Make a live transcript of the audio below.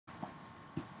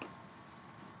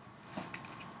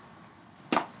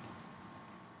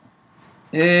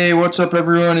Hey, what's up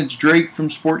everyone? It's Drake from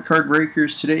Sport Card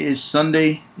Breakers. Today is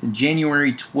Sunday,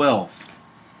 January 12th,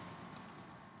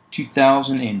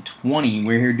 2020.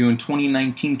 We're here doing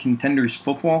 2019 Contenders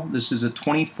football. This is a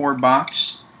 24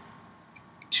 box,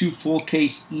 2 full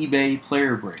case eBay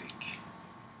player break.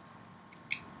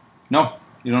 No,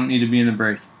 you don't need to be in the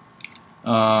break.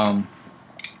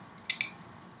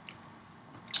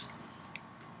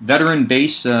 Veteran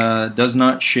base does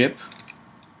not ship.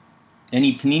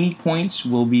 Any Panini points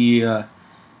will be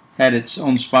had its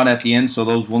own spot at the end, so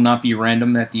those will not be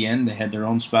random at the end. They had their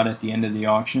own spot at the end of the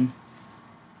auction.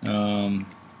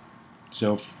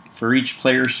 So for each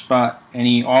player spot,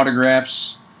 any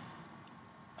autographs,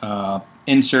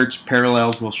 inserts,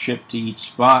 parallels will ship to each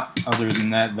spot. Other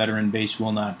than that, veteran base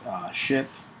will not ship.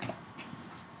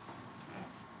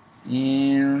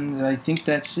 And I think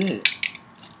that's it.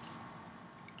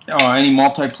 Any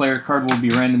multiplayer card will be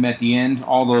random at the end.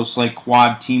 All those like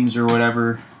quad teams or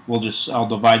whatever, I'll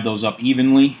divide those up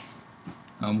evenly.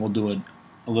 We'll do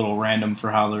a little random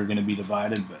for how they're going to be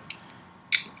divided. But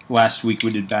last week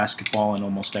we did basketball, and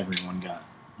almost everyone got,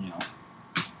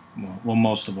 well,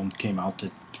 most of them came out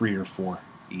to 3 or 4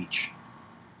 each.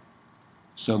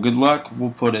 So good luck.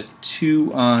 We'll put a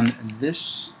 2 on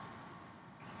this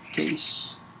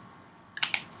case.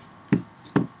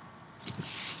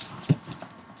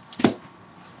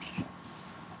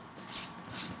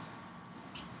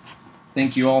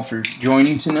 Thank you all for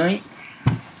joining tonight.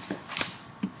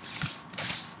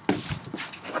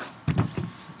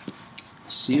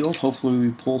 Sealed. Hopefully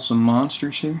we pull some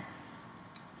monsters here.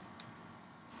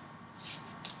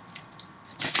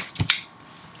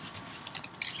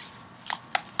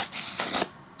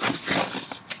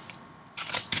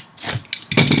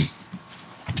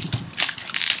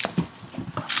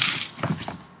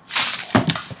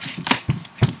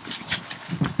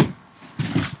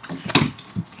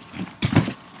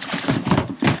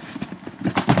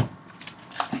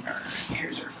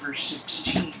 Here's our first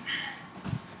 16.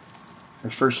 Or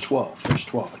first 12.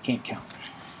 I can't count.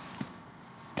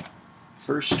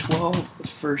 First 12,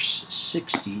 first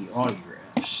 60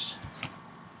 autographs.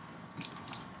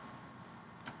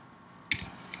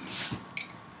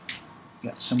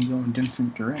 Got some going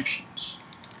different directions.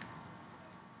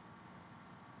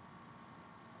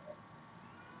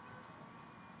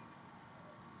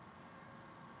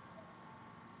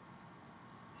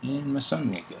 And my son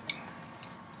will get.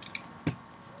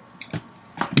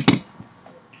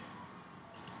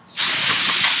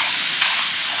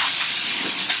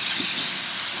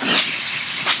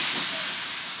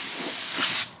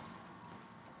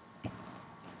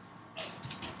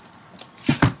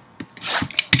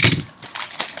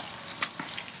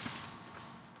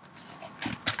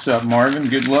 What's up, Marvin?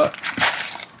 Good luck.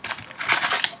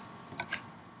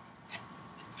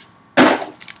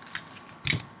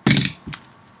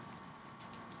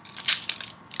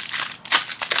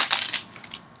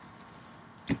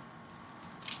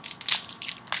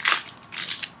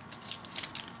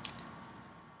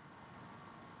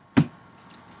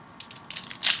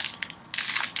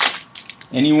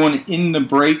 Anyone in the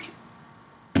break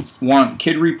want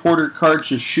Kid Reporter cards,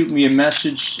 just shoot me a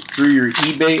message through your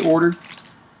eBay order,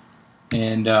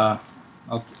 and I'll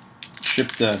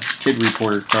ship the Kid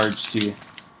Reporter cards to you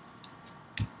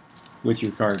with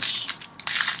your cards.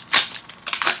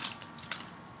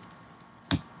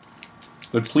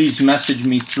 But please message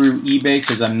me through eBay,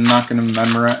 because I'm not going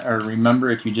to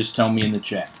remember if you just tell me in the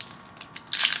chat.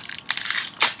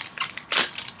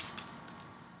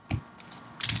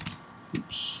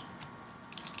 Oops.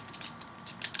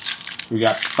 We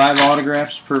got 5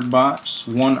 autographs per box,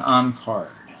 1 on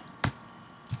card.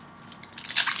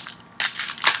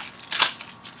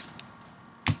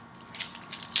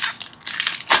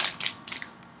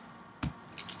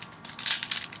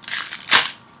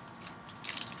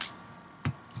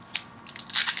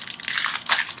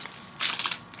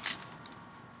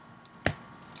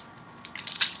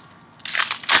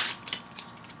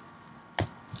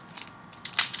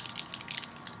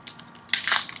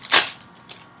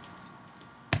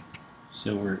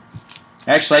 So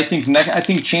actually, I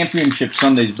think Championship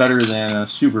Sunday is better than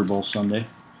Super Bowl Sunday.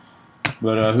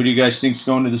 But who do you guys think's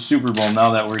going to the Super Bowl now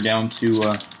that we're down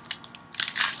to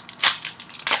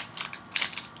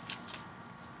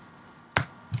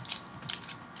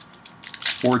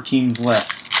 4 teams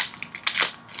left?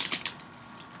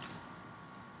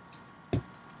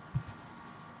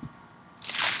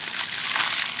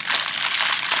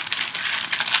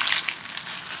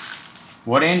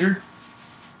 What, Andrew?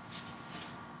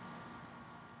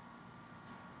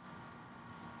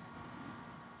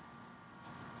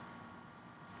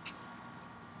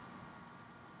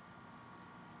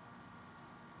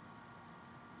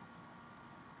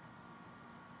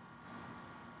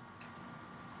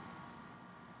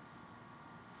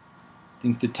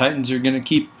 Think the Titans are going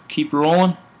to keep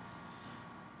rolling?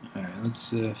 All right,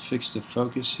 let's fix the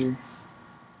focus here.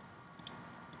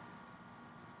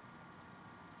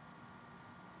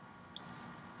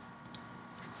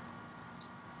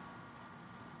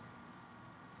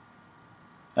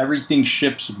 Everything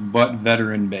ships but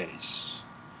veteran base.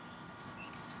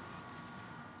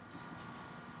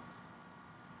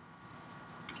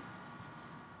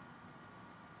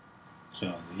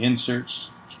 So the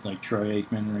inserts, like Troy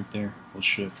Aikman right there, will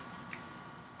ship.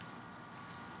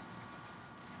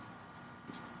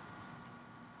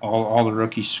 All the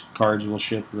rookie cards will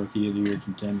ship. Rookie of the Year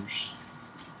contenders.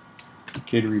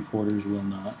 Kid reporters will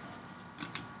not.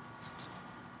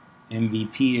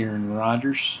 MVP Aaron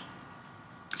Rodgers.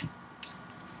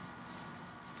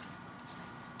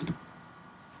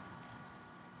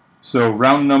 So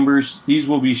round numbers, these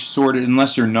will be sorted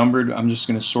unless they're numbered. I'm just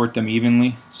going to sort them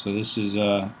evenly. So this is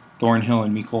Thornhill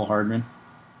and Mecole Hardman.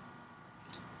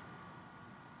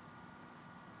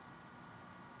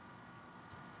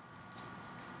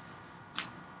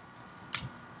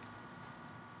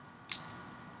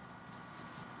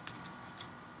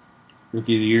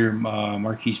 Rookie of the Year,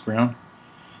 Marquise Brown.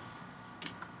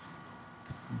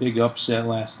 Big upset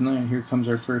last night. Here comes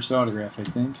our first autograph, I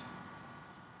think.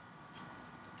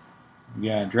 We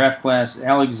got draft class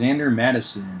Alexander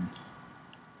Madison.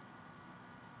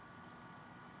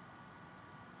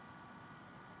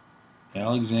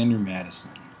 Alexander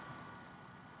Madison.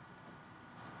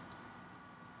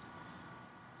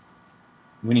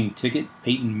 Winning ticket,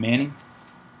 Peyton Manning.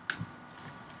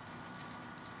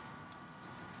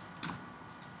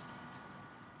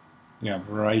 We got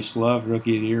Bryce Love,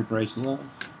 Rookie of the Year, Bryce Love.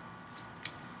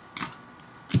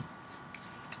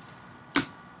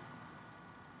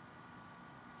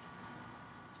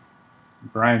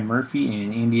 Brian Murphy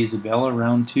and Andy Isabella,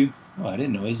 round 2. Oh, I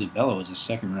didn't know Isabella was a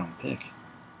second-round pick.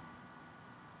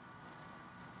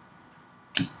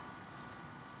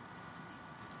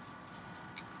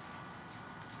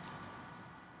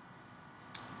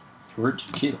 George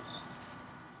Kittle.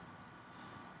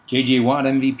 J.J. Watt,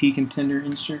 MVP contender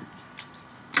insert.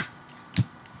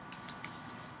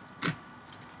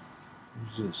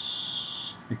 Who's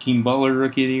this? Hakeem Butler,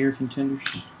 Rookie of the Year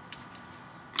contenders.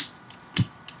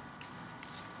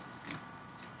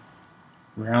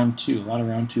 Round 2, a lot of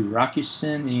round 2.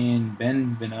 Rockison and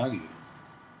Ben Benagu.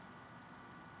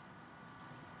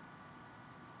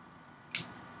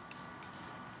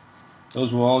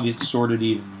 Those will all get sorted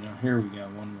evenly. Now here we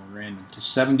got one more random. To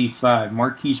 75,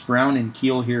 Marquise Brown and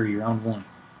Keel Harry, round 1.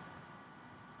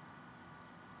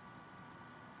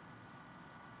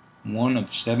 1 of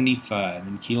 75,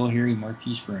 and Keel Harry,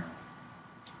 Marquise Brown.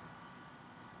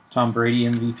 Tom Brady,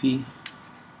 MVP.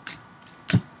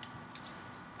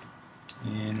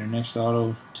 And our next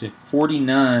auto to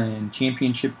 49,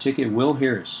 championship ticket, Will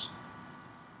Harris.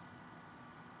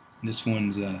 This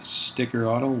one's a sticker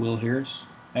auto, Will Harris.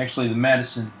 Actually, the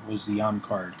Madison was the on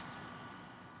card.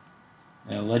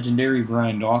 Legendary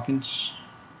Brian Dawkins.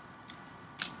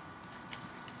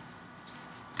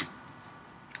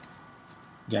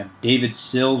 Got David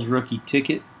Sills, rookie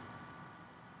ticket.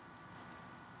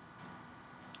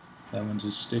 That one's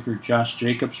a sticker. Josh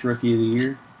Jacobs, Rookie of the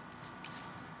Year.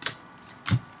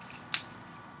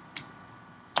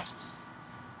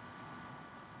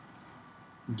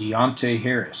 Deontay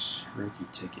Harris, rookie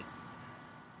ticket.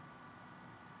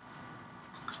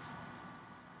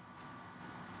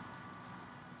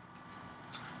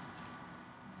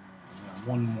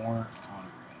 One more autograph.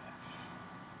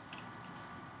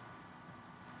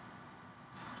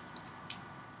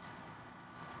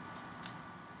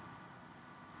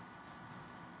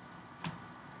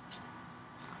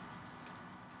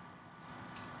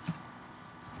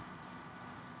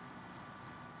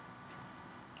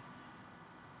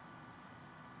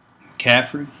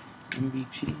 McCaffrey,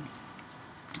 MVP.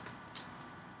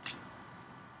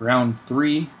 Round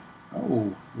 3.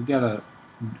 Oh, we got a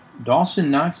Dawson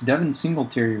Knox, Devin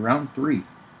Singletary, round 3.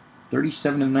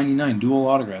 37 of 99, dual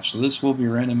autograph. So this will be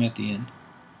random at the end.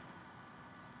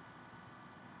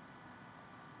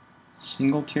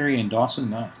 Singletary and Dawson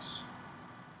Knox.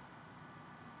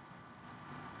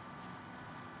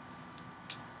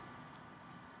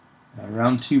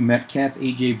 Round 2, Metcalf,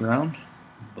 A.J. Brown.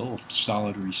 Both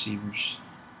solid receivers.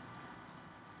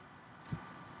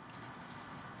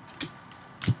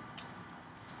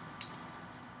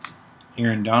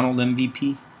 Aaron Donald,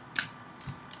 MVP.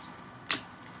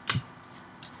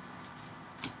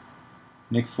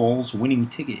 Nick Foles, winning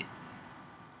ticket.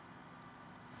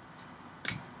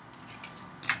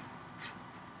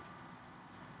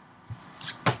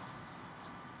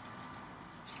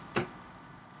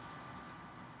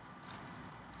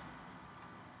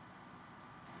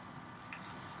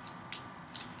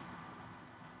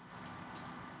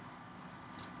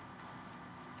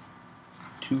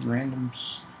 2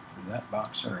 randoms for that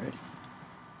box already.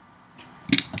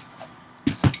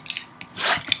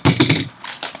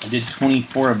 I did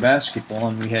 24 of basketball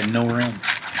and we had no randoms.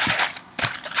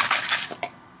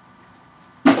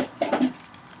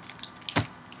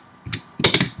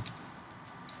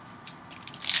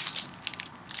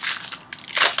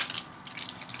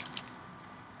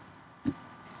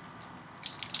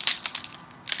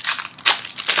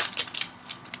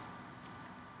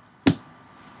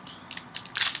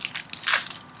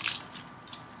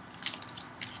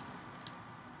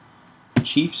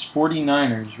 Chiefs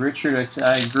 49ers. Richard,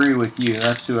 I agree with you.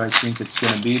 That's who I think it's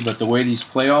going to be. But the way these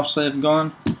playoffs have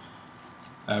gone,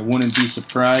 I wouldn't be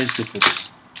surprised if it's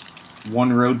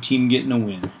one road team getting a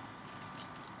win.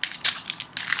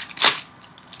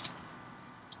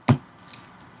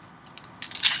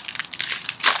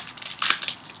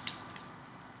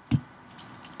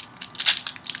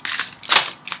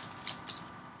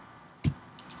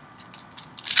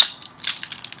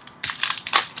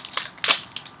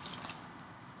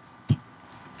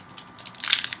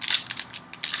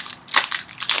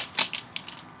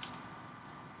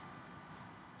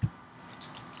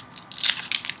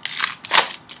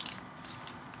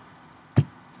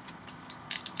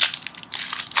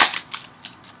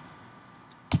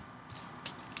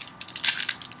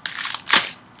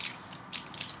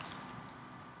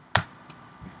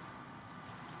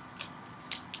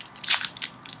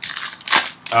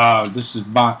 This is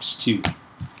box 2.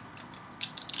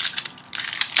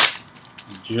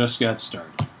 Just got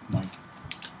started, Mike.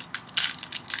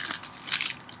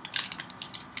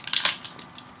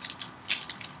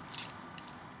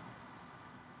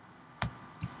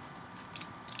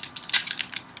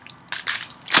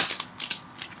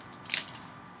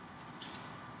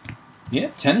 Yeah,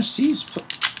 Tennessee's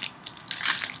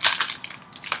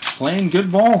playing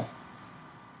good ball.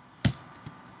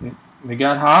 They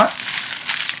got hot.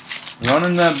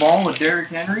 Running that ball with Derrick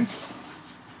Henry.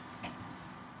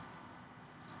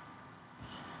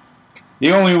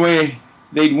 The only way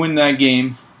they'd win that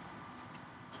game,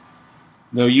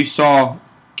 though you saw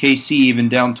KC even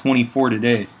down 24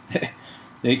 today,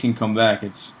 they can come back.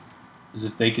 It's as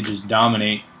if they could just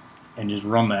dominate and just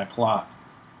run that clock.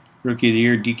 Rookie of the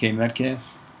Year, DK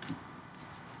Metcalf.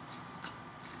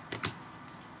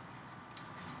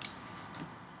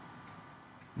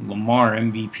 Lamar,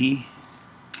 MVP.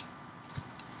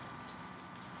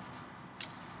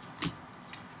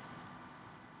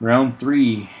 Round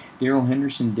 3, Darrell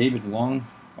Henderson, David Long.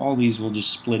 All these will just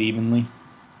split evenly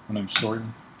when I'm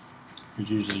sorting.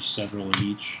 There's usually several of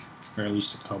each, or at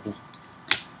least a couple.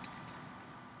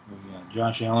 We got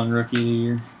Josh Allen, Rookie of the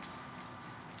Year.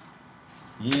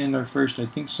 And our first, I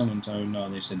think someone told, no,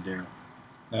 they said Darrell.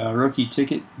 Rookie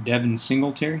ticket, Devin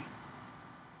Singletary.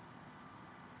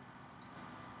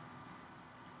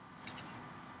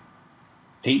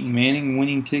 Peyton Manning,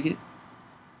 winning ticket.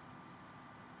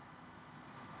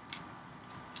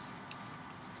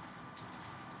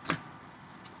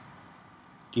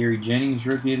 Gary Jennings,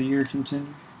 Rookie of the Year contender.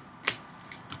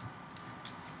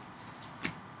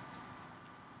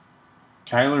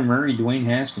 Kyler Murray, Dwayne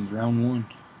Haskins, round 1.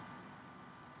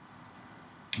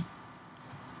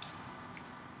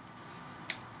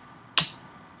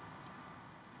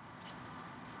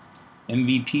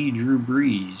 MVP, Drew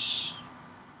Brees.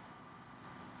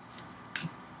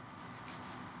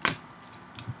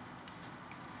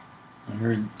 I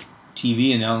heard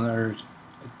TV announcer,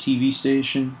 TV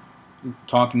station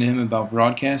talking to him about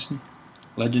broadcasting.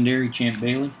 Legendary, Champ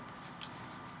Bailey.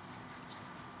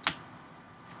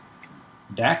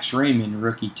 Dax Raymond,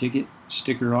 rookie ticket,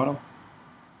 sticker auto.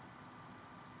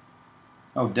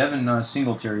 Oh, Devin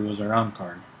Singletary was our on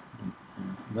card.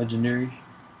 Legendary,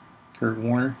 Kurt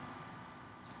Warner.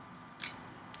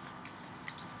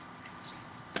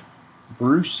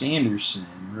 Bruce Anderson,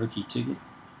 rookie ticket.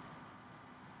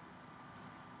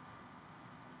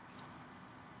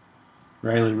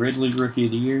 Riley Ridley, Rookie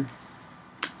of the Year.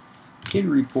 Kid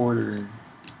Reporter.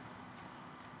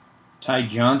 Ty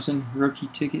Johnson, rookie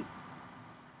ticket.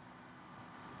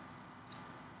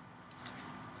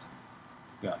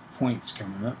 Got points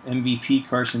coming up. MVP,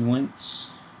 Carson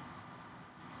Wentz.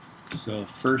 So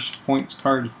first points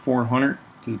card, 400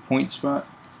 to the point spot.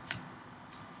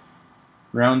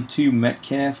 Round 2,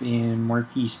 Metcalf and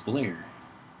Marquise Blair.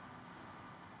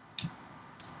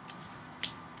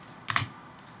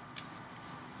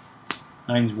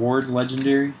 Hines Ward,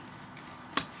 legendary.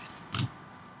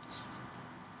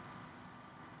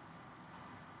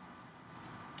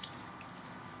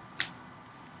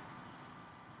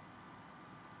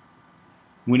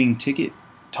 Winning ticket,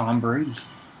 Tom Brady.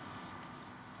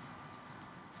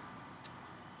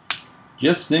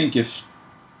 Just think if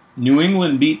New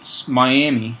England beats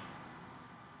Miami.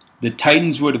 The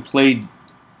Titans would have played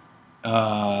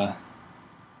the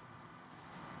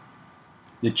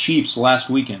Chiefs last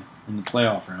weekend in the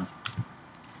playoff round.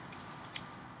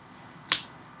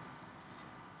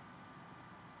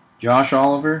 Josh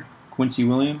Oliver, Quincy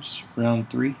Williams, round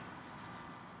 3.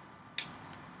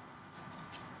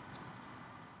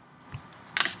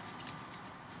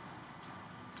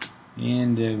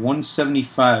 And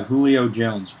 175, Julio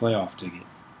Jones, playoff ticket.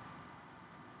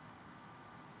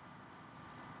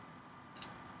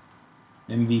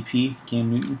 MVP,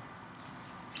 Cam Newton.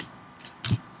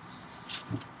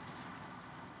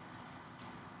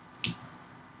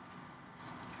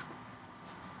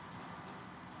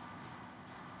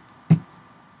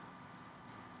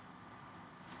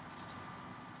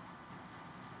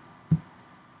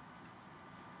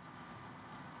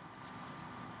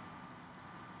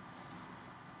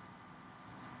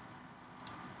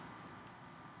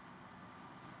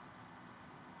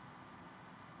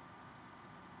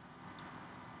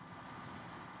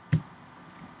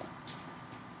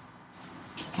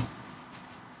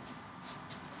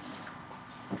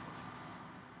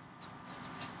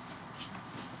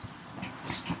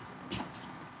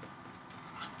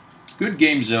 Good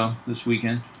games, though, this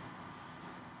weekend.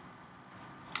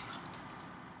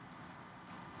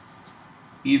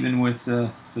 Even with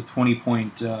the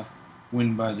 20-point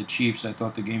win by the Chiefs, I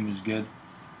thought the game was good.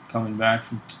 Coming back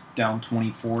from down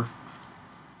 24,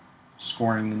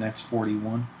 scoring the next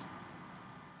 41.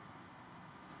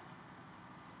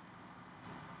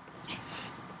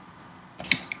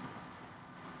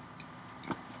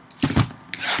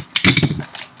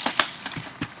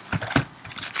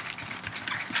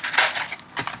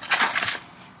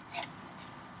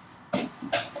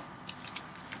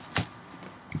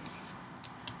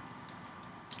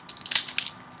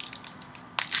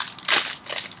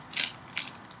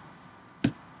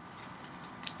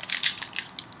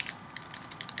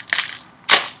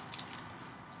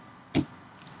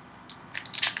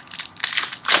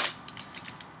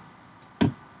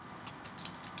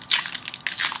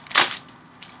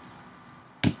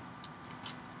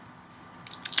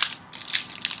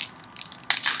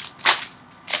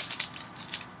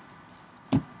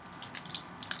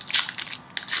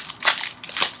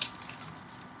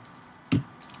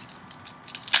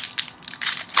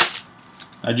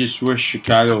 I just wish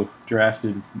Chicago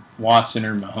drafted Watson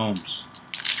or Mahomes.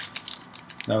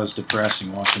 That was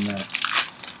depressing watching that.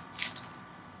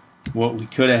 What we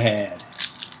could have had.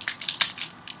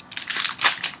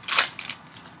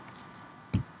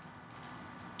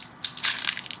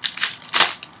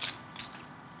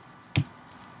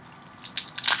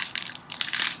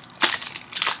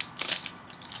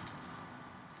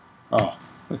 Oh.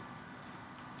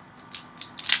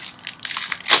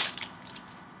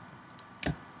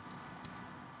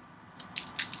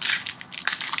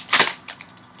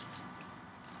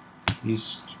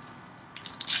 He's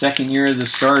second year as a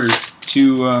starter,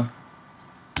 2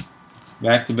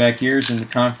 back-to-back years in the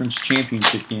conference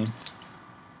championship game.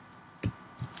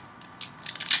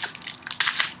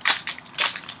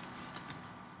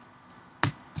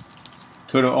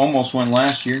 Could have almost won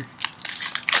last year.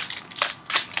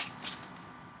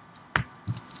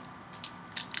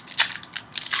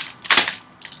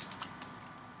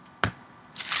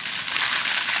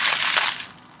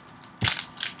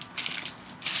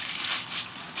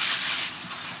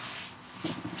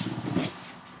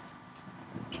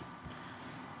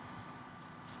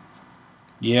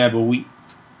 Yeah, but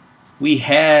we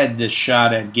had the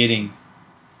shot at getting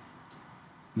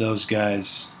those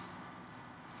guys.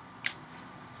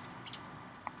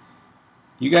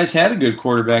 You guys had a good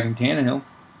quarterback in Tannehill.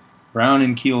 Brown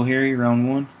and Keel Harry, round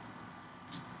 1.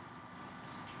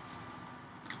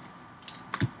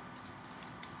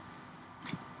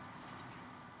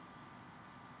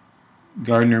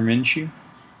 Gardner Minshew.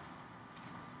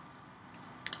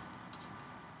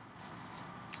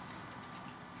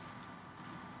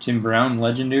 Tim Brown,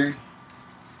 legendary.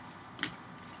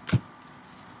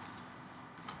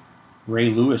 Ray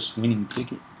Lewis, winning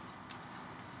ticket.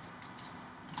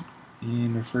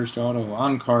 And our first auto,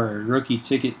 on-card, rookie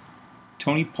ticket,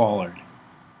 Tony Pollard.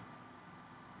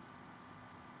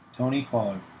 Tony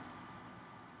Pollard.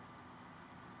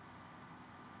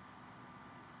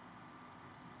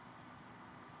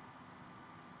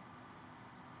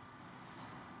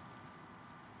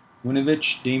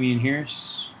 Winovich, Damian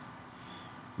Harris.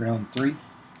 Round 3.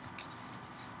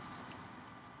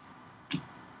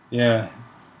 Yeah,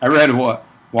 I read what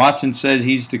Watson said.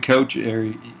 He's the coach,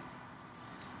 or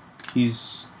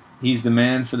he's the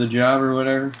man for the job, or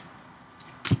whatever.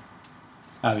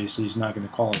 Obviously, he's not going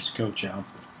to call his coach out.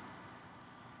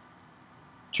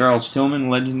 Charles Tillman,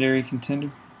 legendary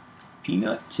contender.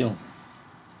 Peanut Tillman.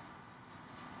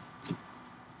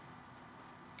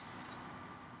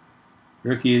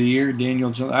 Rookie of the Year,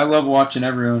 Daniel Jones. I love watching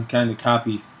everyone kind of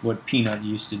copy what Peanut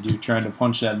used to do, trying to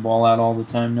punch that ball out all the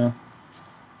time now.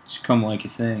 It's become like a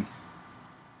thing.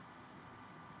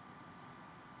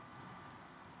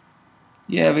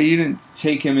 Yeah, but you didn't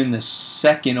take him in the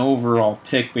 2nd overall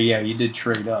pick, but yeah, you did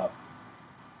trade up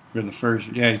for the first.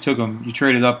 Yeah, you took him. You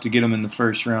traded up to get him in the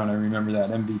 1st round. I remember that.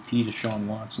 MVP to Sean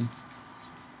Watson.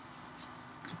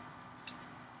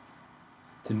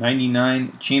 To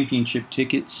 99 championship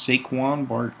ticket, Saquon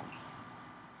Barkley.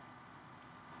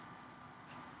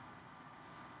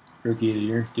 Rookie of the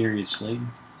Year, Darius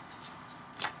Slayton.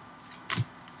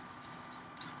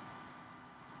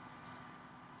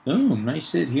 Boom,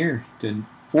 nice hit here. To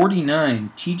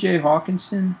 49, T.J.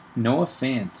 Hawkinson, Noah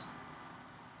Fant.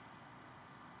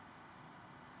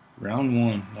 Round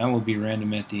 1. That will be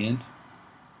random at the end.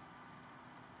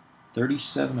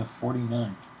 37 of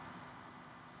 49.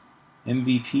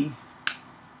 MVP,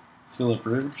 Phillip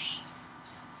Rivers.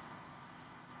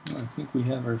 Well, I think we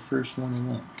have our first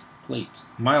 1-1. Plate.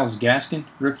 Myles Gaskin,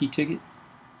 rookie ticket.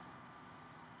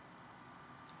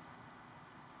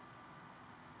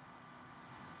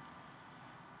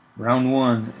 Round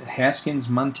 1, Haskins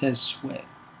Montez Sweat.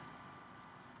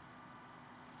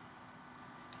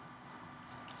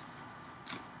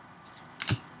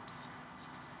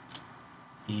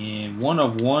 And 1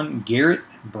 of 1, Garrett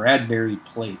Bradbury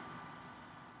plate.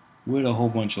 With a whole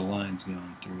bunch of lines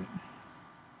going through it.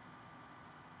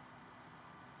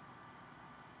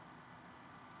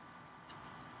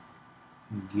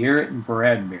 Garrett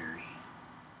Bradbury.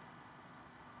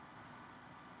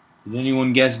 Did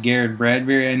anyone guess Garrett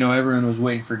Bradbury? I know everyone was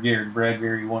waiting for Garrett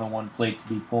Bradbury 101 plate to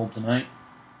be pulled tonight.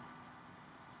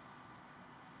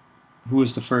 Who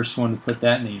was the first one to put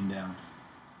that name down?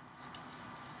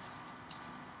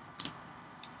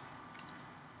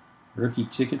 Rookie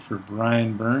ticket for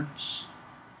Brian Burns.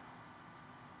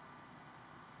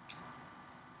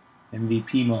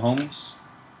 MVP Mahomes.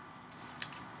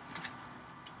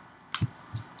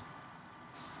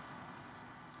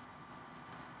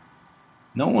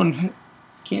 No one,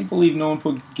 can't believe no one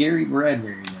put Gary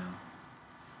Bradbury down.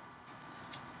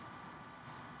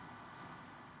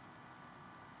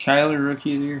 Kyler,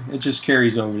 rookie of the year. It just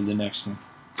carries over to the next one.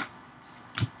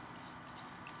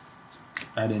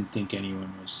 I didn't think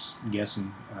anyone was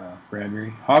guessing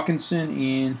Bradbury. Hawkinson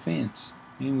and Fant.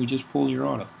 And we just pull your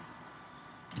auto.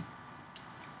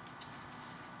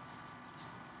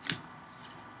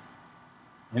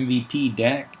 MVP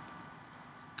Dak.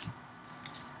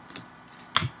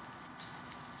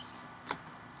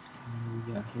 And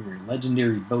we got here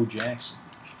legendary Bo Jackson.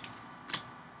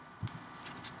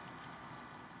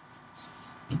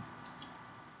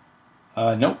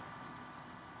 Nope.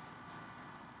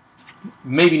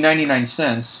 Maybe 99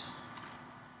 cents.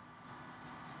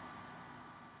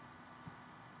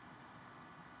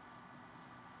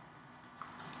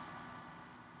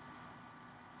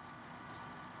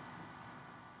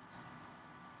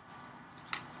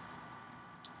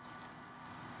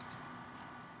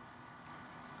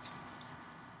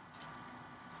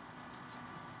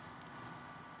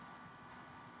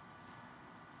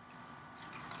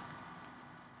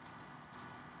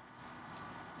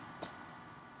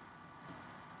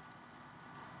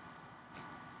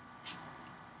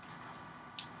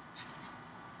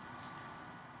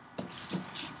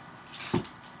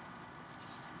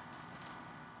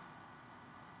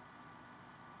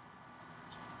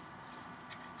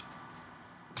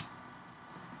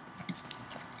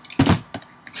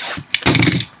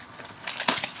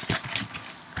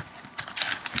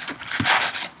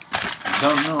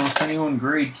 Don't know if anyone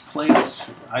grades plates.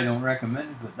 I don't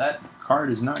recommend it, but that card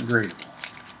is not gradable.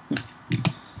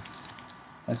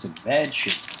 That's in bad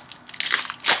shape.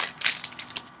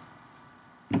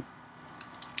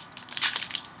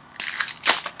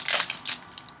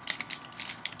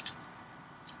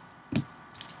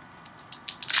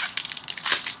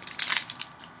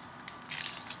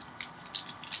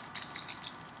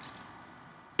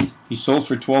 He sold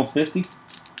for $12.50.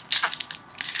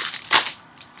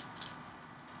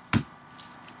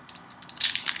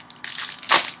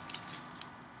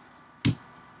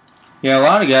 Yeah, a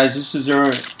lot of guys, this is their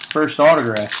first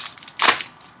autograph.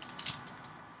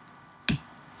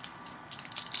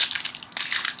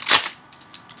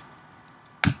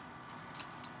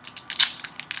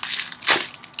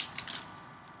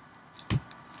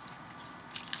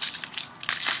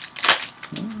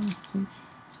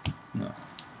 No.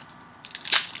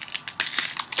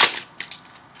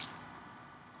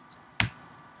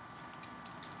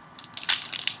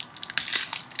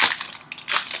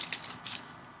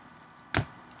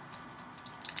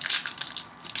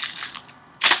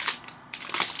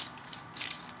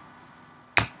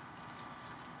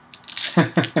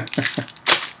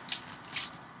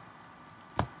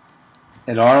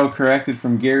 It auto-corrected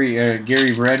from Gary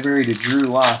Bradbury to Drew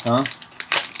Lock, huh?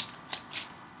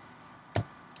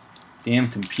 Damn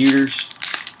computers.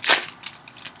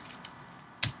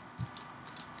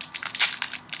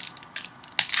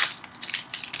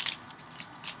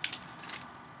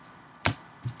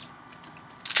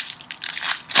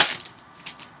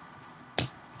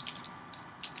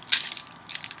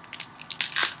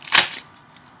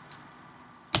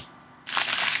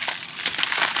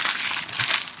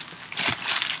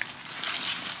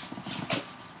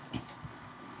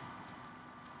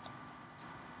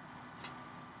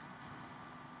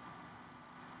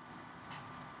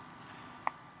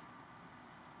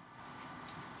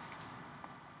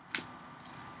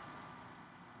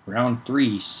 Round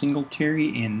 3,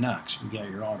 Singletary and Knox. We got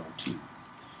your auto, too.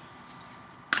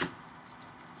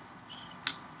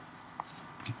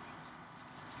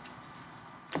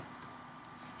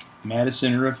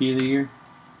 Madison, Rookie of the Year.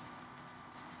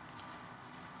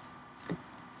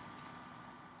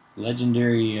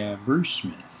 Legendary Bruce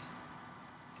Smith.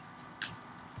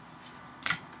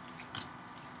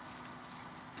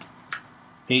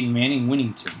 Peyton Manning,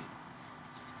 winning ticket.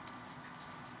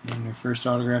 And their first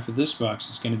autograph of this box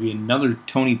is going to be another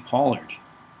Tony Pollard.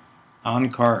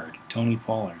 On card, Tony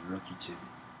Pollard, rookie 2.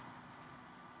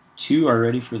 2 are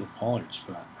ready for the Pollard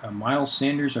spot. Miles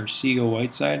Sanders, Arcega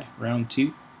Whiteside, round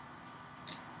 2.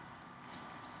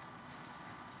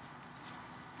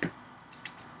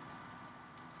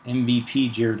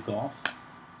 MVP, Jared Goff.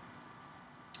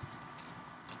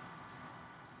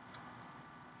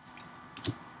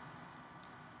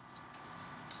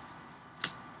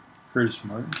 Curtis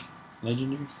Martin,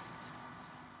 legendary.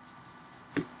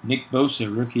 Nick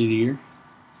Bosa, Rookie of the Year.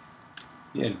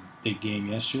 He had a big game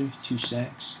yesterday, 2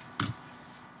 sacks.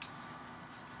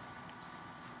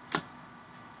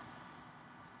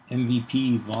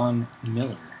 MVP, Von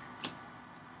Miller.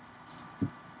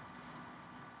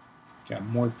 Got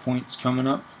more points coming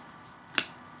up.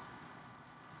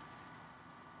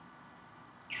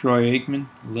 Troy Aikman,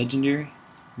 legendary.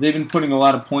 They've been putting a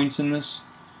lot of points in this.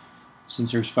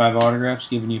 Since there's 5 autographs,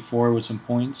 giving you 4 with some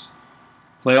points.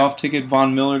 Playoff ticket,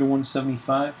 Von Miller to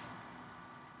 175.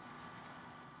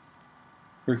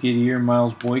 Rookie of the Year,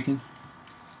 Miles Boykin.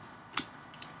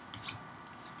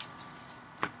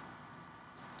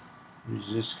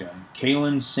 Who's this guy?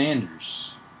 Kalen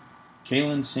Sanders.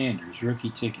 Kalen Sanders, rookie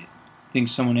ticket. I think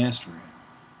someone asked for him.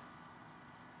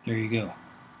 There you go.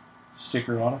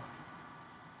 Sticker auto.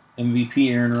 MVP,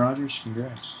 Aaron Rodgers.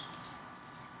 Congrats.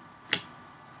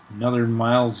 Another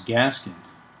Myles Gaskin,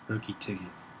 rookie ticket.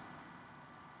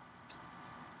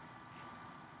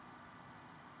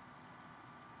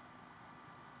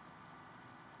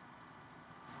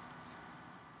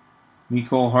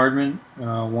 Mecole Hardman,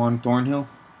 Juan Thornhill,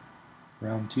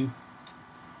 round 2.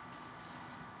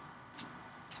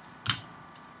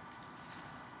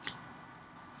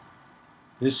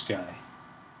 This guy,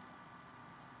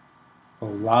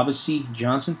 Olabisi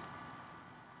Johnson,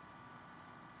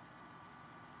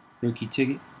 rookie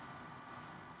ticket.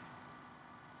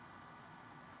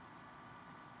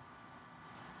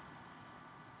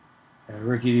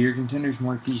 Rookie of the Year contenders,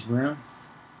 Marquise Brown.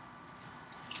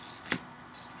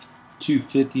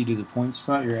 250 to the point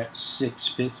spot. You're at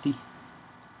 650.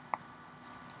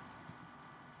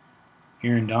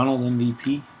 Aaron Donald,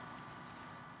 MVP.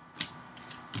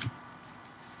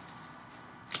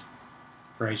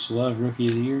 Bryce Love, Rookie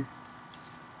of the Year.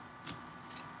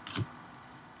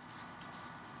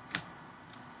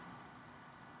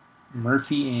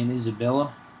 Murphy and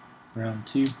Isabella, round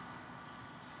 2.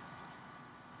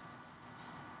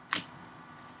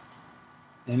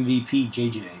 MVP,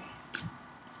 JJ.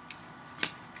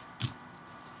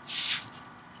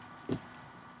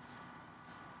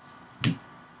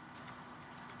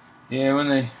 Yeah, when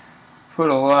they put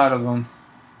a lot of them,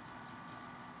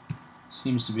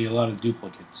 seems to be a lot of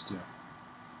duplicates too.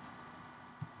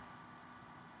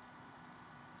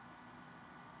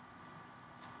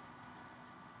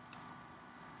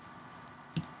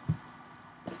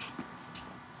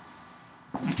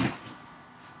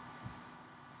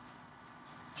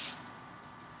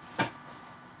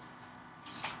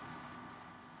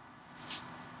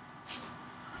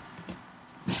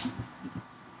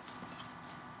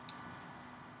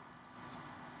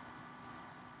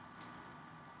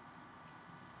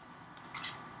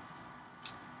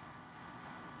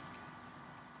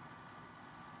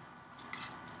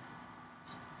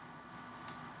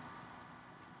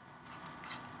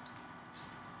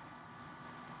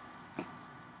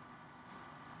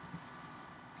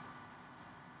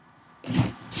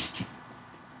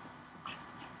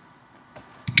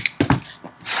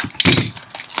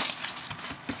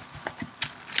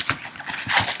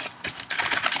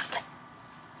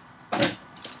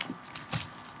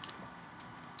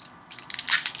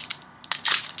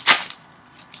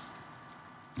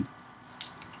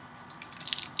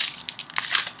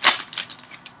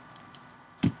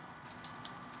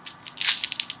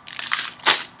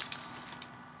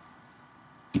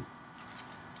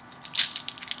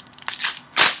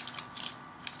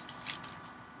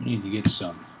 We need to get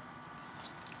some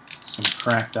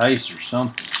cracked ice or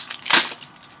something.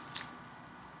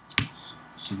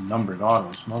 Some numbered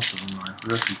autos. Most of them are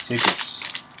rookie tickets.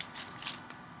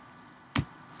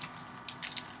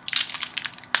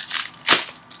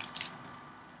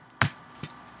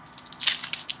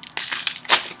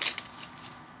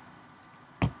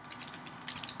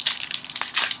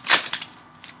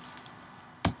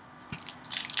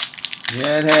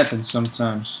 Yeah, it happens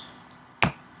sometimes.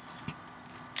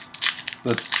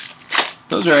 But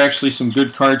those are actually some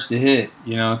good cards to hit.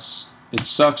 You know, it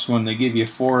sucks when they give you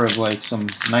 4 of like some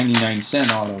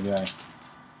 99-cent auto guy.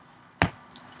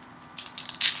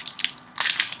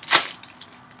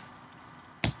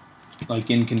 Like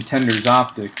in Contenders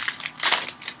Optic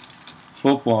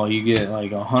football, you get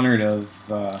like 100 of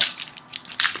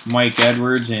Mike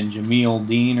Edwards and Jameel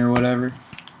Dean or whatever.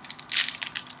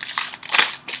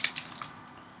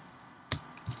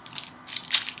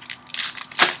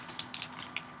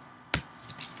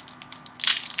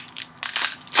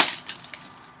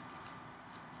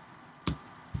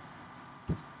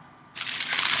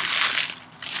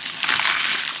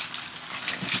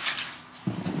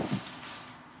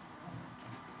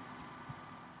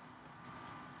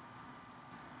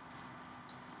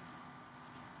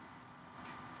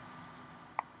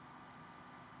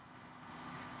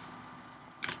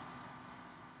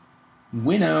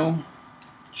 Winnow,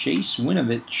 Chase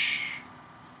Winovich.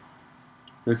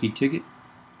 Rookie ticket,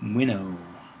 Winnow.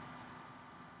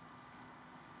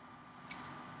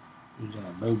 Who's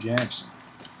that? Bo Jackson.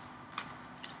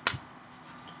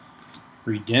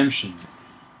 Redemption.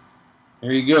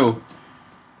 There you go.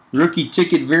 Rookie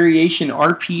ticket variation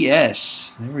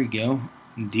RPS. There we go.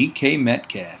 DK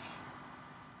Metcalf.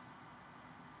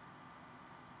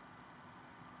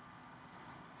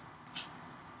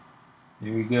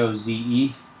 There you go,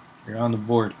 ZE. You're on the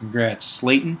board. Congrats.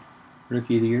 Slayton,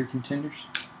 Rookie of the Year contenders.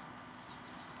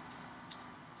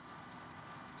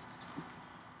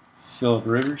 Phillip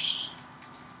Rivers.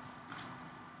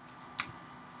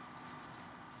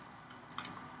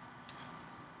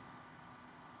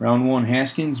 Round 1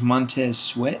 Haskins, Montez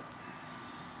Sweat.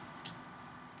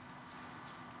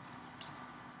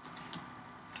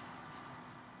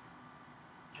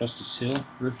 Justice Hill,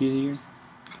 Rookie of the Year.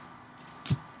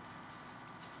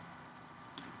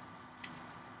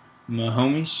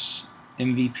 Mahomes,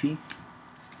 MVP.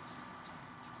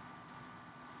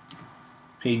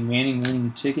 Peyton Manning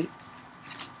winning ticket.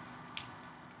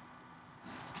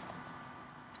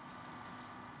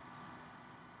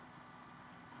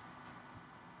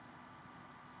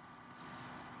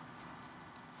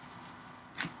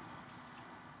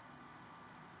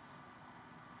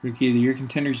 Rookie of the Year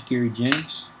contenders, Gary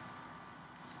Jennings.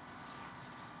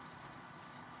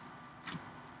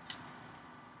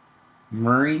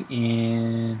 Murray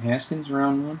and Haskins,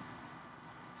 round 1.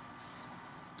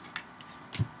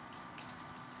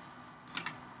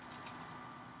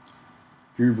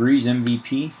 Drew Brees,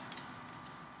 MVP.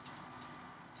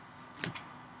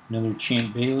 Another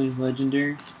Champ Bailey,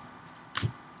 legendary.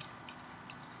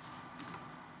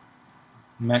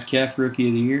 Metcalf, Rookie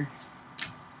of the Year.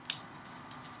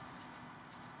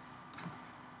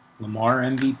 Lamar,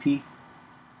 MVP.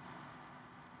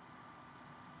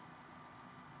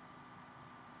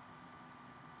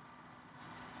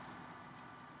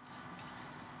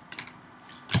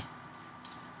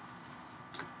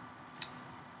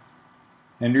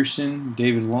 Henderson,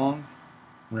 David Long,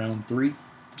 round 3.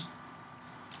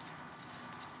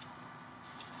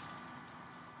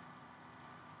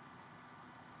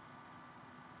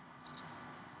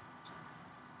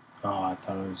 Oh, I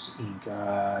thought it was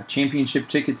ink. Championship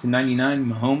ticket to 99,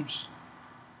 Mahomes.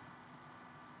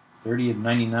 30 of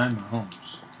 99,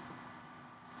 Mahomes.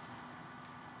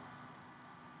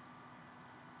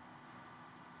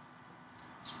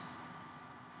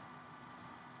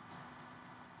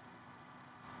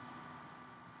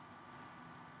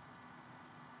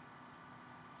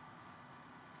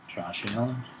 Josh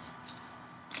Allen.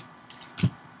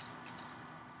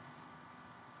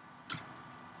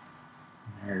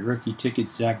 All right, rookie ticket,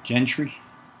 Zach Gentry.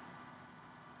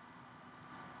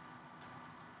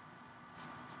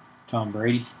 Tom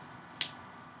Brady.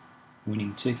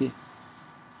 Winning ticket.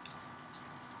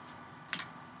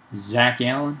 Zach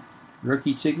Allen.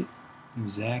 Rookie ticket.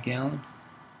 Zach Allen.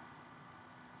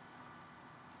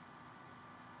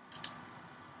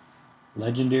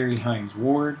 Legendary Hines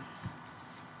Ward.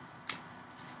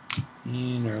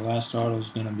 And our last auto is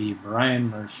going to be Brian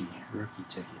Murphy, rookie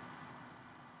ticket.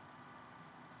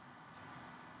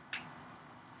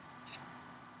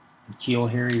 And Keel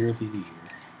Harry, Rookie of the Year.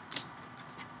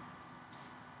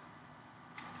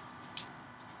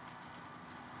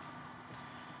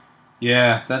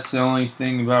 Yeah, that's the only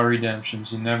thing about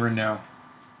redemptions. You never know.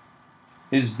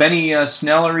 Is Benny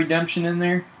Snell a redemption in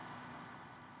there?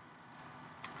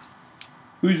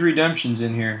 Who's redemptions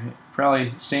in here?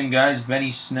 Probably same guys.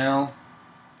 Benny Snell,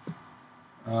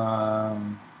 A.J.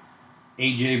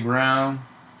 Brown,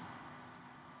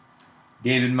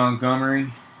 David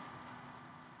Montgomery,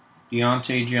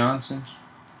 Deontay Johnson.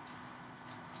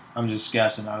 I'm just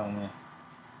guessing. I don't know.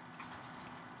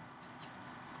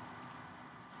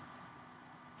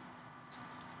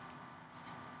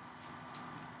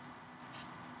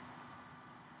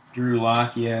 Drew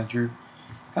Lock, yeah, Drew.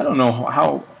 I don't know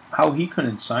how he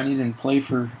couldn't sign. He didn't play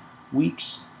for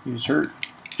weeks. He was hurt.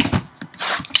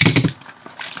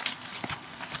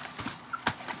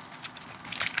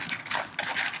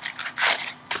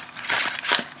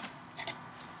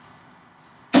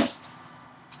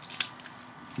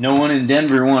 No one in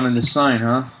Denver wanted to sign,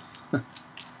 huh?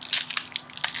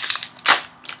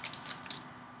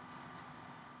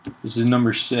 This is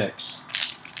number 6.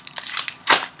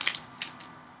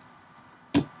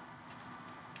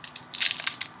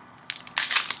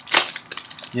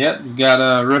 Yep, you got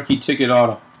a rookie ticket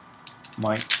auto,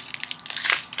 Mike.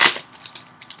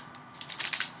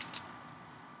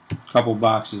 A couple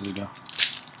boxes ago.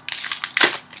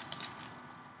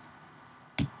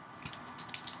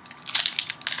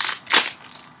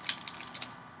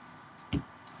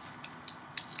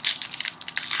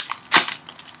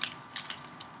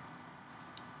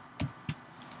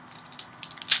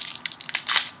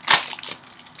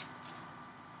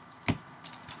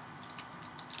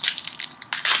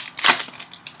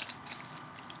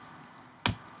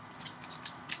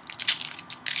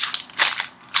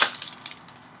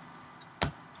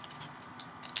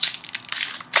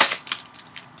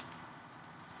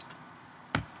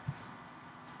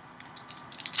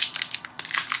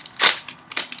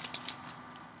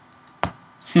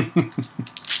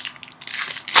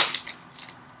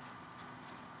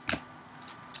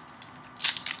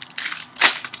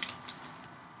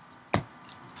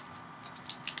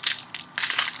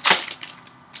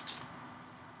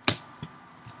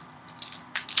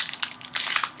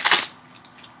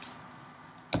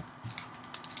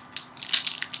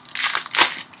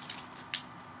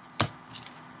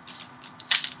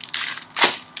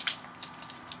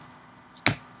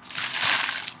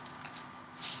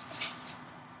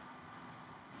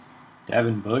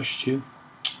 Devin Bush, too.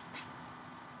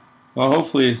 Well,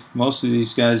 hopefully most of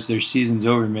these guys, their season's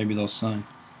over. Maybe they'll sign.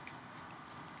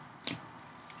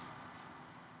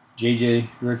 JJ,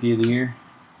 Rookie of the Year.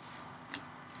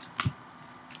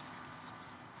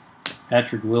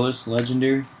 Patrick Willis,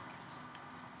 Legendary.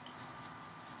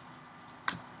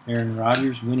 Aaron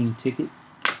Rodgers, Winning Ticket.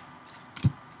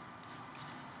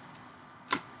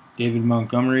 David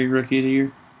Montgomery, Rookie of the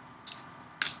Year.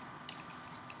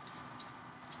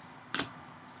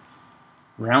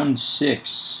 Round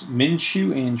 6,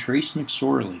 Minshew and Trace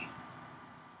McSorley.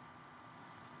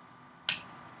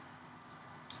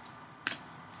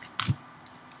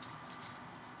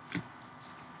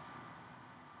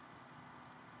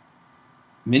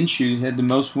 Minshew had the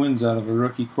most wins out of a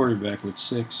rookie quarterback with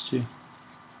 6, too.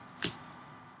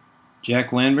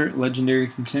 Jack Lambert, Legendary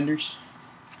Contenders.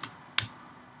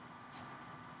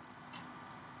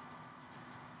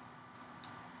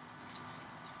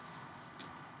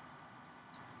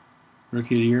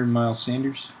 Rookie of the Year, Miles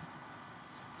Sanders.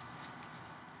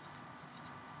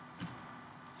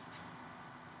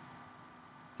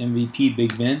 MVP,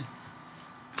 Big Ben.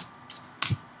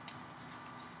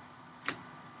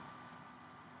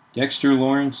 Dexter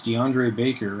Lawrence, DeAndre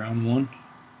Baker, round 1.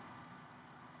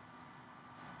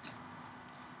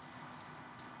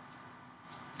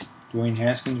 Dwayne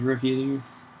Haskins, Rookie of the Year.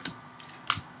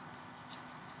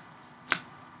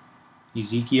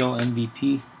 Ezekiel,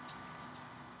 MVP.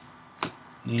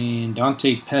 And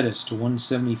Dante Pettis to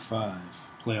 175,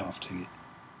 playoff ticket.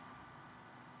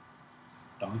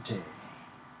 Dante.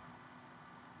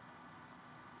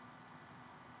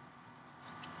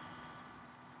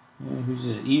 Who's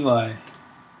it? Eli.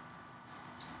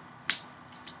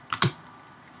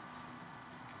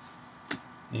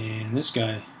 And this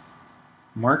guy,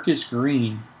 Marcus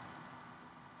Green.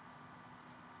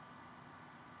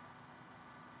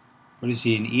 What is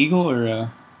he, an Eagle or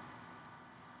a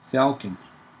Falcon?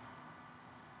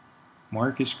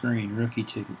 Marcus Green, rookie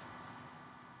ticket.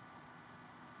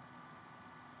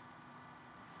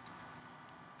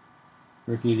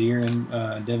 Rookie of the Year,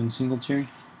 and Devin Singletary.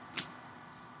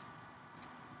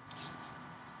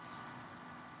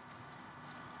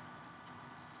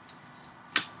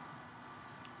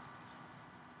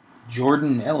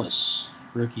 Jordan Ellis,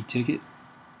 rookie ticket.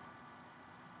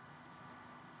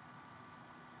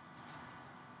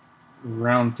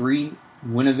 round 3,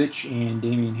 Winovich and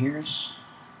Damian Harris.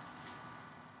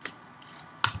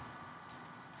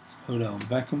 Odell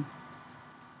Beckham.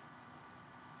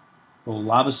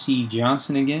 Olabisi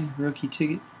Johnson again, rookie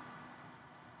ticket.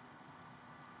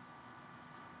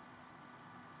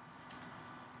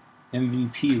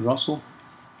 MVP Russell.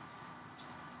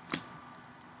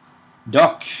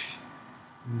 Duck.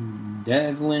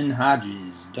 Devlin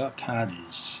Hodges. Duck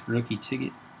Hodges. Rookie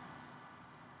ticket.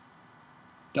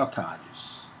 Duck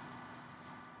Hodges.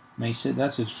 Nice hit.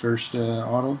 That's his first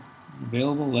auto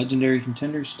available. Legendary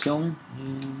Contenders, Tillman.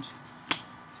 And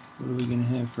what are we going to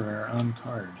have for our on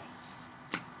card?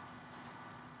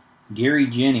 Gary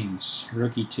Jennings.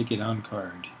 Rookie ticket on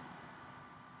card.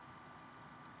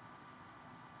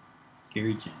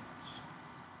 Gary Jennings.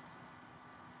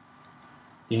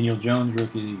 Daniel Jones,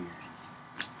 Rookie of the Year.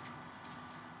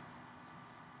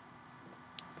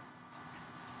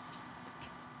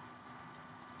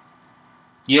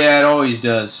 Yeah, it always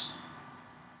does.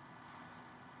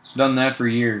 It's done that for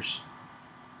years.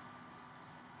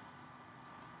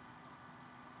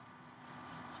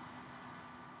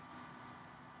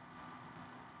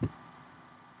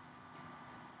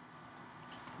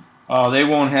 Oh, they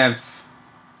won't have...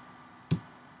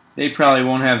 They probably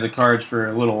won't have the cards for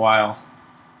a little while.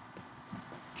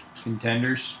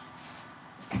 Contenders.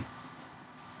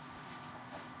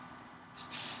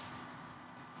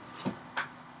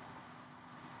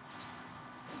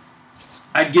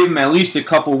 I'd give them at least a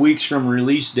couple weeks from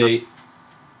release date.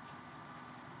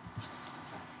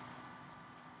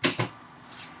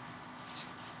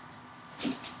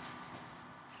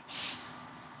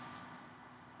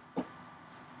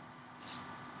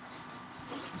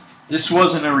 This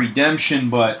wasn't a redemption,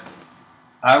 but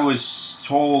I was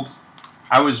told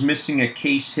I was missing a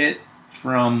case hit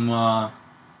from a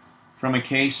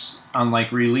case on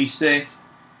like release day,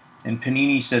 and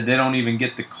Panini said they don't even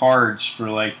get the cards for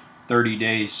like 30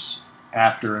 days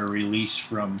after a release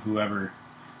from whoever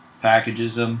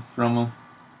packages them from them.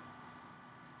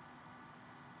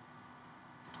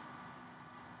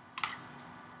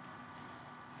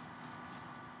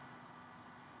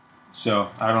 So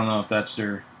I don't know if that's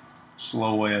their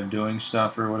slow way of doing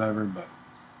stuff or whatever, but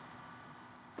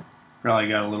probably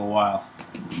got a little while.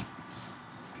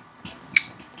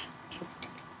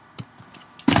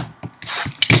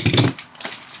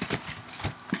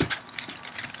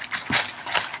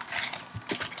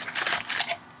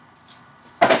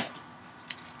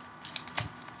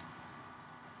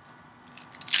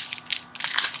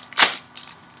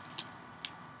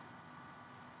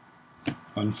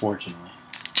 Unfortunately.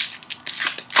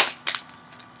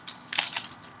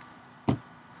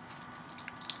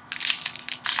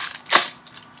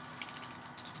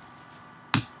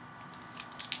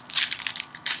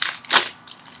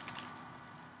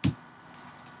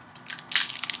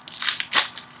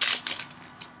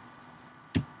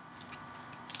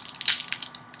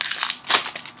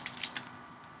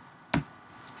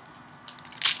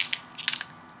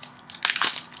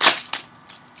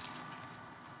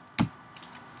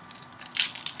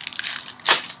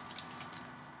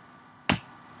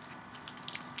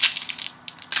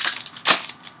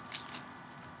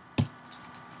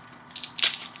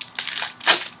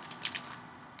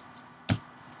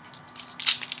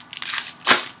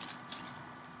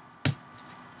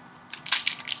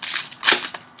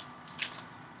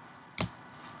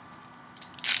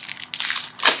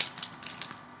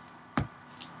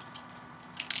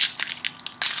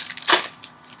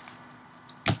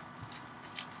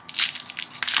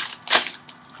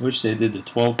 I wish they did the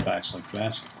 12 packs like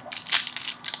basketball.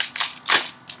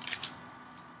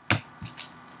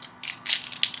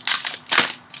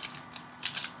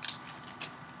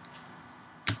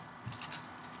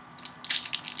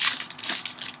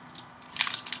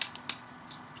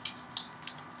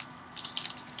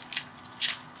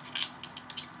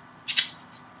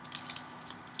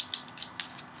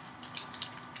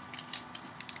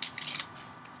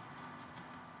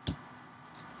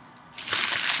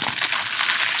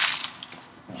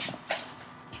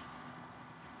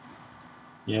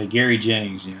 Yeah, Gary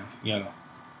Jennings,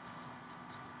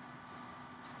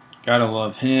 gotta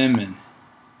love him. And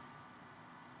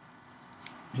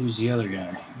who's the other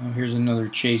guy? Oh, here's another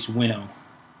Chase Winnow.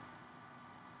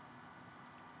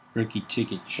 Rookie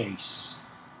ticket Chase.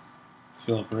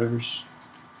 Phillip Rivers.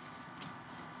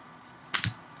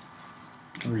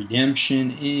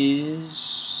 Redemption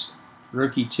is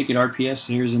rookie ticket RPS.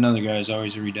 Here's another guy who's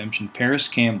always a redemption. Paris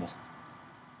Campbell.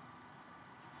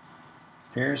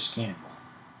 Paris Campbell.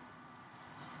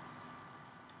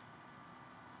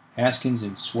 Haskins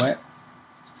and Sweat.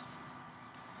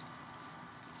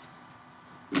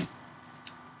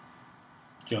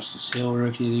 Justice Hill,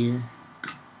 Rookie of the Year.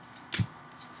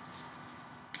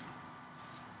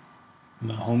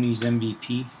 Mahomes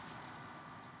MVP.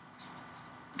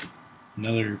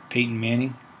 Another Peyton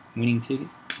Manning winning ticket.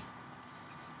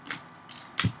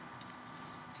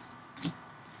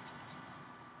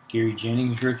 Gary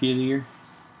Jennings, Rookie of the Year.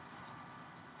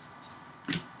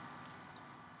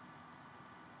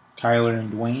 Kyler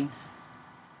and Dwayne.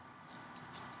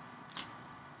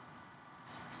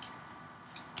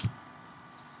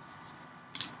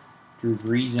 Drew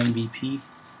Brees, MVP.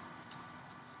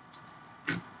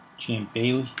 Champ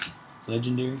Bailey,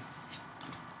 legendary.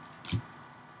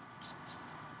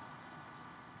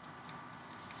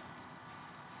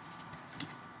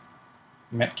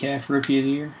 Metcalf, Rookie of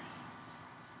the Year.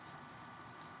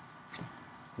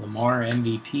 Lamar,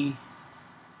 MVP.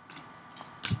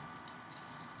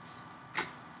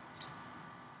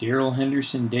 Darrell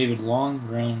Henderson, David Long,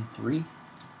 round 3.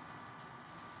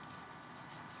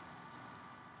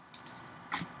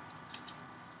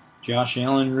 Josh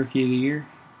Allen, Rookie of the Year.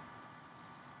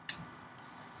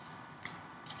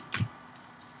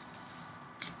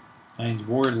 Hines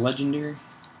Ward, legendary.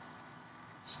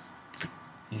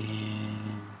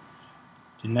 And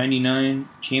to 99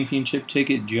 championship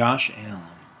ticket, Josh Allen.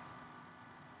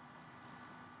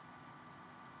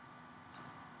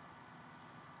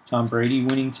 Tom Brady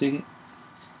winning ticket.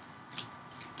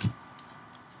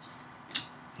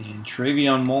 And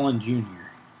Travion Mullen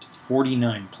Jr. to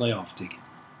 49 playoff ticket.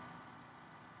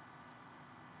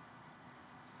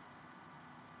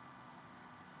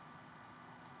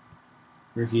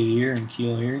 Rookie of the Year and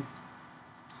Keel Harry.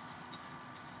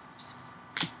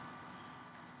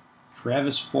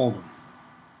 Travis Fulgham,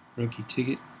 rookie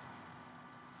ticket.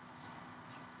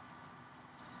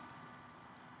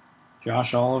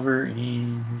 Josh Oliver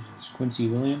and who's this? Quincy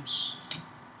Williams.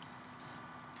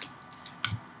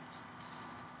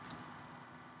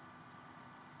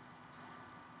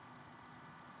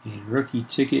 And rookie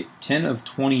ticket 10 of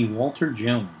 20 Walter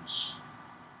Jones.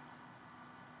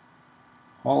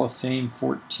 Hall of Fame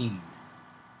 14.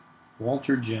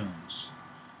 Walter Jones.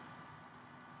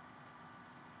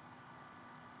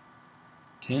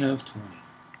 10 of 20.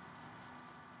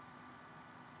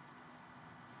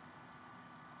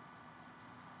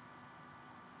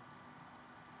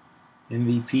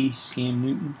 MVP Cam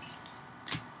Newton.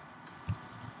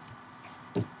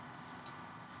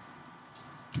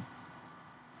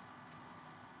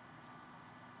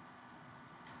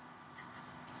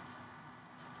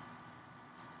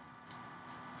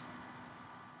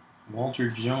 Walter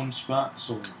Jones spot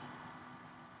sold.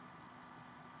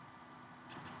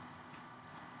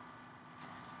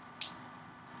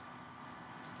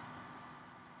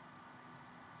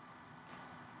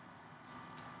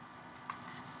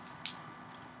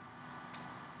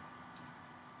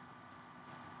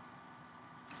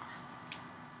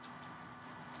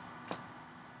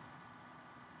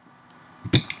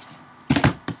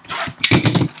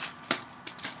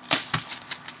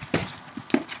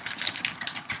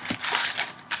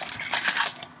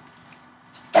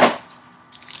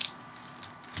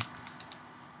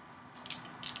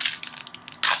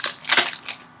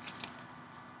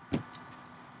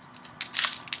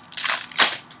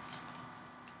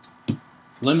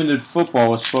 Limited football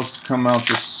was supposed to come out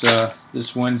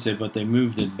this Wednesday, but they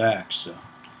moved it back. So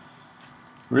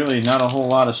really, not a whole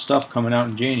lot of stuff coming out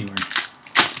in January.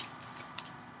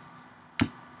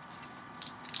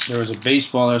 There was a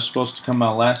baseball that was supposed to come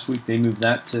out last week. They moved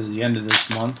that to the end of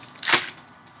this month.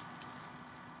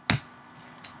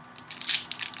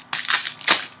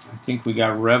 I think we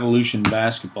got Revolution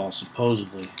basketball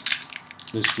supposedly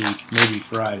this week, maybe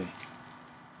Friday.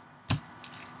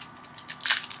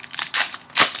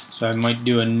 So I might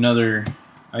do another.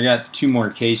 I got 2 more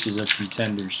cases of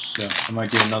Contenders, so I might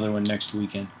do another one next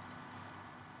weekend.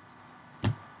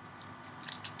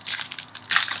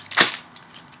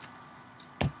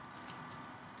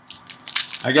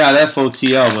 I got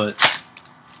FOTL, but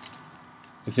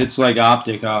if it's like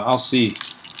Optic, I'll see.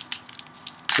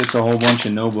 If it's a whole bunch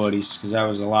of nobodies, because that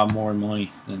was a lot more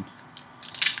money than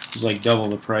it was like double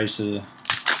the price of the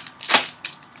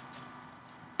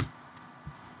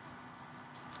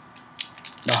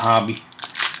hobby.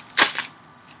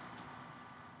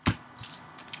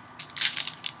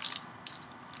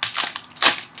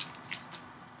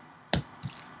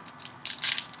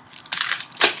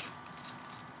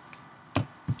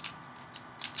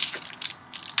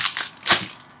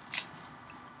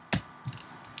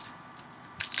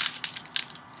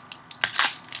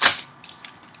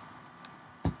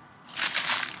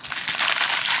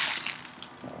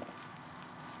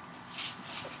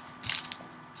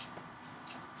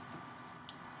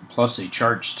 Plus, they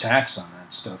charge tax on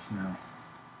that stuff now.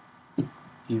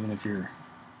 Even if you're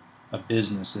a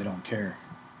business, they don't care.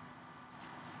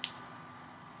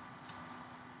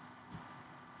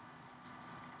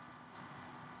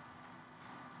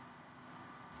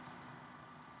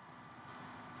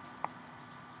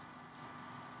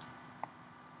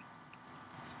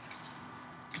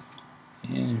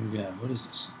 And we got, what is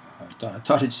this? I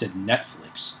thought it said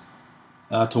Netflix.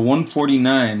 To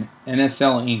 149,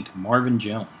 NFL Inc., Marvin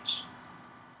Jones.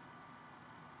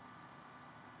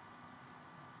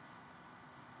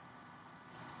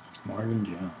 Marvin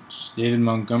Jones. David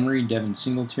Montgomery, Devin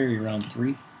Singletary, round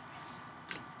 3.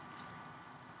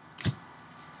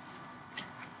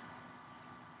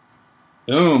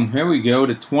 Boom, here we go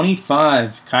to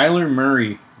 25. Kyler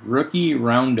Murray, rookie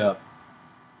roundup.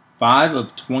 5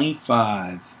 of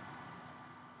 25.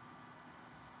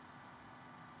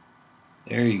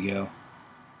 There you go.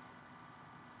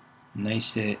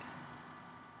 Nice hit.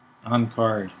 On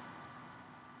card.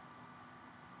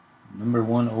 Number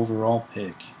 1 overall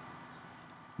pick.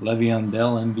 Le'Veon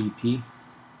Bell, MVP.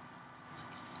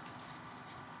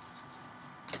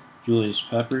 Julius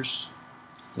Peppers,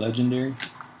 legendary.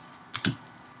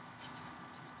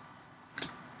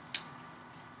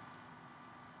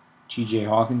 T.J.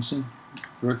 Hawkinson,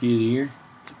 Rookie of the Year.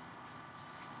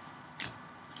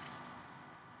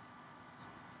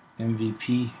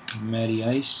 MVP, Matty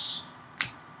Ice.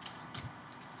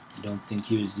 Don't think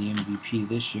he was the MVP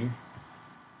this year.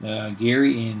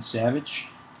 Gary and Savage.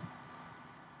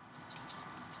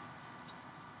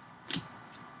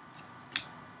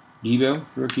 Debo,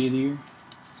 Rookie of the Year.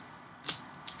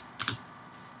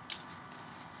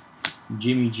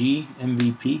 Jimmy G,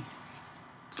 MVP.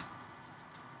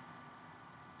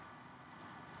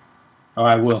 Oh,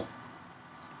 I will.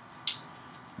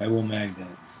 I will mag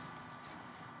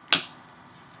that.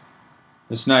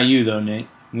 That's not you, though, Nate.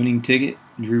 Winning ticket,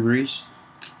 Drew Brees.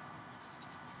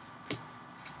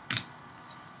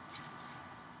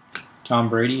 Tom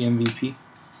Brady, MVP.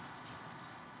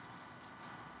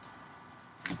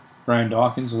 Brian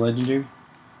Dawkins, legendary.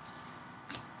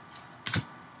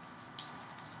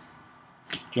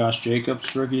 Josh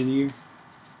Jacobs, Rookie of the Year.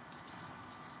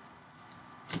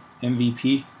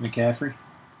 MVP, McCaffrey.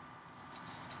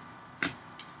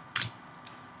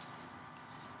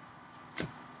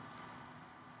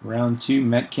 Round 2,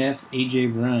 Metcalf, A.J.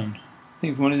 Brown. I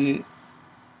think one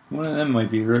of them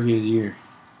might be Rookie of the Year.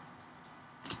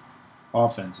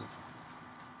 Offensive.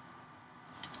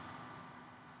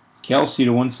 Kelsey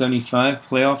to 175,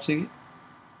 playoff ticket.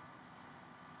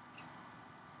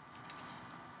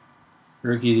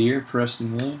 Rookie of the Year,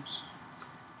 Preston Williams.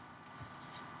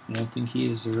 I don't think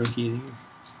he is the Rookie of the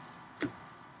Year.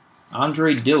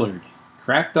 Andre Dillard,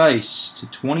 cracked ice to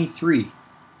 23.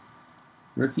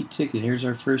 Rookie ticket. Here's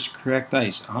our first cracked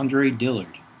ice. Andre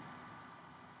Dillard.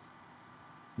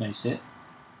 Nice hit.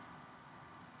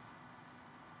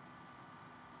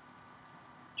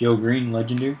 Joe Green,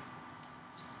 legendary.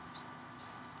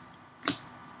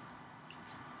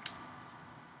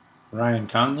 Ryan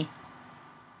Conley.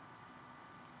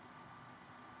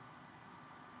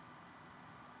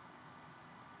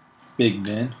 Big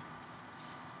Ben.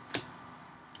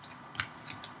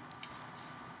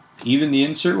 Even the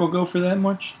insert will go for that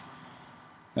much?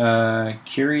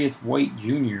 Curious White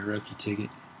Jr. rookie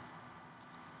ticket.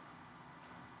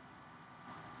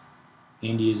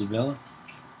 Andy Isabella.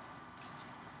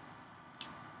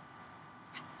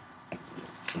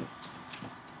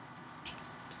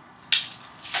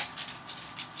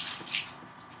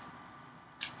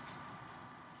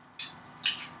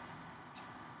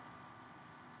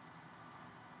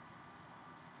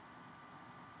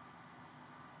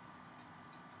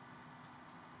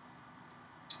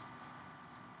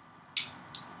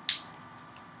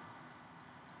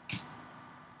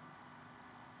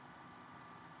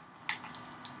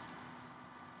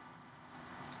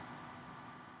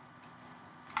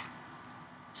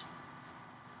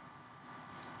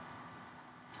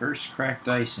 First cracked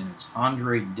ice, and it's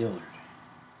Andre Dillard.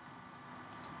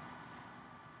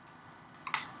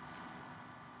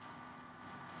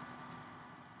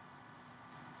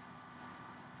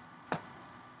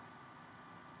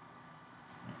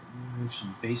 Move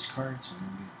some base cards.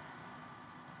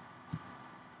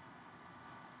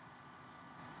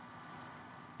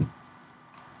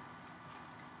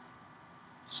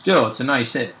 Still, it's a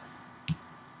nice hit.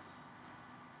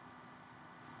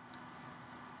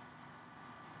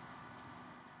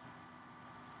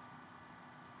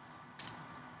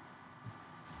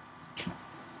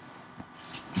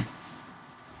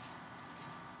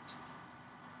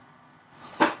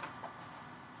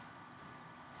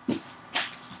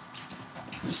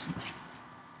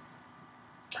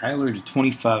 Kyler to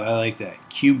 25. I like that.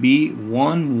 QB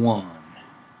 1-1.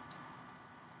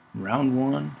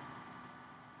 Round 1.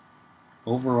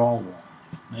 Overall 1.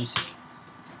 Nice.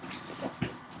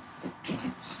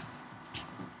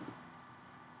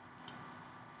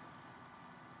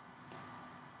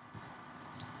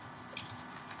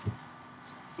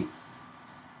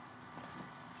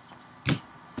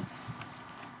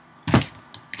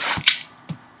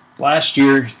 Last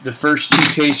year, the first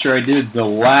 2-caser I did, the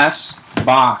last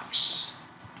box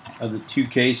of the 2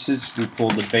 cases, we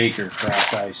pulled the Baker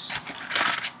cracked ice.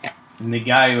 And the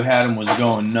guy who had him was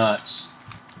going nuts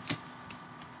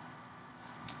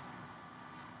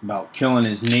about killing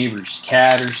his neighbor's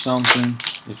cat or something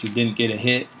if he didn't get a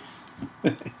hit.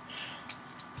 We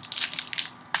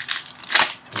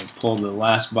pulled the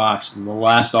last box, the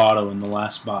last auto in the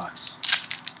last box.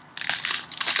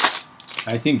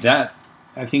 I think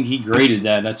he graded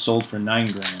that. That sold for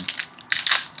 $9 grand.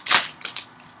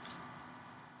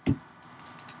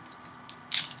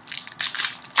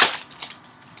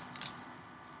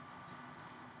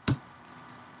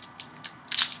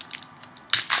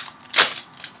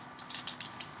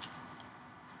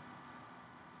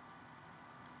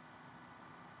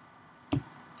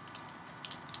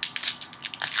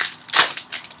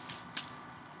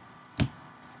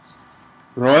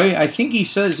 Roy, I think he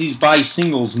says he's by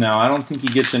singles now. I don't think he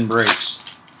gets in breaks.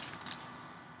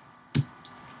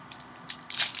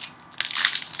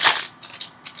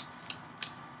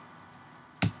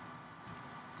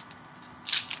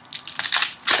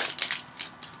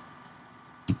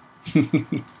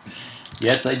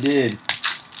 Yes, I did.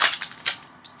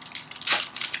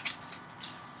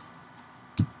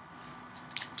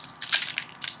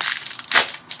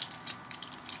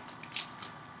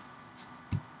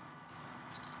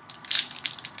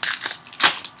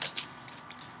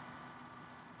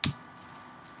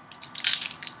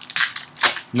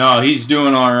 No, he's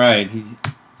doing all right.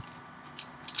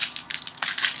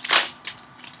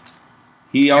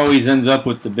 He always ends up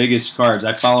with the biggest cards.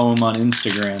 I follow him on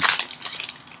Instagram.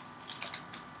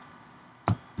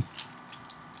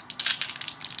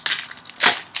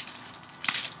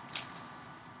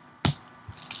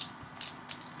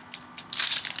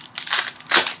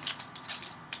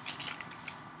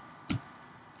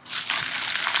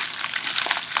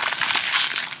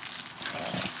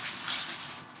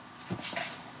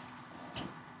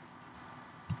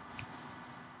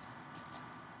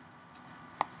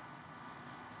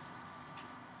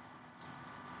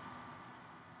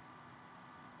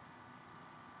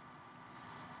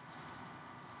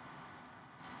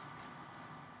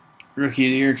 Rookie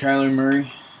of the Year, Kyler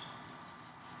Murray.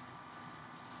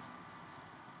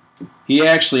 He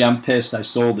actually, I'm pissed I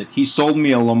sold it. He sold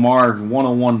me a Lamar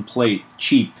 101 plate,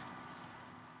 cheap.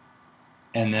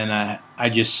 And then I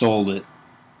just sold it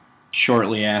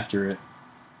shortly after it.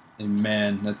 And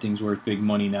man, that thing's worth big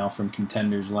money now from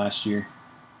Contenders last year.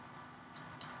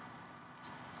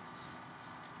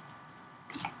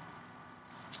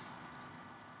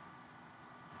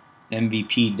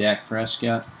 MVP Dak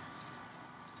Prescott.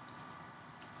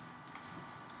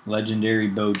 Legendary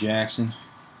Bo Jackson.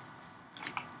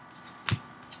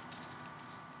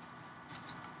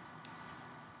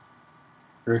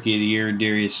 Rookie of the Year,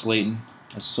 Darius Slayton.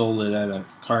 I sold it at a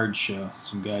card show.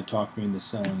 Some guy talked me into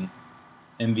selling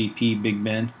it. MVP, Big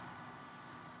Ben.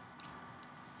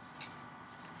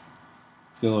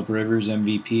 Phillip Rivers,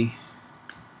 MVP.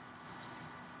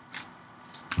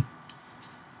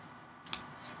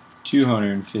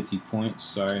 $250 points.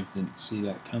 Sorry, didn't see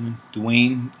that coming.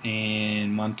 Dwayne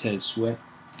and Montez Sweat.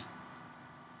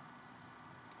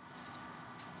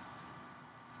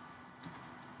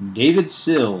 David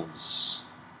Sills.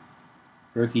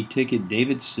 Rookie ticket,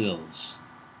 David Sills.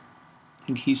 I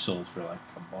think he sold for like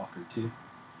 $1 or $2.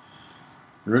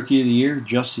 Rookie of the Year,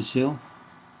 Justice Hill.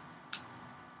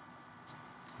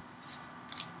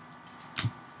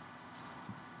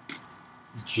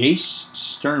 Jace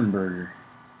Sternberger.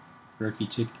 Rookie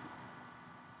ticket.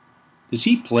 Does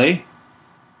he play?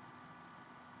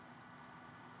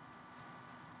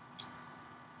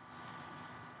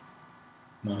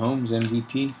 Mahomes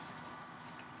MVP.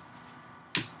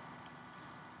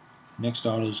 Next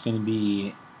auto is going to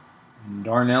be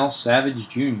Darnell Savage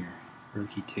Jr.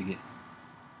 Rookie ticket.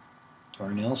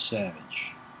 Darnell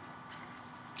Savage.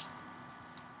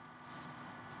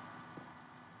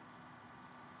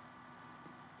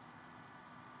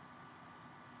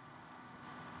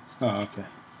 Oh, okay.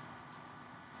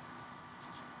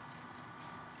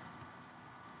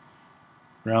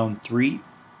 Round 3,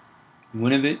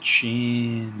 Winovich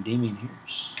and Damian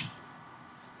Harris.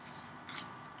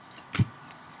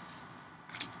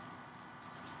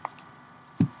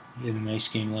 He had a nice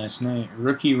game last night.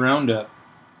 Rookie roundup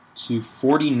to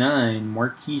 49,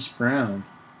 Marquise Brown.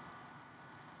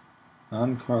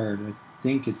 On card, I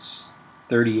think it's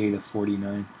 38 of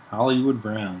 49. Hollywood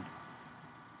Brown.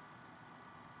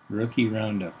 Rookie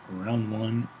roundup, round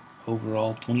 1,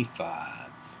 overall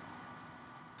 25.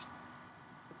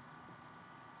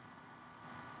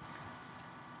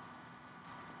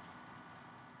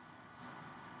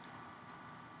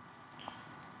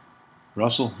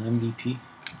 Russell, MVP.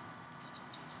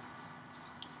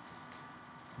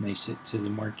 Nice hit to the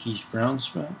Marquise Brown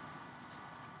spot.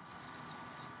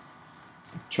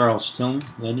 Charles Tillman,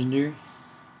 legendary.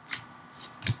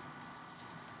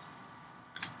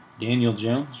 Daniel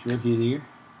Jones, Rookie of the Year.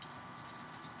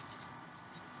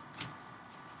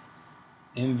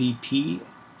 MVP,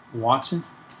 Watson.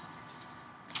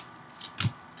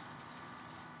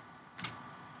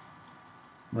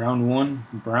 Round 1,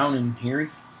 Brown and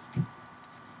Harry.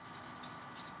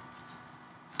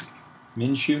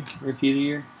 Minshew, Rookie of the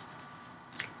Year.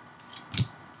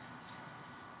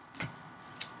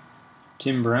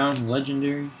 Tim Brown,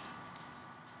 legendary.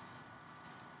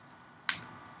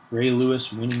 Ray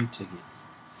Lewis, winning ticket.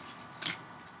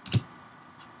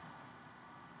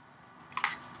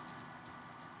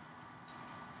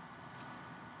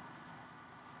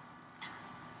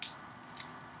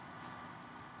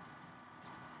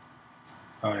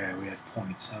 Oh yeah, we had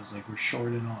points. I was like, we're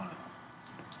short in auto.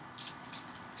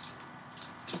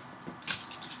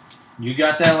 You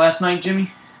got that last night,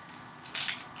 Jimmy?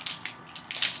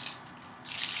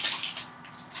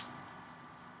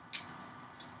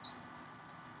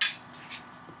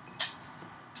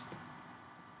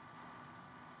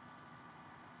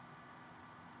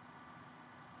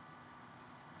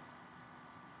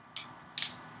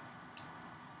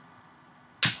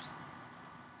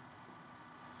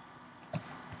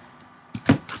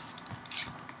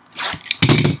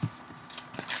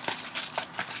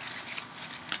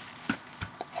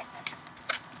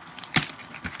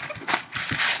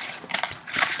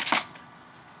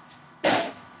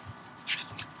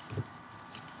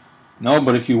 No,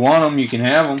 but if you want them, you can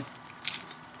have them.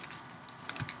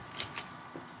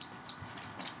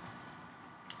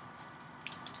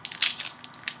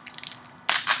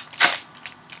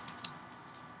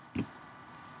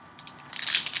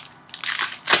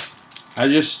 I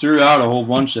just threw out a whole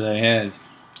bunch that I had.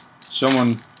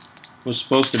 Someone was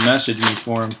supposed to message me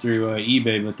for them through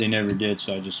eBay, but they never did,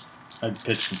 so I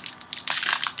pitched them.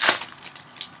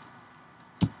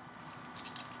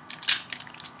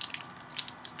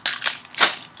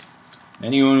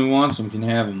 Anyone who wants them can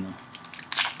have them, though.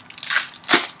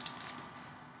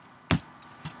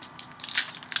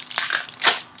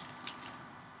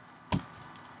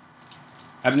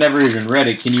 I've never even read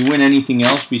it. Can you win anything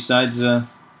else besides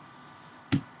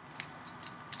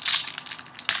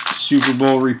Super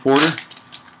Bowl reporter?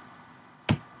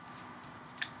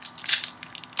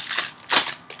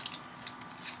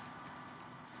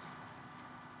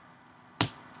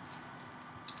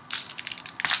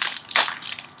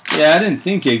 Yeah, I didn't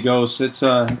think it goes. It's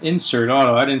insert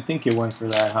auto. I didn't think it went for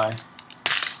that high.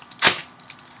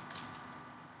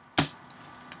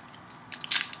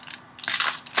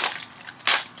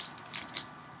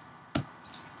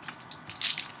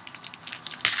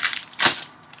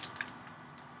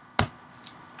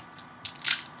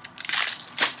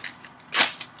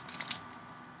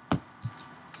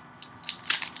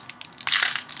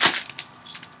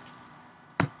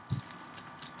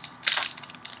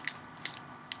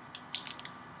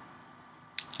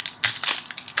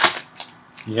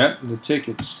 Yep, the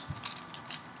tickets.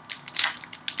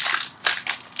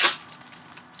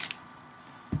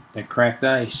 That cracked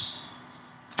ice.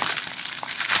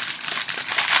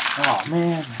 Oh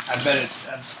man, I bet it.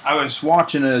 I was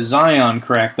watching a Zion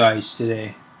cracked ice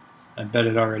today. I bet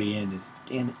it already ended.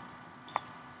 Damn it.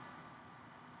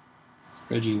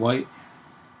 Reggie White.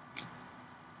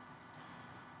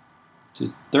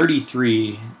 To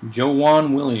 33,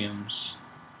 Joanne Williams.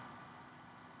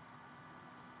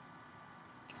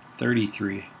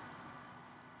 33.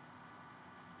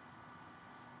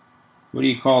 What do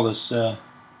you call this? Is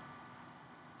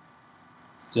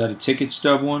that a ticket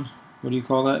stub one? What do you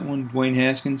call that one? Dwayne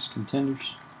Haskins,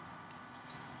 Contenders.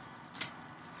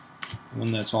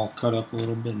 One that's all cut up a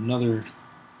little bit. Another.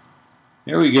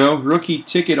 There we go. Rookie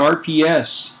ticket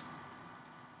RPS.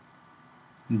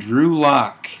 Drew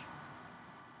Lock.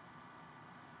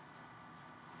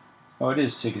 Oh, it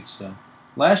is ticket stub.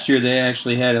 Last year they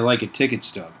actually had it like a ticket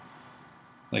stub.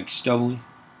 Like Stubbly,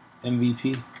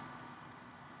 MVP.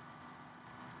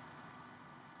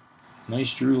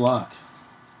 Nice Drew Lock.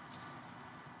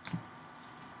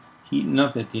 Heating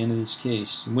up at the end of this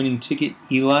case. Winning ticket,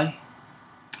 Eli.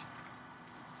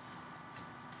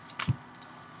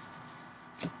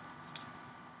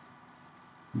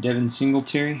 Devin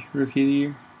Singletary, Rookie of the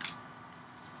Year.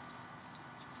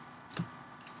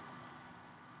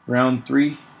 Round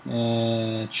 3,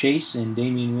 Chase and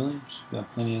Damian Williams.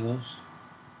 Got plenty of those.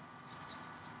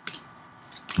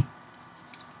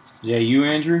 Is that you,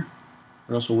 Andrew?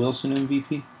 Russell Wilson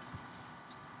MVP.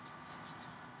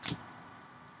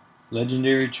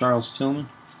 Legendary Charles Tillman.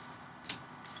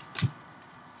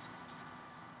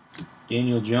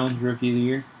 Daniel Jones, Rookie of the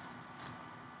Year.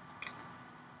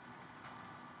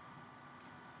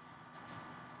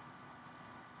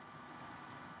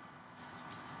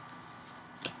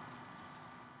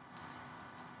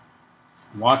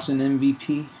 Watson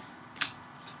MVP.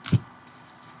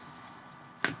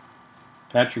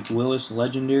 Patrick Willis,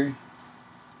 Legendary.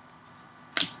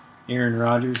 Aaron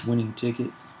Rodgers, winning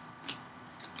ticket.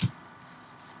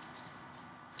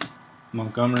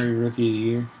 Montgomery, Rookie of the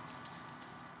Year.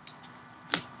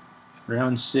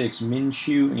 Round 6,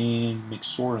 Minshew and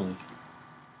McSorley.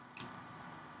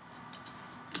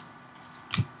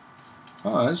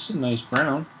 Oh, that's a nice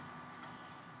brown.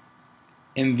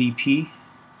 MVP,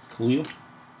 Khalil.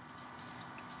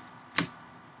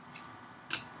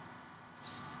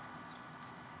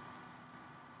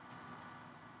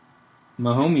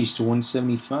 Mahomes to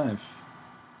 175.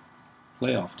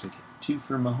 Playoff ticket. 2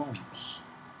 for Mahomes.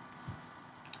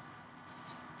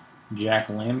 Jack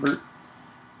Lambert.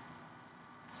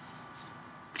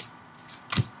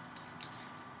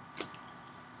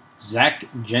 Zach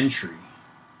Gentry.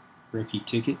 Rookie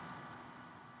ticket.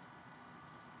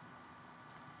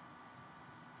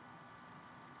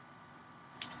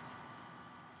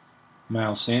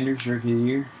 Miles Sanders, Rookie of the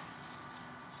Year.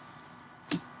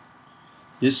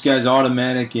 This guy's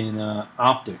automatic in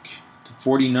Optic to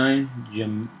 49,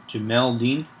 Jamel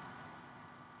Dean.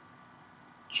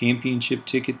 Championship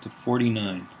ticket to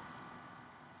 49.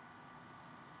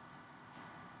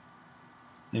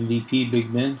 MVP,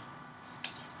 Big Ben.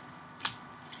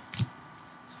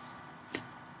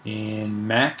 And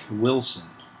Mac Wilson.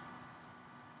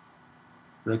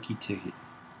 Rookie ticket.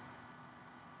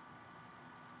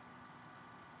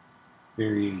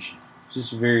 Variation. Is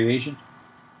this a variation?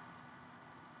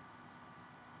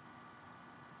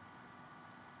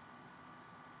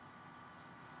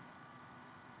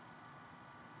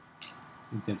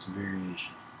 I think that's a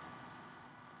variation.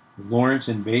 Lawrence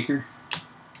and Baker.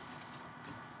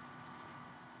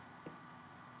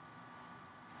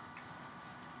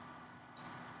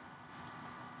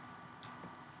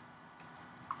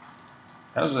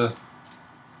 That was a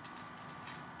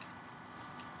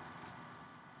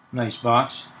nice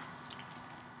box.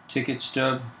 Ticket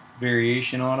stub,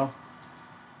 variation auto.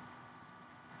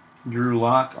 Drew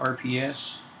Lock,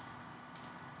 RPS.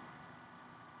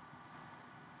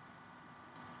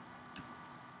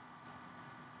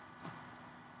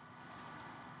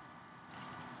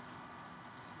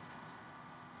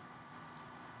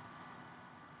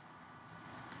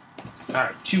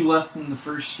 Alright, 2 left in the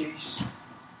first case.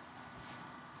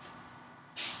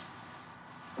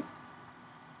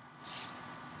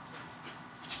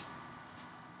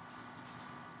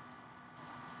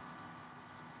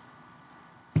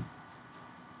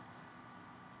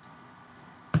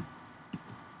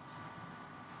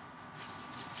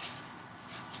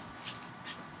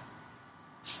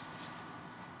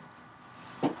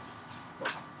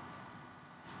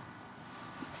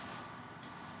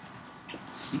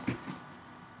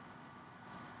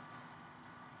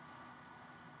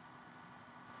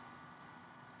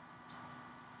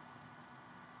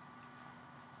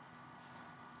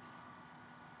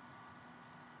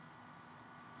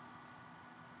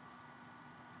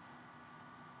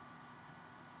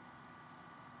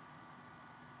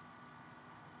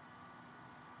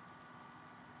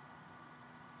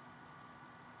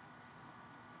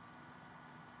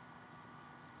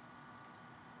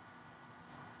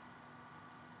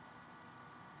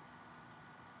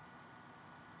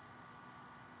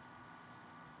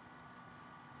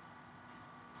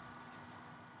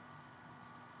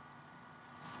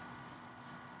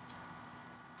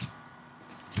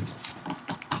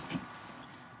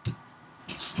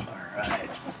 Alright,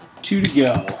 2 to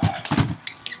go.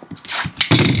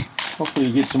 Hopefully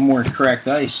you get some more cracked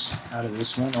ice out of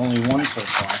this one. Only 1 so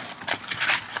far.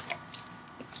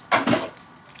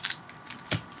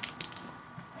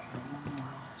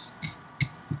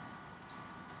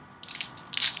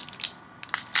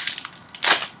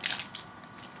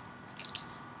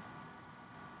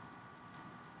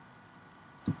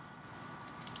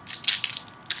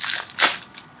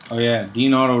 Oh yeah,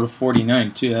 Dean Auto to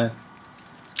 49 too.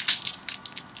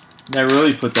 That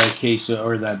really put that case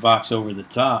or that box over the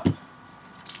top.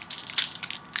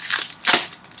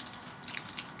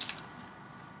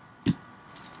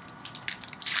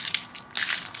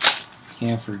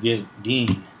 Can't forget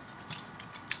Dean.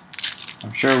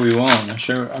 I'm sure we won't.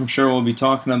 I'm sure we'll be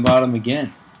talking about him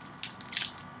again.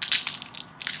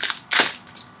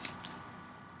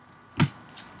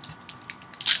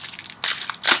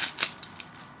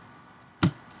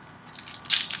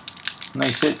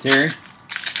 Nice hit, Terry.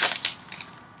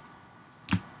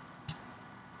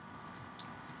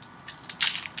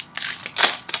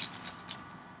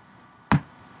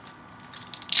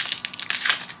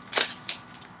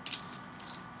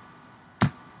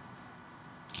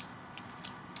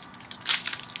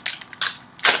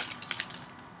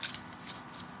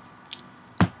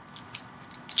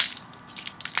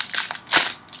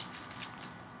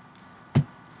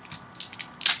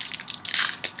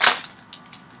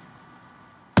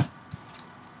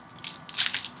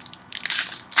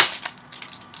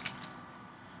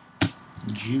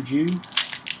 Juju.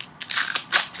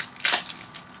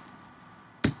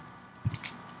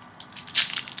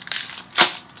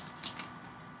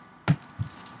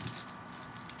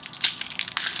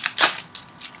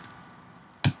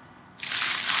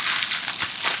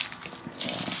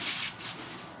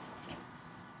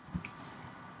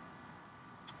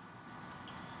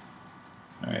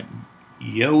 All right,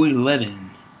 Yo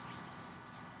 11.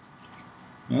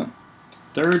 Well,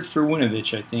 third for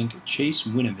Winovich, I think. Chase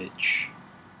Winovich.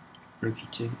 Rookie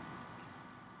ticket.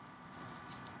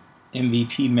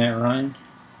 MVP Matt Ryan.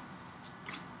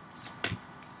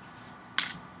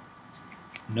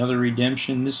 Another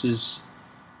redemption. This is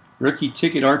rookie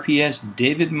ticket RPS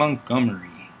David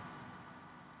Montgomery.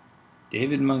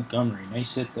 David Montgomery.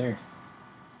 Nice hit there.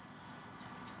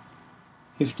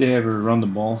 If they ever run the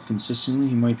ball consistently,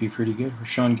 he might be pretty good.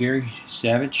 Rashawn Gary,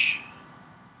 Savage.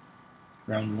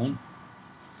 Round 1.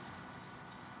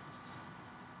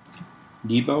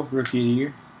 Debo, Rookie of the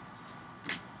Year.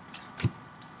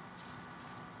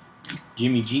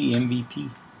 Jimmy G, MVP.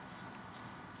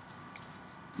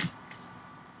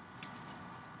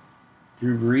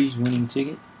 Drew Brees, winning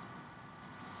ticket.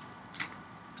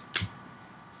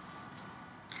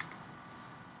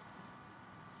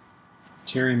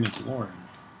 Terry McLaurin.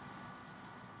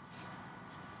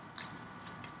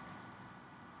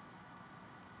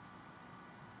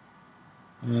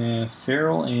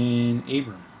 Farrell and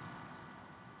Abram.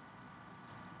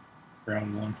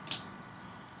 Round 1.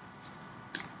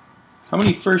 How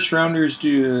many first rounders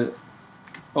do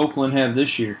Oakland have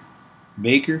this year?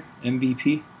 Baker,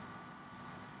 MVP.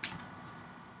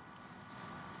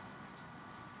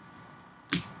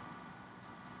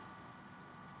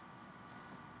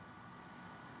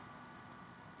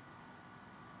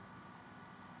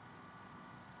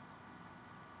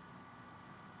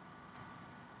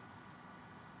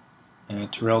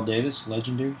 Terrell Davis,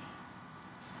 legendary.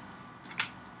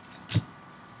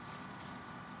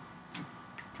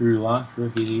 Drew Lock,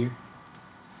 Rookie of the Year.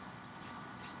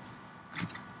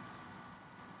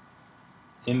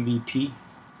 MVP,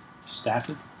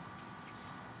 Stafford.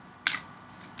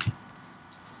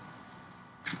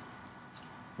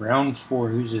 Round 4,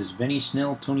 who's this? Benny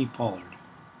Snell, Tony Pollard.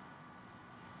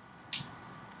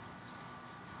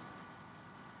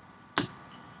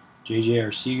 J.J.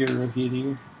 Arcega, Rookie of the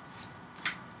Year.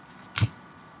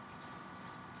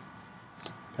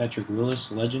 Patrick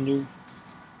Willis, legendary.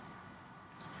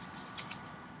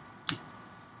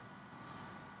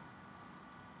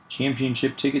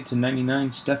 Championship ticket to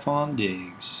 99, Stephon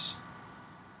Diggs.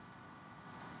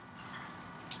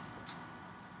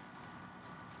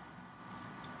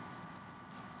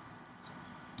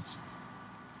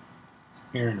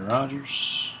 Aaron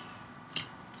Rodgers.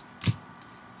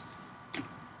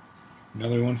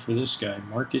 Another one for this guy,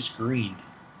 Marcus Green.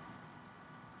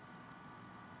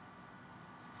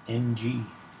 NG.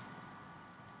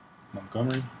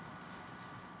 Montgomery.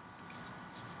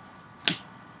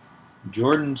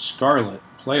 Jordan Scarlett,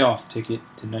 playoff ticket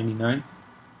to 99.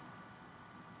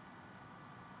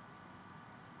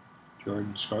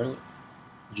 Jordan Scarlett.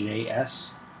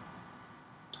 JS.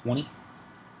 20.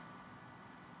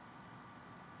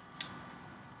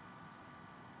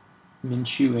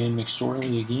 Minshew and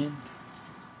McSorley again.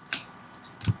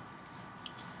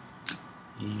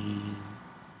 And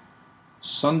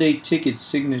Sunday ticket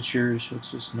signatures.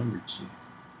 What's this number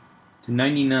to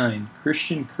 99.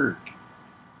 Christian Kirk.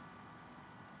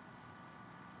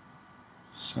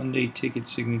 Sunday ticket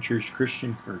signatures.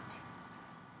 Christian Kirk.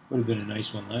 Would have been a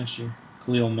nice one last year.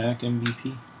 Khalil Mack,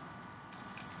 MVP.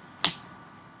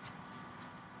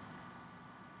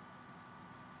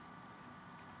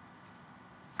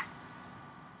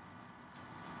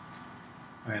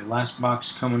 Alright, last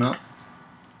box coming up.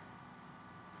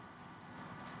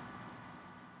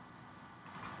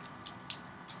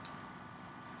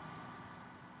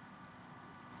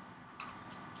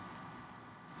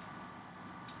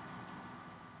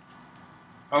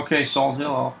 Okay, Salt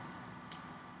Hill, I'll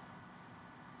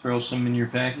throw some in your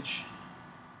package.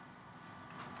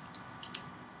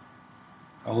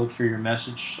 I'll look for your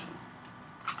message.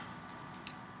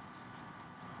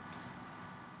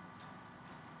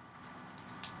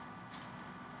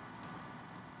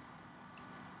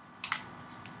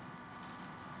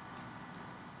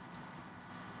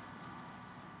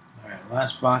 Alright,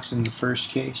 last box in the first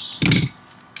case.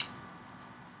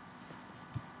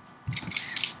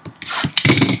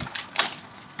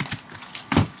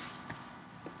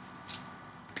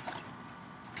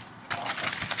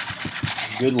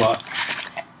 Good luck.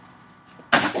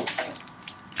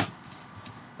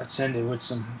 Let's end it with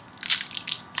some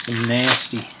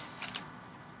nasty.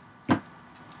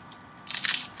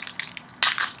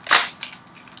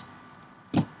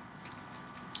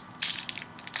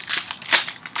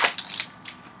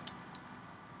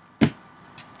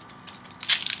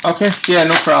 Okay, yeah,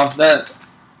 no problem.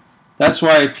 That's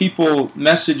why people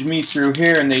message me through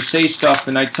here and they say stuff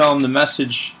and I tell them the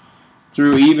message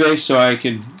through eBay so I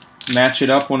could match it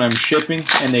up when I'm shipping,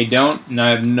 and they don't, and I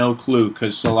have no clue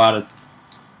because a lot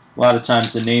of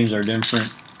times the names are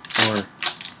different, or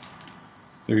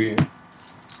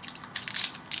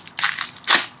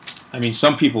I mean,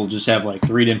 some people just have like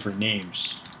 3 different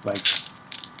names. Like,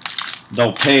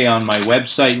 they'll pay on my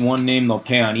website one name, they'll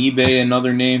pay on eBay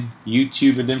another name,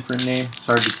 YouTube a different name. It's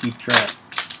hard to keep track.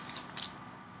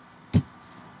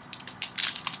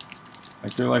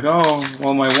 Like, they're like, oh,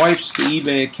 well, my wife's the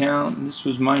eBay account, and this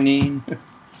was my name.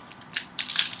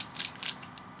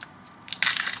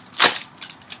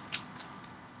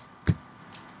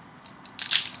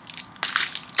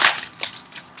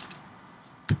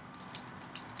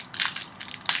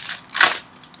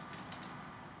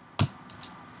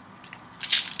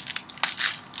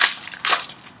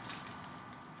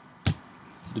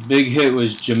 The big hit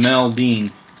was Jamel Dean,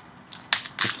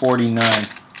 the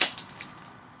 49.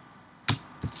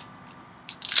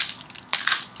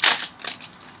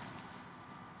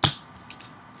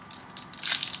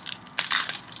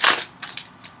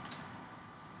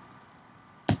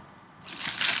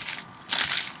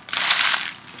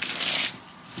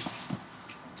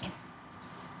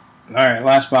 Alright,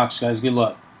 last box, guys. Good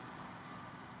luck.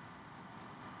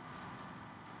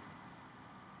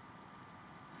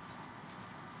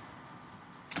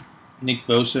 Nick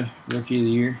Bosa, Rookie of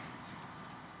the Year.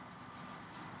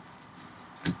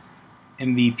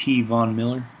 MVP Von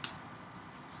Miller.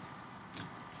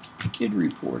 Kid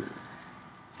Reporter.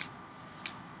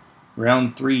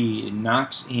 Round 3,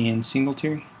 Knox and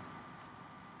Singletary.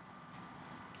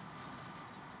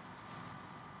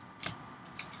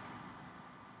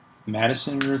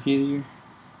 Madison, Rookie of the Year.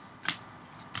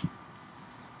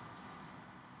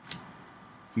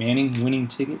 Manning, winning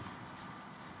ticket.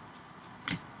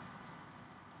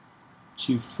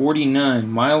 To 49,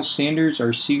 Miles Sanders,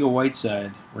 Arcega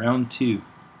Whiteside, round 2.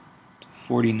 To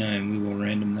 49, we will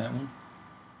random that one.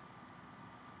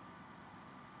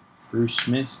 Bruce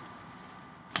Smith.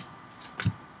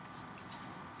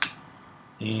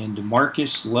 And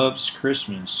DeMarcus Loves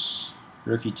Christmas,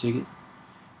 rookie ticket.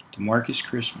 DeMarcus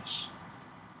Christmas.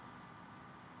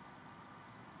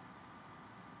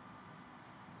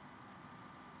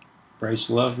 Bryce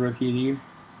Love, Rookie of the Year.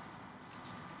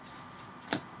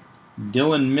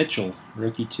 Dylan Mitchell,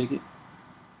 rookie ticket.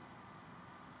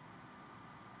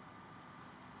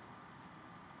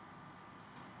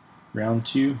 Round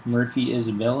 2, Murphy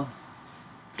Isabella.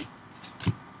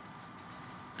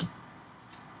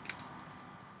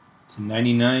 To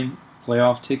 99,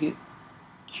 playoff ticket.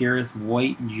 Kerith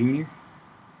White Jr.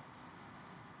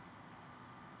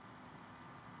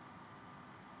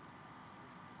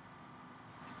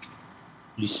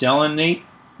 You selling, Nate?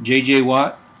 J.J.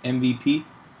 Watt, MVP.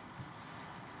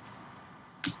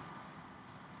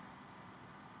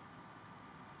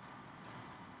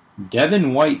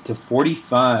 Devin White to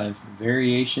 45,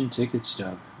 variation ticket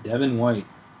stub. Devin White.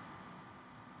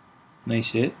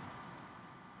 Nice hit.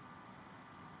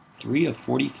 3 of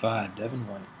 45, Devin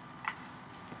White.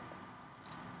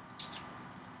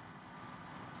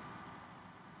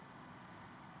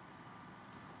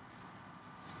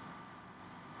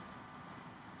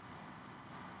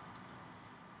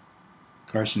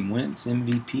 Carson Wentz,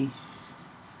 MVP.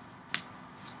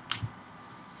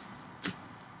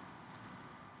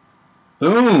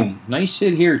 Boom! Nice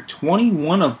hit here.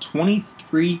 21 of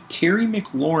 23, Terry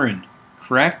McLaurin.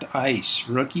 Cracked ice,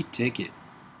 rookie ticket.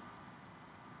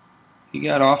 He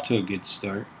got off to a good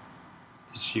start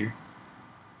this year.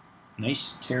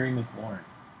 Nice Terry McLaurin.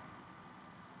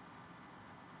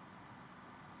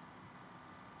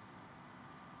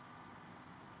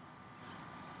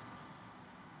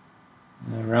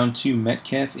 Round 2,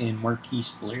 Metcalf and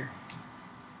Marquise Blair.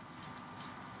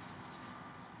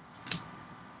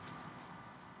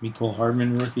 Mecole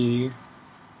Hardman, Rookie of the Year.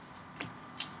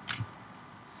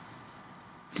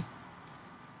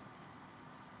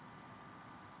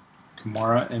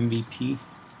 Kamara, MVP.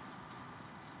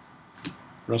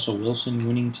 Russell Wilson,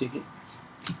 winning ticket.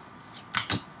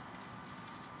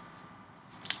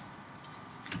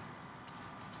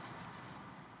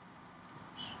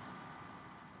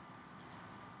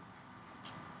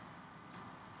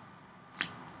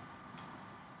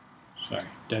 Sorry,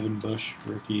 Devin Bush,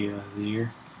 Rookie of the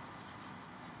Year.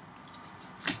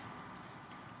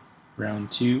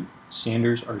 Round 2,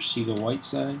 Sanders,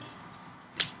 Arcega-Whiteside.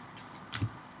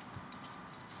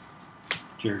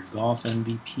 Jared Goff,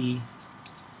 MVP.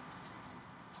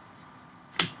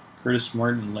 Curtis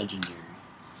Martin, Legendary.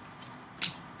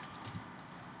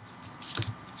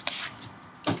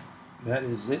 That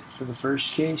is it for the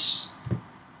first case.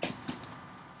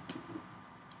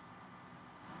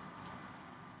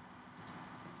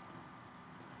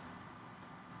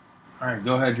 Alright,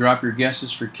 go ahead, drop your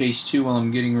guesses for case 2 while I'm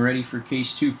getting ready for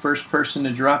case 2. First person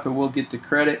to drop it will get the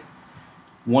credit.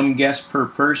 1 guess per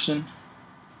person.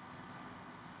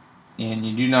 And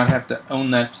you do not have to own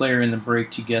that player in the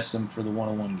break to guess them for the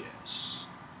 101 guess.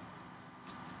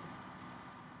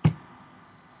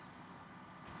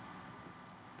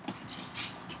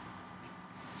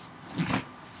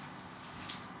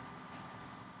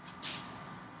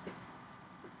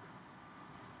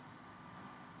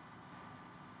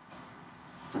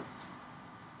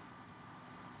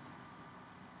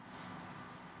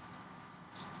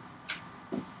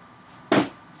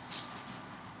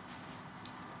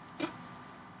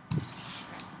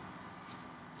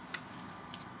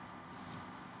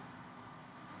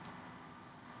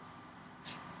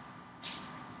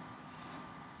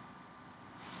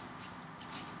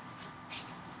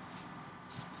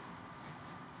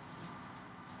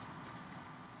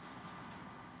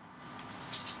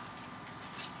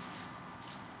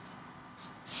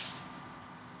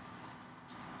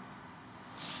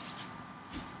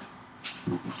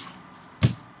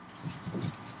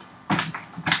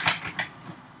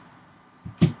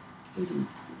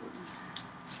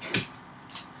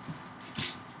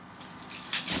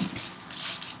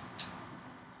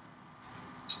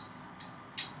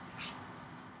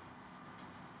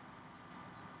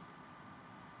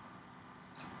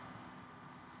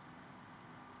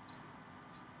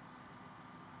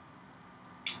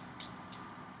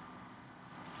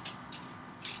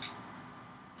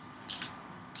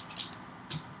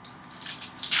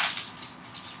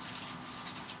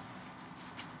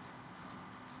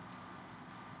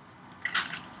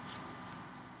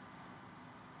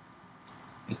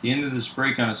 At the end of this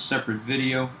break on a separate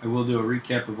video, I will do a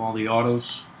recap of all the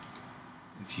autos.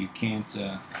 If you can't,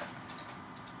 if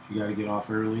you got to get off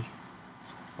early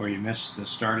or you missed the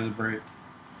start of the break,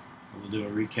 I will do a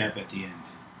recap at the end.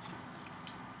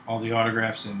 All the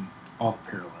autographs and all the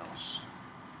parallels,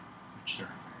 which there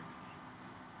are very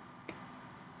many.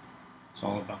 It's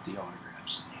all about the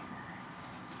autographs in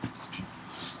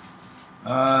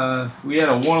here. We had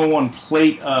a 101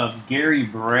 plate of Gary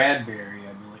Bradbury.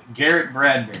 Garrett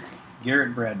Bradbury.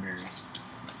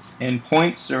 And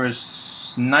points, there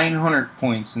was 900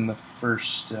 points in the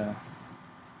first case.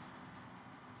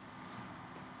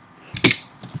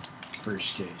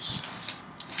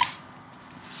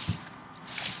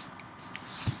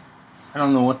 I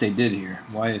don't know what they did here.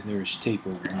 Why there's tape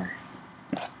over here.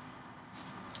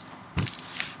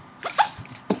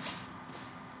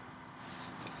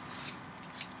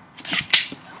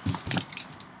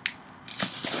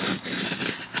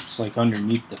 Like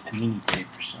underneath the panini tape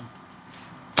or something.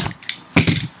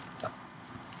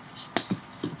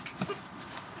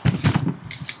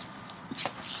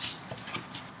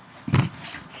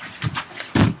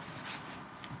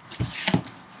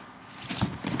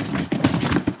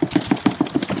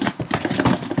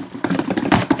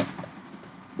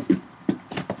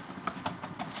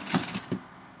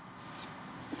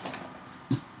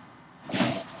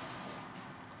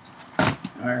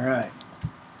 All right.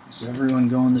 Is everyone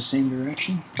going the same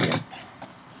direction? Yep.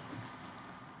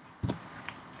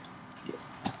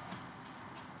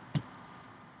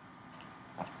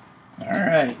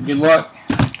 Alright, good luck.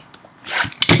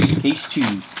 Case 2.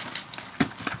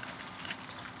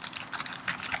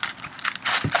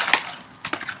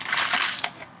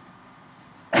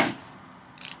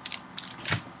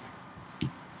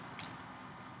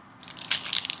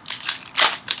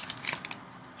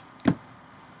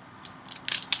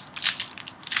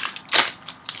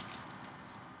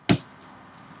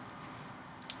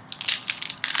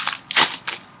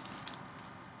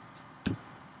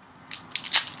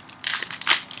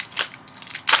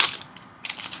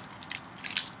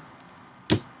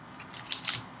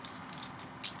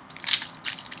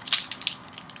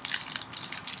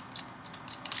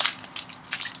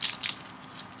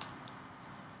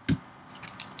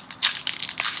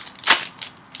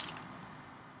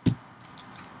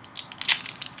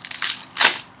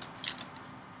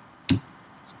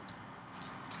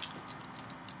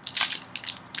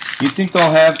 You think they'll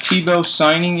have Tebow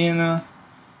signing in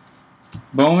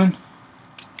Bowman?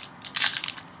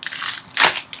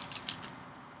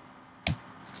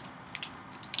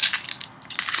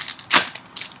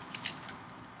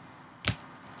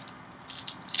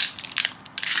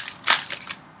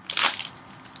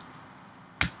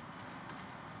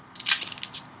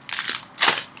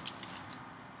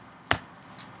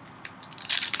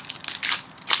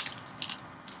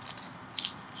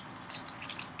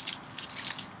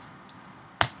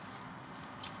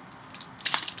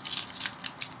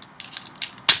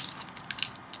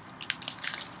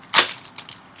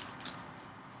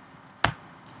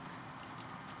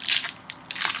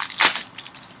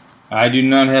 I do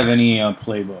not have any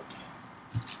playbook.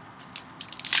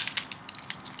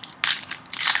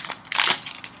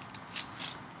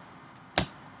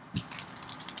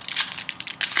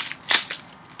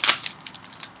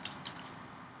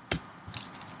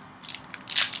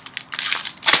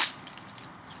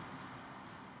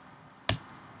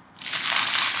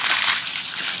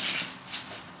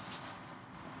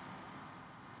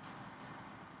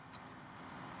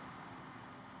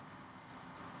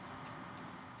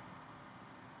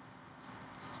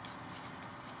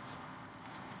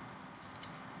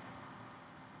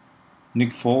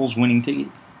 Nick Foles winning ticket.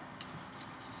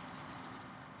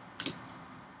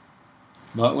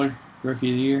 Butler,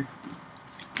 Rookie of the Year.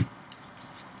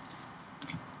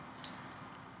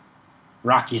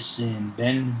 Rockison,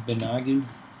 Ben Benagu.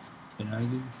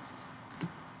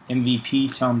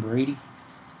 MVP, Tom Brady.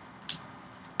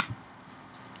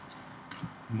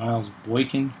 Miles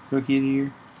Boykin, Rookie of the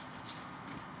Year.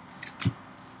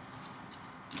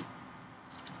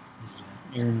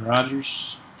 Aaron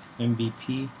Rodgers,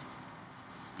 MVP.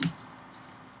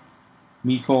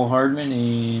 Mecole Hardman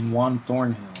and Juan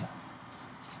Thornhill.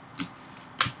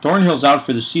 Thornhill's out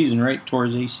for the season, right? Tore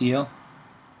his ACL.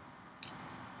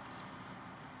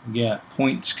 We got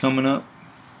points coming up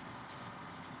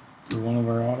for one of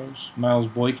our autos. Miles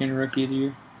Boykin, Rookie of the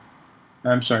Year.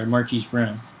 I'm sorry, Marquise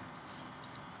Brown.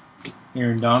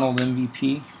 Aaron Donald,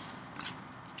 MVP.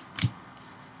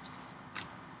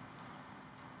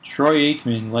 Troy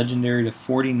Aikman, legendary to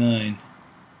 49.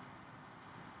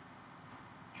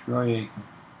 Troy Aikman.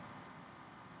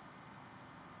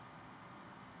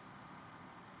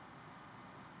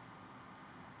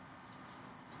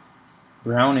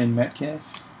 Brown and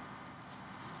Metcalf.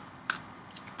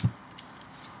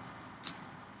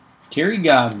 Terry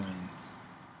Godwin.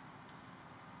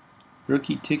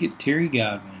 Rookie ticket, Terry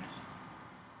Godwin.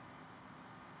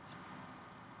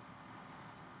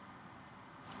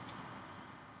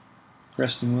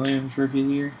 Preston Williams, Rookie of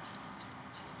the Year.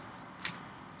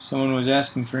 Someone was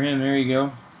asking for him. There you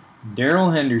go.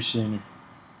 Darrell Henderson.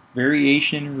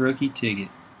 Variation rookie ticket.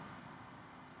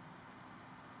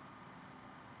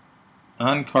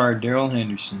 On card, Darrell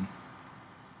Henderson.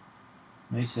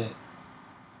 Nice hit.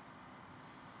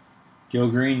 Joe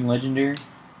Green, legendary.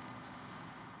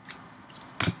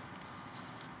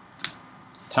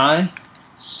 Ty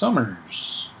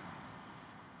Summers.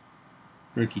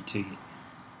 Rookie ticket.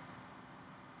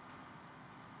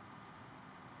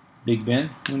 Big Ben,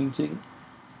 winning ticket.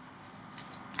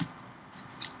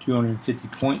 250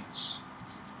 points.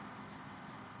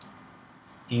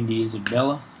 Andy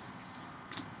Isabella.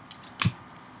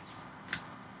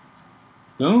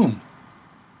 Boom.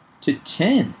 To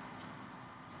 10.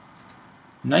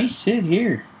 Nice hit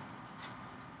here.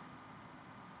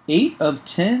 8 of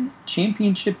 10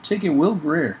 championship ticket, Will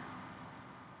Greer.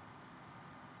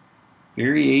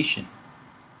 Variation.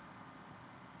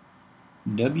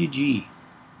 WG.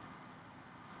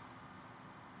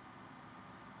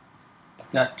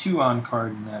 Got 2 on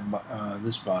card in that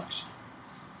this box.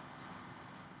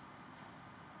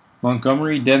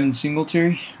 Montgomery, Devin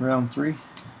Singletary, round 3.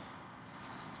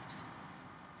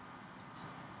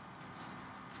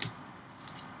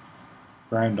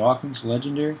 Brian Dawkins,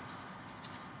 legendary.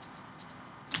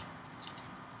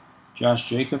 Josh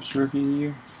Jacobs, Rookie of the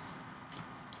Year.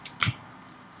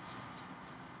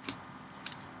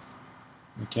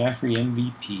 McCaffrey,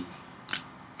 MVP.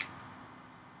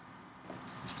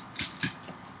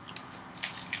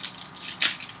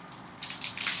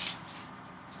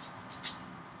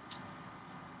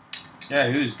 Yeah,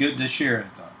 he was good this year,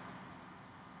 I thought.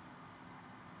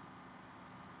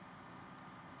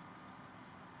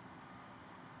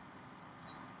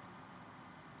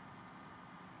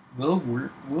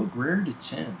 Will Greer to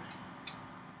 10.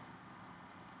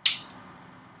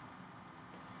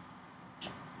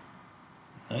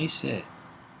 Nice hit.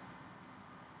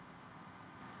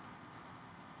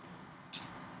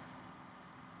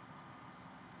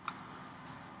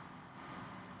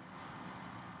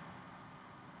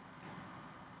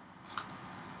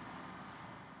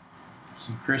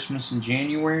 Christmas in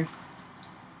January.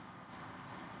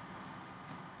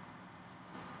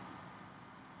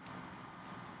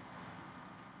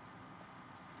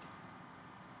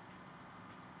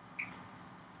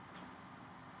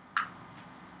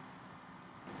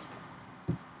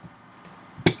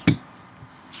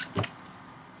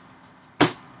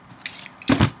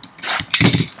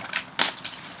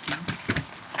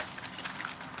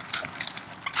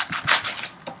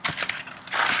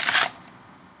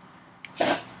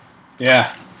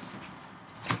 Yeah.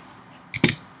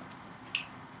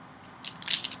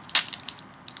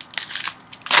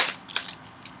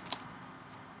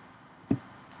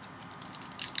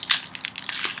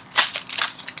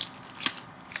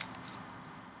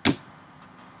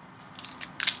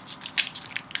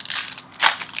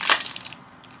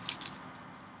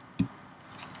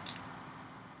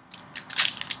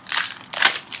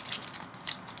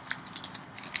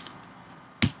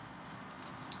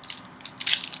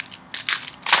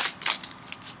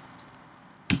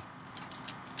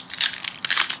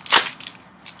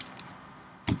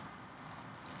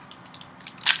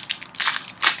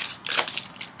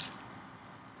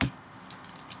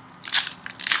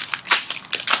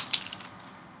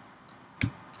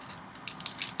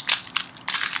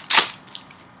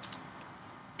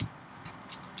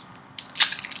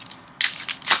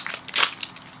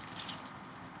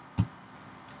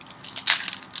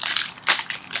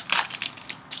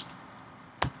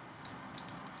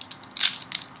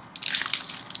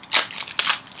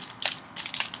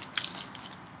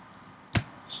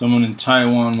 Someone in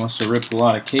Taiwan must have ripped a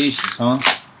lot of cases, huh?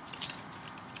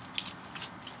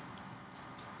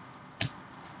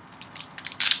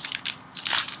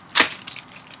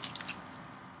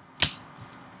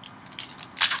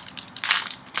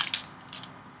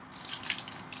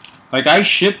 Like, I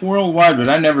ship worldwide, but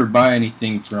I never buy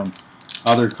anything from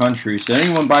other countries. Does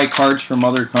anyone buy cards from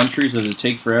other countries? Does it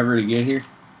take forever to get here?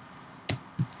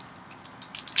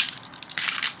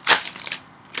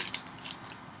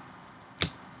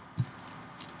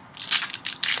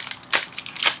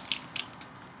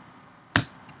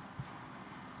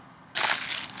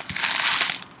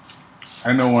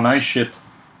 I know when I ship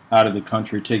out of the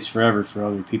country, it takes forever for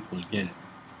other people to get it.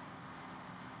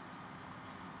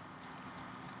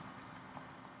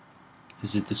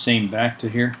 Is it the same back to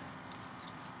here?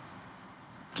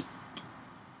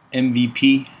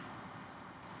 MVP,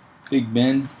 Big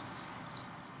Ben,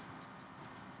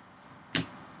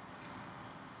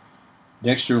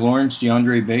 Dexter Lawrence,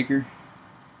 DeAndre Baker,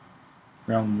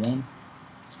 round 1.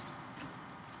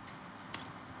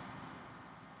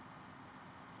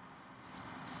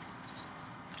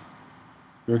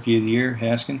 Rookie of the Year,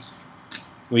 Haskins.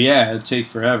 Well, yeah, it'd take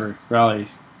forever. Probably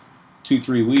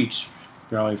 2-3 weeks,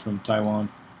 probably from Taiwan.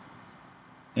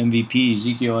 MVP,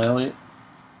 Ezekiel Elliott.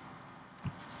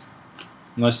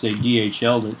 Unless they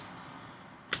DHL'd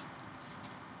it.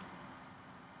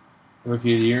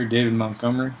 Rookie of the Year, David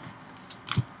Montgomery.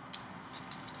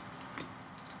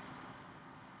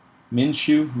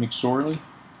 Minshew, McSorley.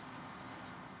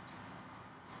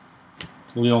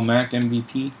 Khalil Mack,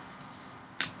 MVP.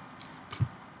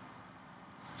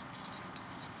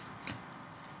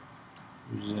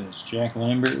 Who's this? Jack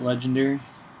Lambert, legendary.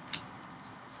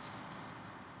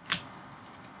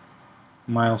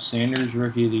 Miles Sanders,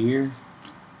 Rookie of the Year.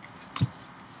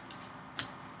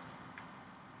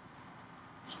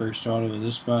 First auto of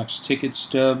this box. Ticket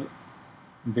stub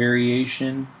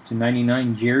variation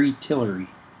 /99, Jerry Tillery.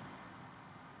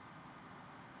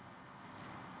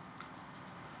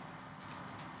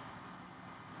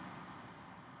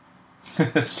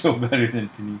 That's still better than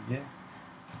Panini, yeah.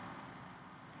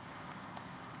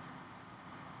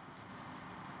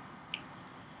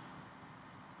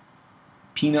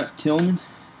 Peanut Tillman.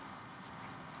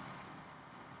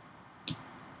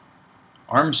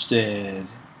 Armstead.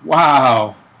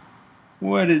 Wow.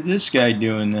 What is this guy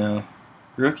doing now?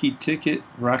 Rookie ticket,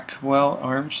 Raquel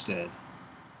Armstead.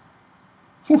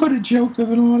 What a joke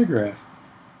of an autograph.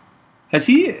 Has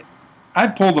he... I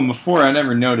pulled him before, I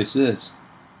never noticed this.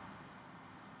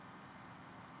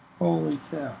 Holy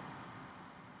cow.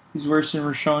 He's worse than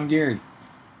Rashawn Gary.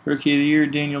 Rookie of the Year,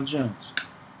 Daniel Jones.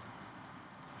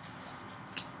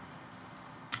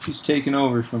 He's taken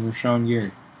over from Rashawn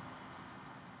Gary.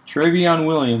 Travion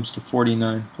Williams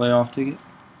 /49, playoff ticket.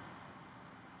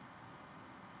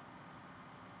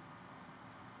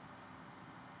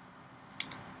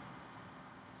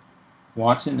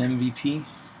 Watson, MVP.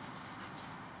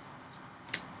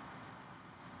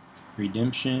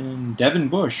 Redemption. Devin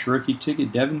Bush, rookie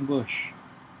ticket, Devin Bush.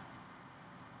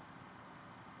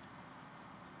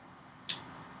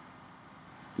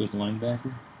 Good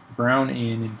linebacker. Brown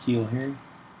and N'Keal Harry.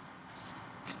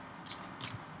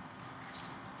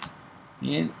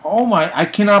 And oh my, I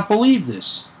cannot believe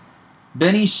this.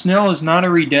 Benny Snell is not a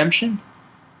redemption?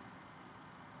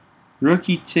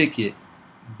 Rookie ticket.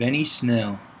 Benny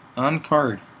Snell. On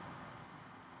card.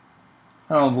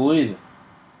 I don't believe it.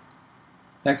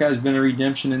 That guy's been a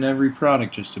redemption in every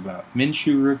product just about.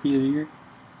 Minshew Rookie of the Year.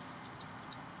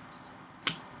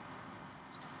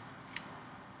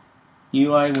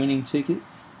 Eli winning ticket.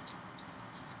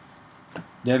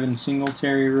 Devin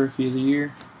Singletary Rookie of the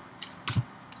Year.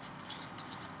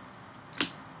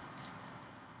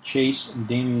 Chase and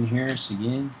Damian Harris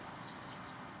again.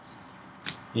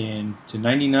 And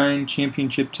 /99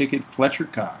 championship ticket, Fletcher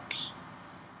Cox.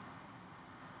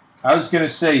 I was going to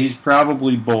say he's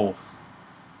probably both.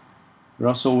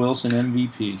 Russell Wilson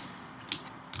MVP.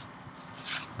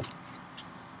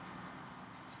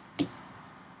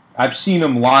 I've seen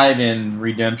him live in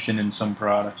redemption in some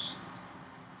products.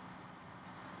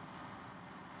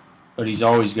 But he's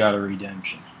always got a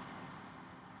redemption.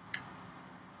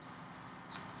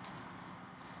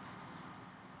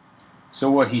 So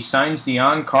what, he signs the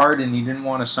on card and he didn't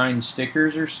want to sign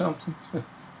stickers or something?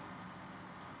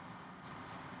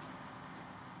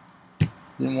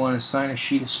 Didn't want to sign a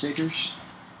sheet of stickers?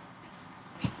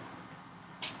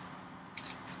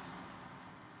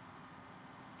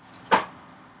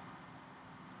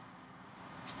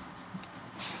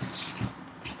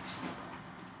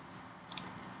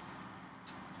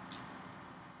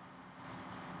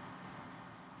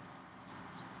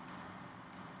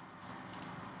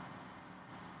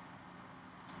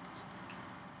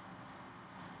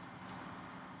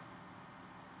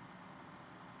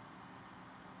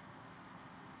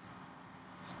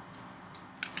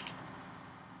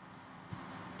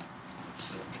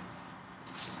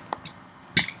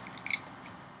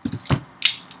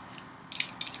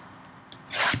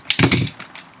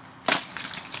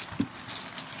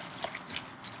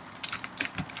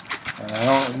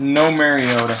 No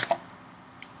Mariota.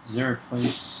 Is there a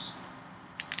place?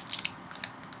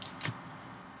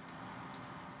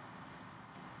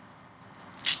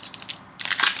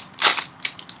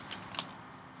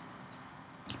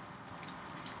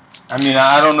 I mean,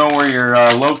 I don't know where you're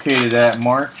located at,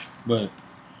 Mark, but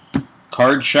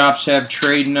card shops have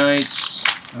trade nights.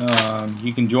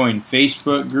 You can join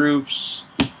Facebook groups,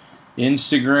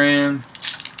 Instagram.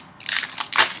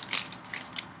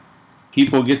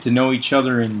 People get to know each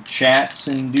other in chats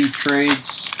and do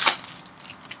trades.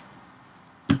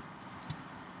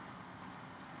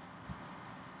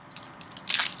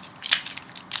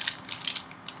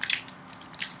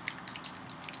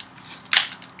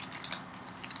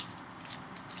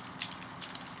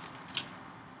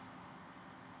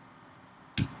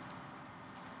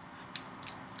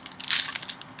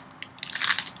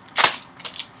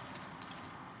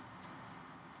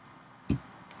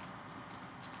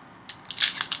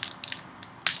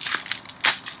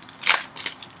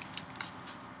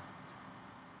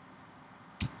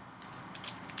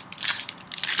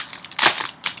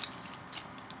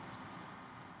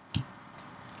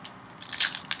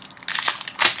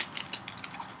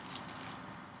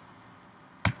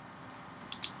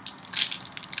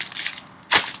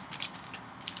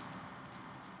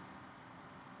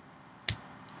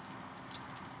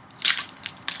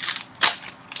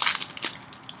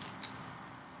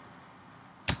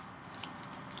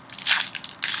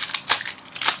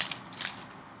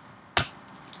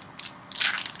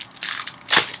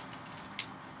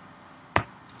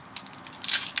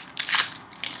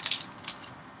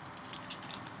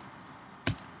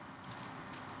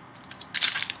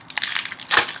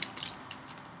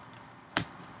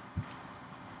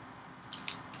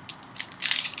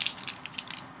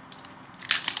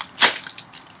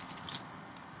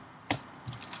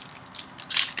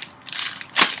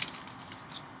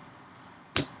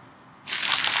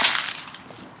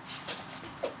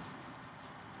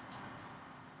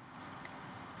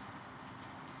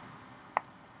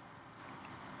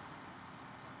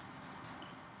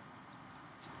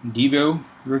 Debo,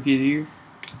 Rookie of the Year.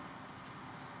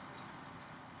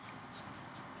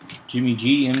 Jimmy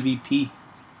G, MVP.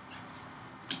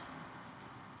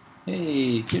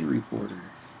 Hey, Kid Reporter.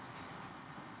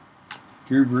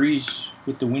 Drew Brees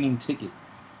with the winning ticket.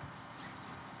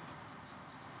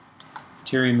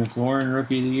 Terry McLaurin,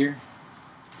 Rookie of the Year.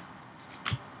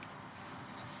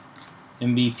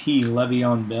 MVP,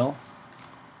 Le'Veon Bell.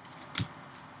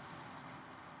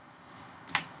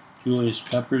 Julius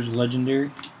Peppers,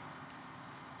 Legendary.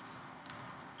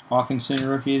 Hawkinson,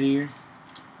 Rookie of the Year.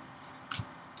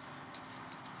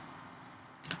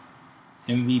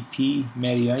 MVP,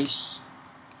 Matty Ice.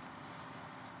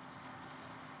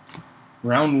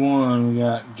 Round one, we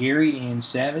got Gary and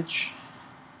Savage.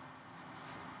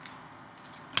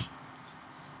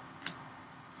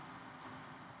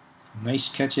 Nice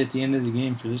catch at the end of the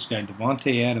game for this guy.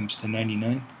 Devontae Adams to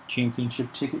 99.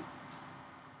 Championship ticket.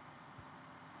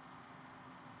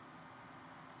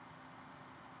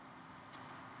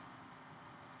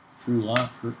 Drew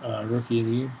Lock, Rookie of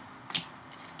the Year.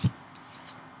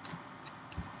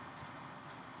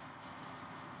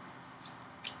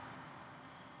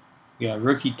 We got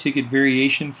rookie ticket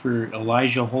variation for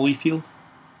Elijah Holyfield.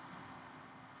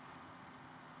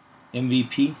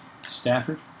 MVP,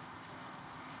 Stafford.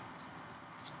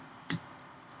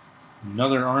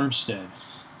 Another Armstead.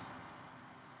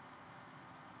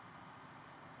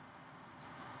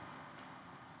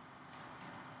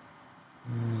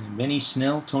 Benny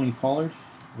Snell, Tony Pollard,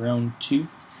 round 2.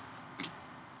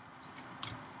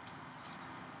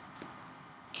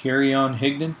 Carry-on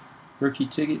Higdon, rookie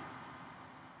ticket.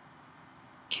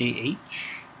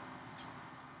 KH.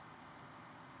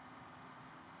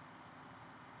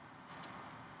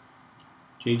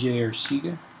 JJ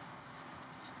Arcega.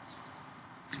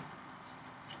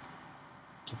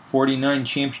 To 49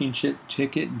 championship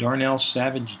ticket, Darnell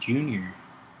Savage Jr.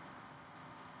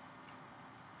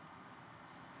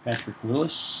 Patrick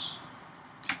Willis.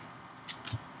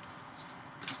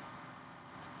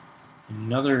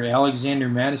 Another Alexander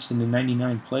Madison to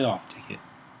 99 playoff ticket.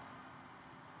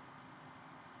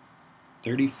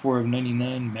 34 of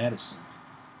 99 Madison.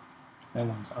 That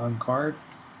one's on card.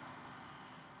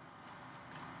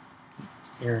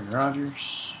 Aaron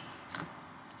Rodgers.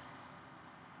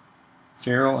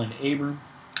 Farrell and Abram.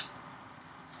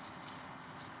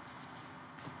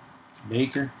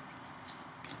 Baker.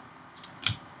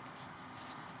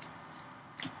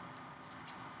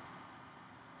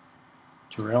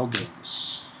 Terrell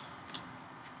Davis.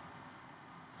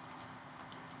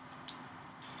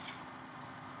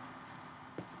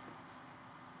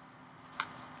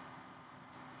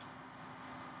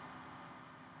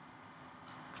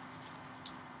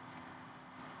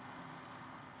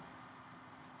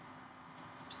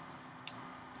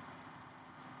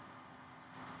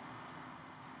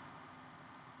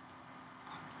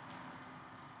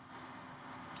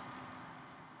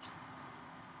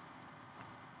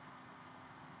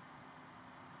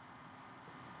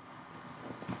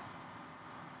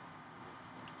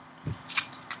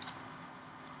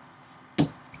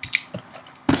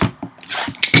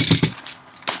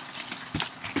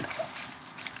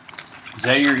 Is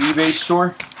that your eBay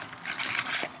store?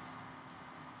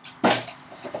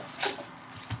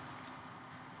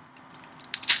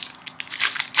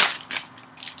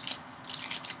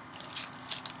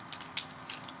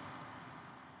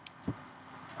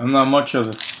 I'm not much of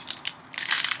a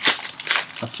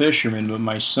fisherman, but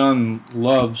my son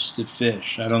loves to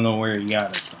fish. I don't know where he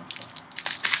got it from.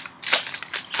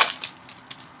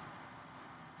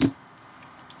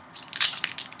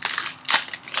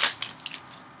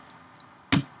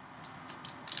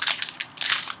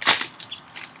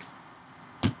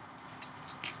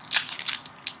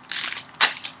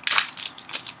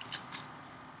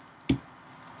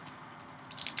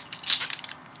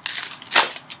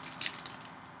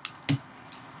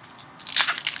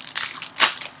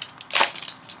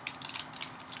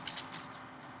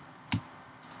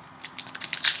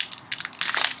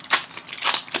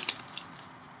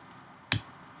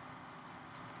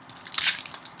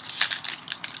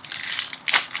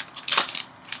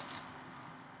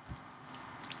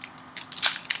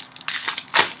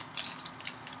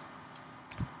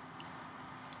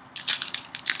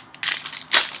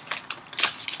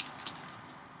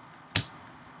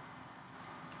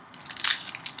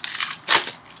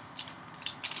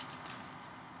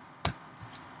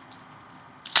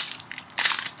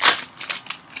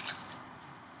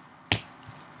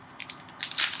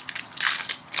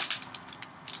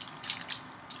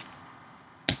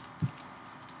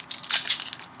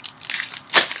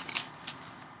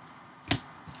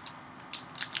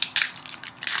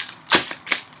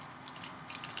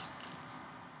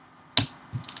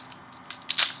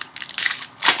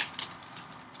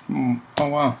 Oh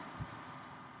wow.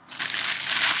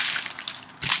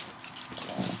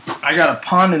 I got a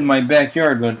pond in my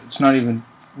backyard, but it's not even,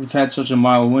 we've had such a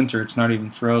mild winter, it's not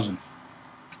even frozen.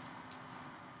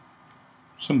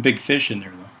 Some big fish in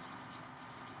there though.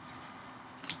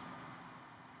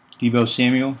 Deebo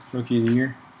Samuel, Rookie of the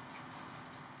Year.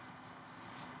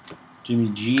 Jimmy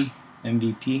G,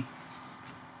 MVP.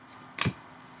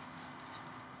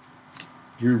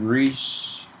 Drew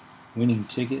Brees, winning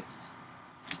ticket.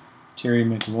 Terry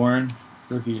McLaurin,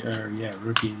 Rookie of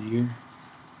the Year.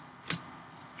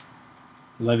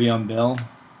 Le'Veon Bell,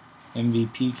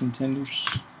 MVP contenders.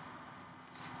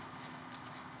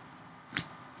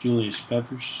 Julius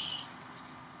Peppers.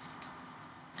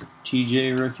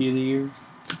 TJ, Rookie of the Year.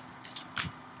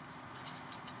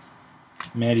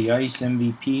 Matty Ice,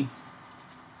 MVP.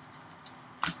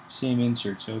 Same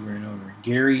inserts over and over.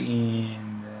 Gary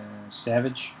and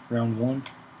Savage, round 1.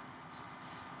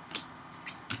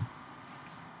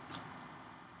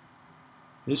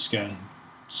 This guy,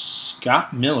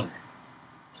 Scott Miller,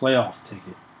 playoff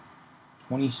ticket.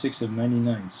 26 of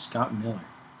 99, Scott Miller.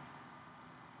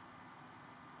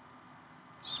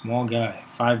 Small guy,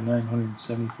 5'9",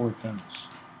 174 pounds.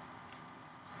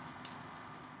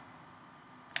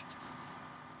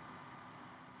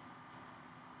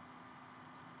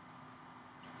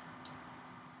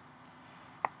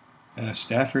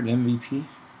 Stafford, MVP.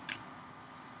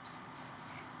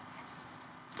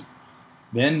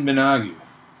 Ben Benagu,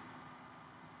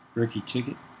 rookie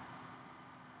ticket.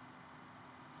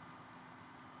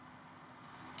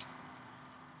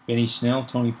 Benny Snell,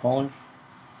 Tony Pollard.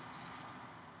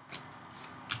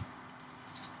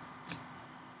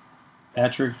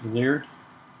 Patrick Laird,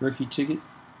 rookie ticket.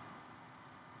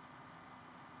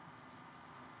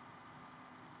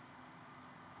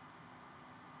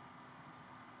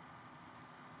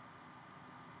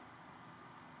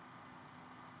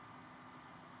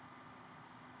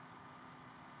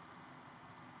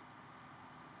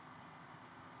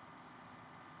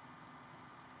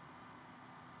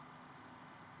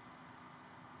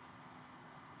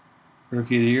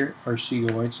 Rookie of the Year,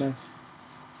 Arcega Whiteside.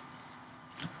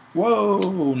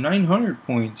 Whoa, 900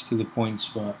 points to the point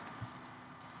spot.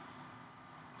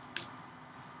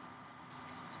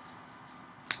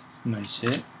 Nice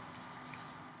hit.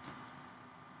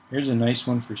 Here's a nice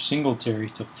one for Singletary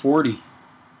to 40.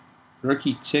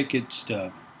 Rookie ticket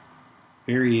stub.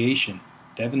 Variation.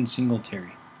 Devin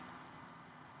Singletary.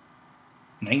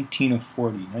 19 of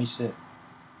 40. Nice hit.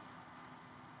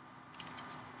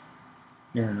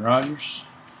 Aaron Rodgers.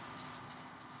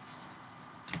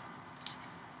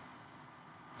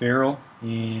 Farrell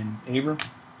and Abram.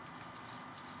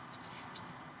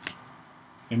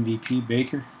 MVP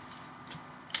Baker.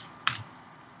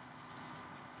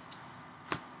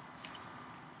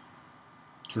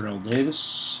 Terrell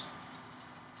Davis.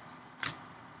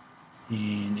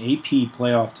 And AP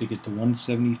playoff ticket to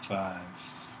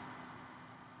 175.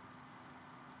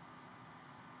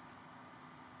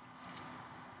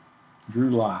 Drew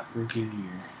Lock, rookie of the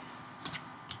year.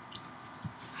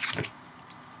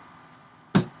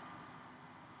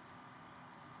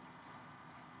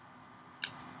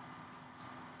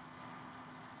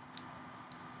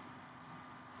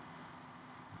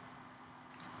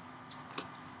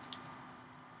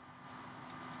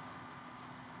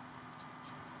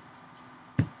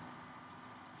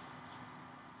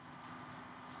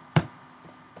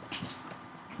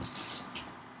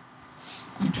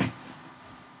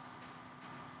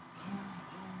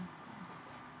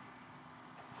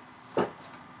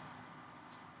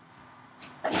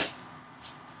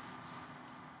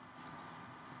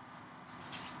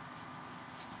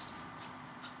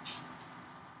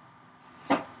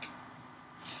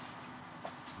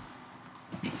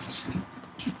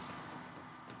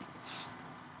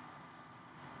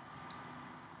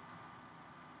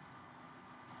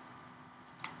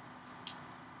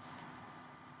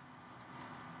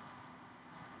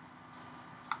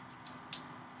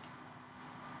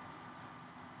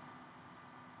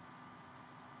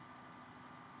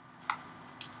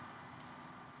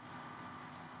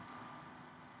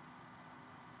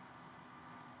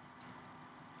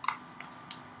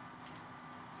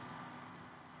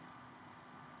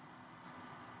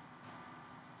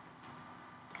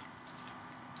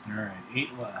 All right,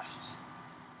 8 left.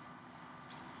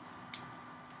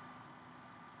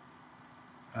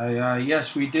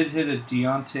 Yes, we did hit a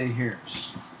Deontay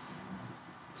Harris.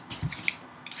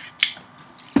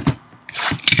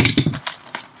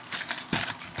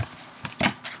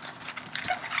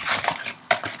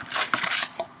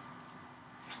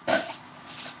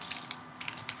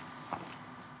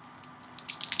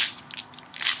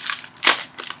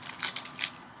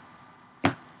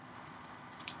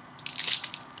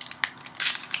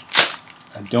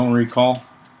 I don't recall.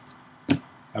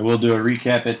 I will do a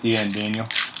recap at the end, Daniel.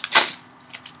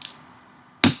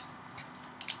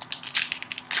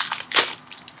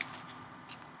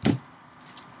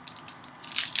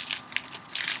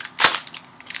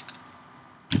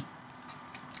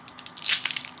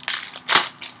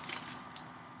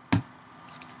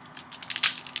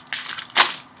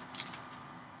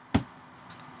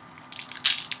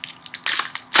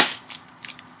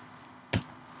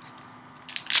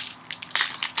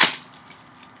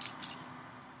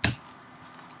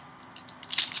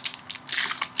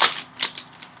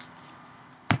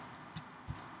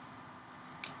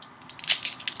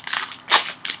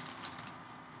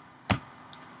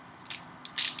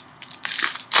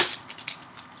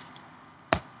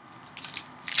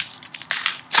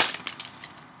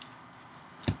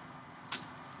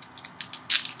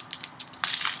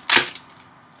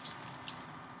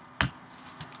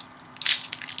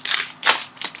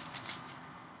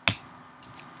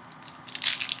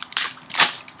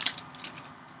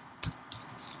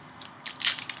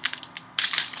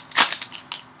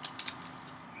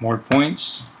 More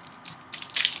points.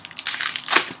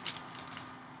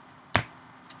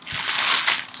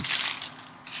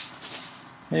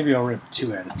 Maybe I'll rip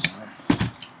 2 at a time.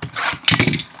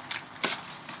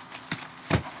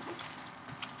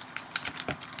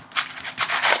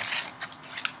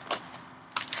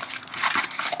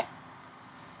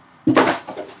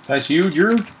 That's you,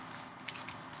 Drew.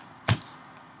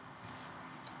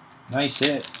 Nice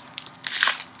hit.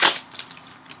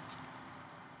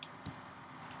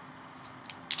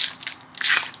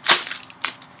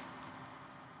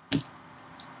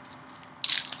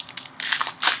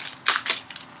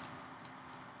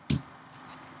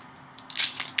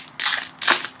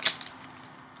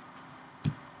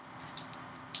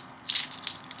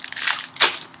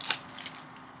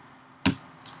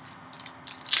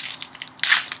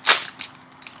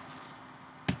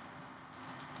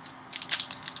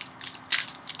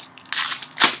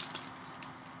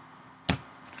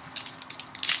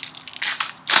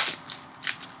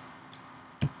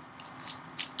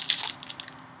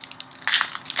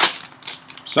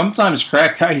 Sometimes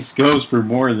cracked ice goes for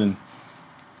more than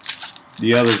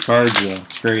the other cards, though.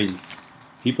 It's crazy.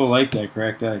 People like that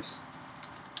cracked ice.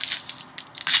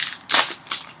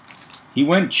 He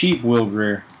went cheap, Will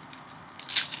Greer.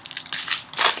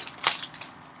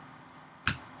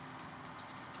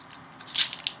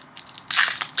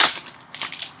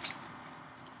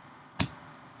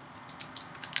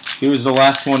 He was the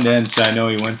last one to end, so I know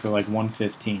he went for like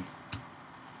 115.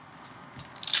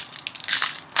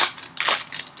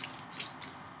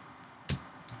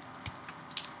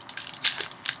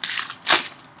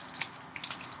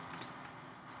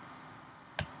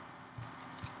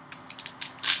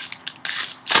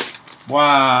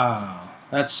 Wow,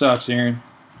 that sucks, Aaron.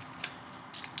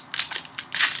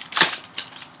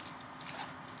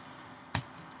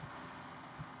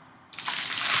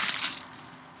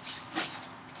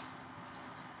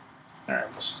 All right,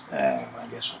 I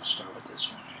guess we'll start with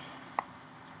this one.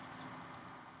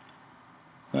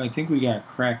 I think we got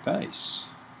cracked ice.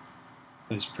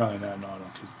 It's probably not an auto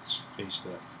because it's faced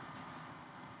up.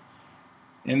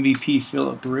 MVP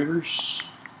Phillip Rivers.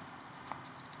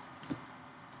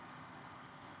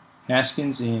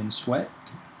 Haskins and Sweat.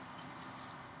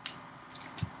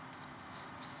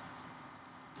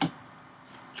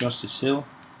 Justice Hill.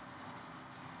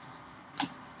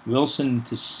 Wilson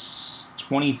to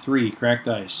 23, cracked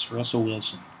ice. Russell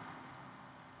Wilson.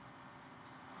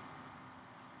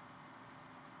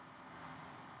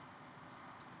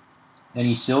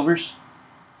 Any silvers?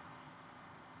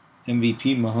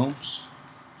 MVP Mahomes.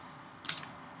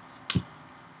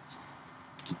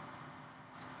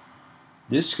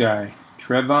 This guy,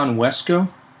 Trevon Wesco.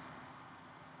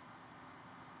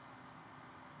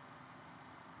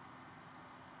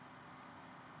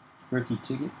 Rookie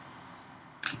ticket.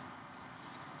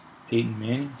 Peyton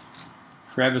Manning.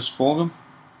 Travis Fulgham.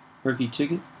 Rookie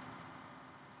ticket.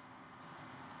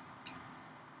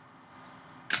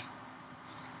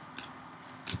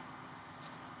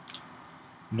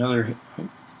 Another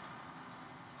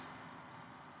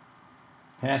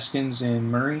Haskins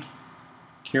and Murray.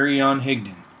 Kerryon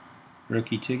Higdon,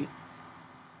 rookie ticket.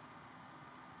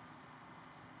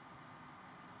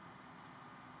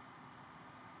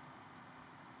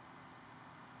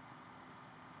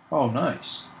 Oh,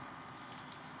 nice.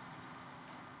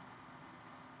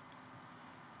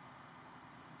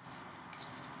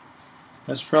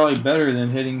 That's probably better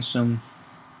than hitting some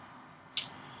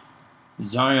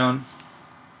Zion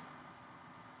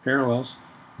parallels.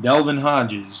 Delvin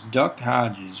Hodges, Duck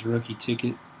Hodges, rookie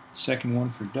ticket. Second one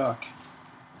for Duck.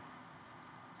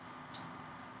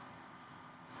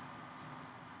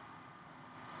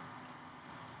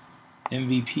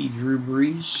 MVP Drew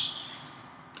Brees.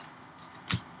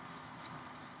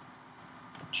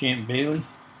 Champ Bailey.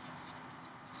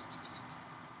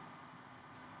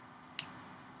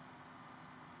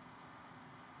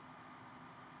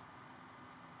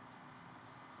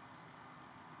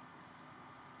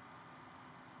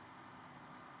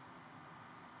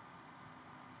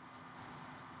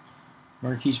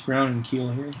 Marquise Brown and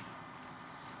Keel here.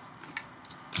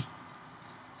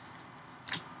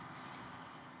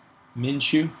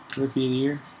 Minshew, Rookie of the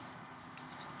Year.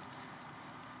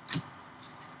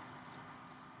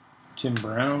 Tim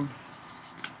Brown.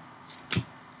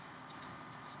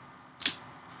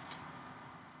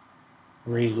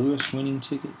 Ray Lewis, winning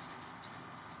ticket.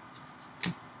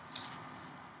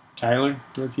 Kyler,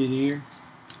 Rookie of the Year.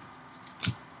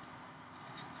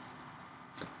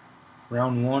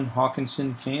 Round 1,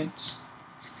 Hawkinson, Fant.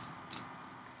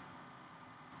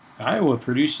 Iowa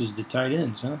produces the tight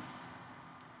ends, huh?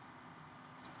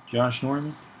 Josh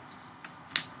Norman.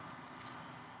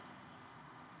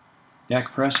 Dak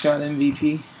Prescott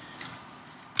MVP.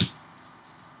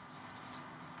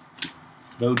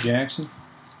 Bo Jackson.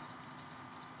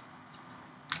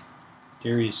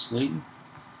 Darius Slayton.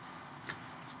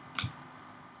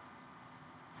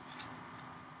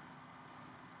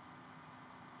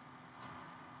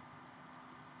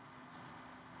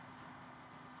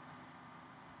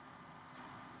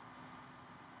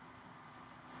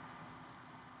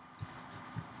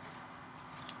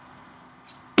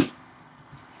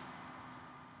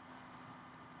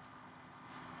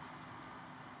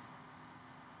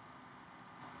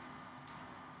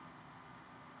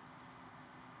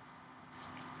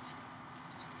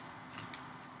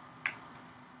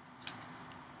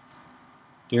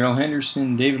 Darrell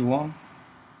Henderson, David Long.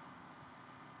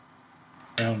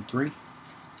 Round 3.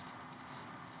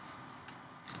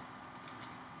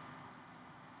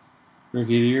 Rookie of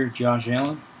the Year, Josh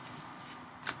Allen.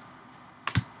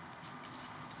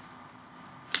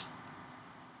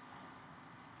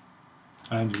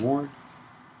 Hines Ward.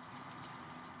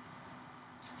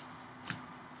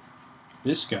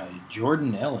 This guy,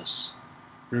 Jordan Ellis.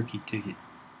 Rookie ticket.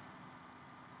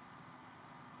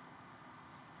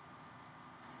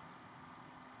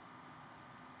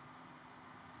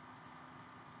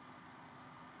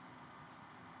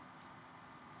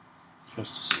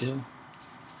 Justice Hill.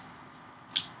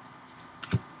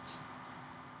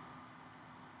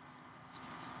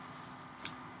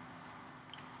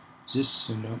 Is this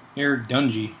no? Eric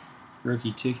Dungy,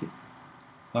 rookie ticket.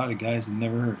 A lot of guys I've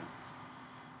never heard of.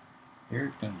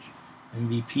 Eric Dungy.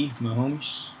 MVP,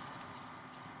 Mahomes.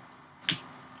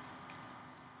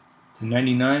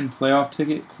 /99 playoff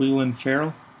ticket, Cleveland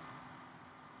Farrell.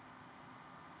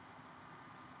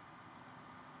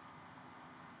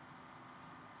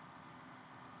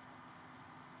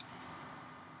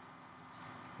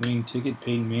 Winning ticket,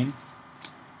 Peyton Manning.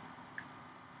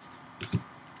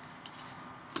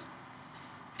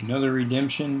 Another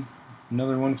redemption.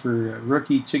 Another one for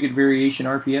rookie ticket variation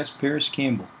RPS, Paris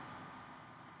Campbell.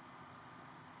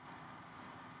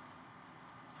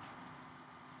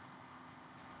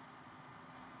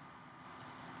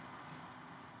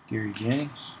 Gary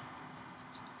Jennings.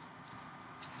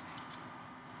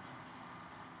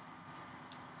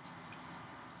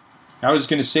 I was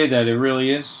going to say that it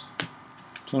really is.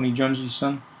 Tony Dungy's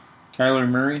son. Kyler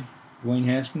Murray, Dwayne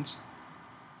Haskins.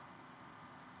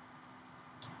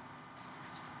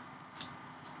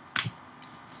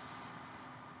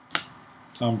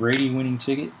 Tom Brady winning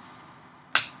ticket.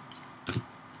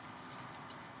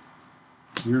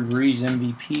 Drew Brees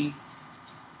MVP.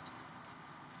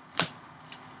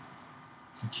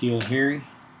 N'Keal Harry.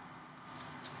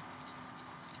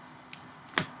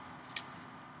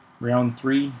 Round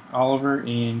 3, Oliver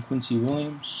and Quincy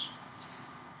Williams.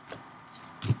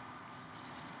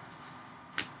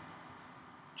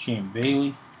 Champ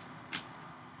Bailey.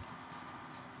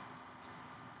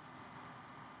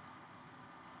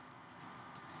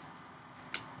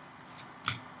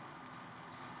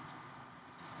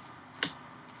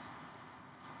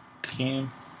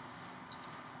 Cam.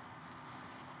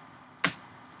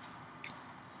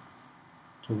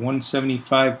 To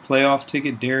 175 playoff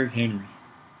ticket, Derrick Henry.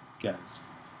 Guys,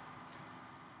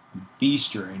 a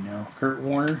beast right now. Kurt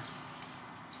Warner.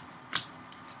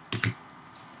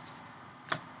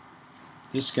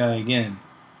 This guy again,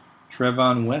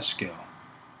 Trevon Wesco.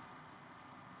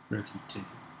 Rookie ticket.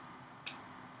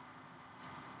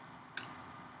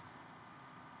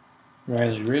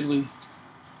 Riley Ridley.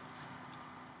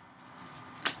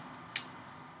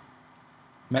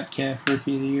 Metcalf,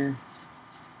 Rookie of the Year.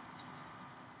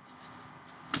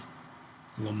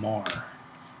 Lamar.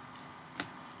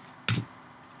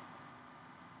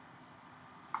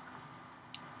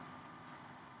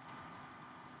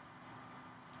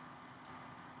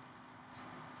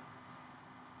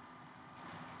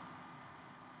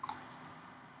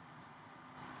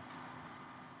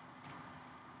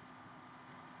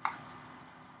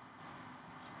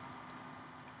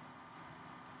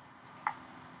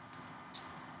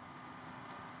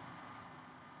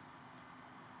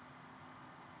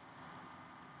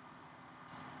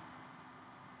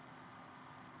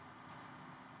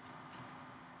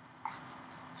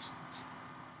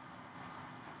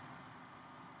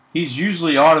 He's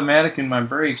usually automatic in my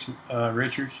breaks,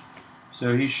 Richards,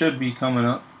 so he should be coming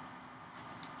up.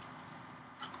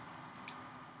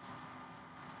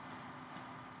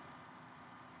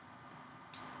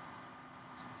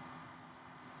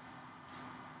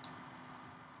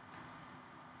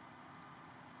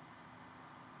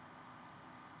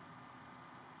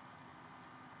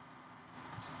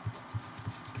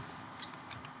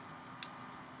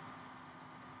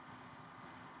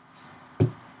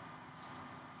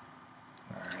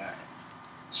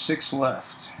 6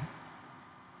 left.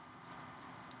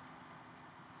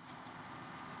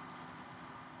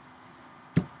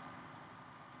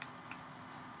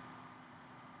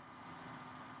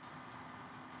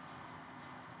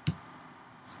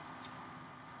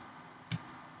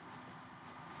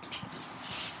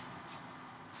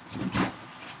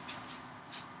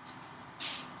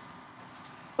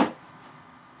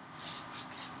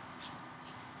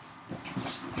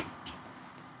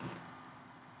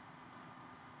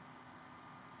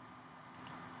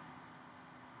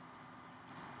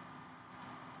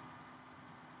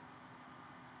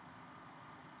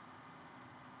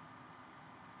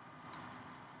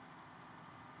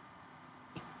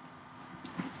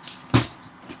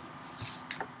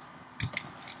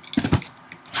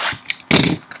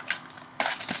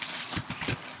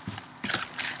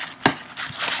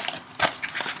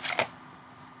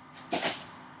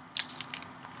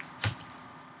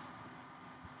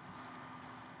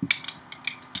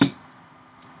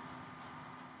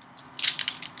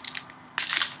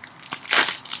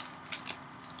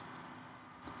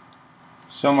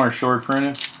 Some are short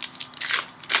printed.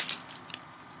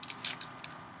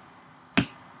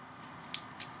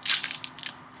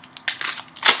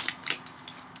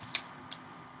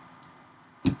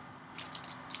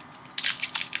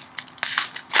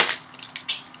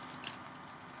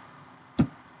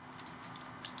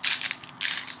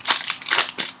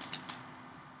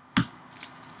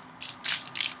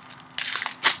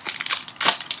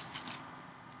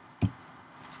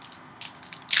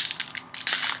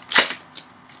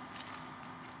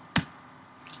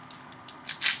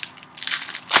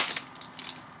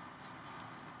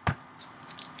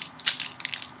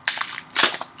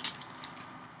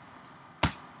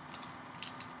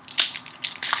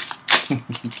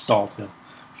 Salt Hill.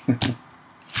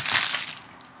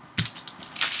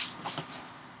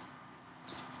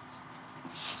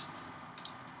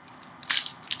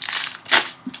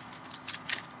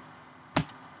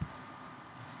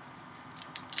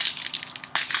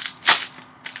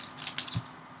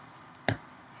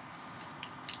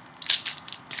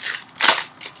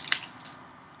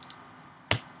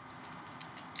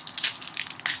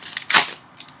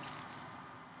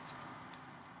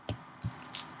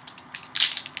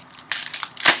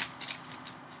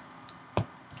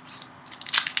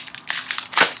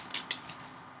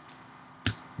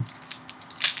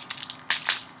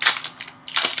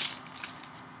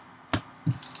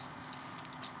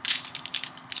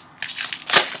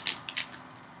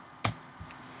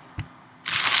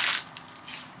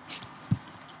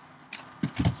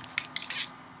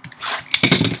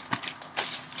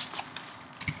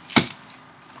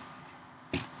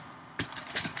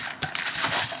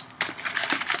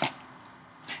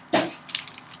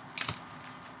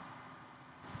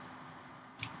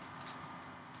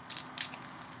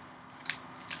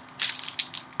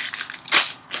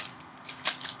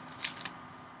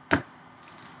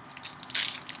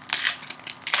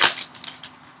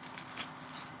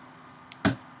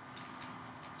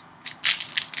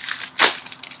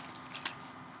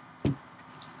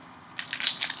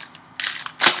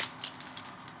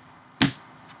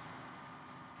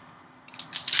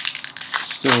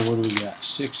 Still, what do we got?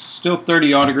 6. Still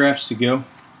 30 autographs to go.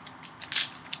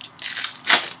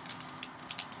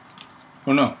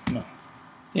 Oh, no.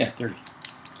 Yeah, 30.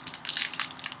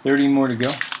 30 more to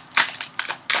go.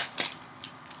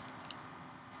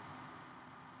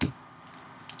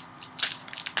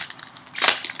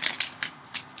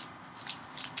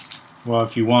 Well,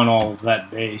 if you want all of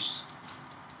that base.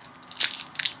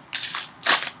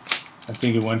 I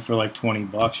think it went for like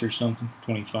 $20 or something.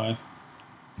 25.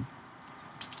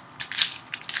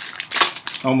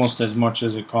 Almost as much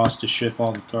as it costs to ship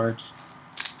all the cards.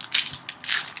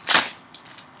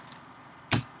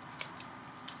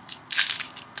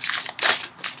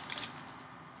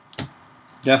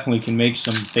 Definitely can make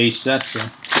some base sets though.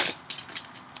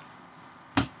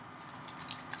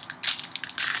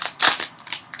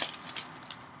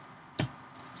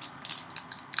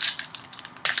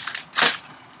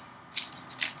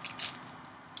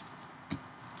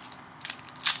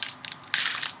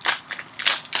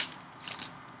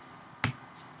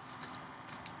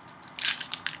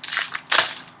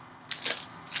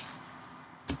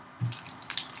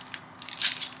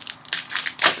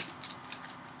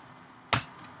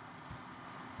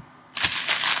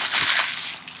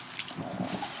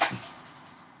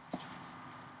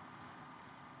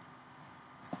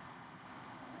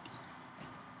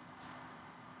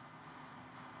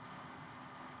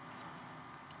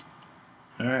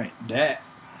 All right,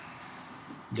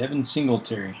 Devin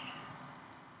Singletary.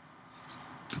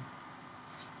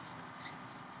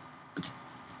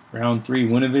 Round 3,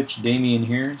 Winovich, Damian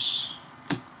Harris.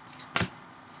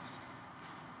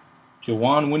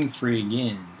 Juwan Winfrey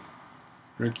again.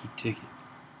 Rookie ticket.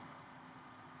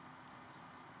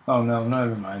 Oh, no,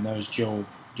 never mind. That was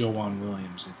Joejuan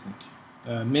Williams, I think.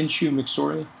 Minshew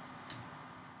McSorley.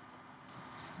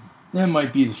 That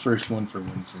might be the first one for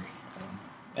Winfrey.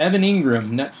 Evan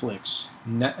Ingram, Netflix.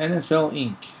 NFL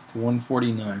Inc. to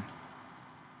 149.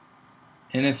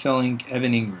 NFL Inc.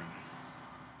 Evan Ingram.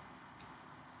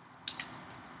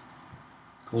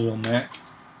 Khalil Mack.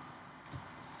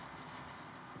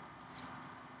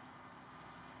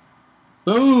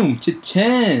 Boom! To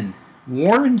 10.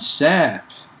 Warren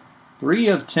Sapp. 3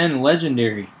 of 10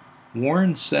 legendary.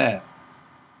 Warren Sapp.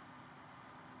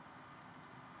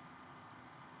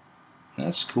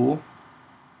 That's cool.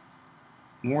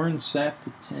 Warren Sapp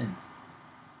to 10.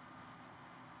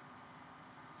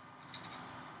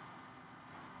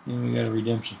 And we got a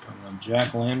redemption coming up.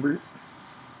 Jack Lambert.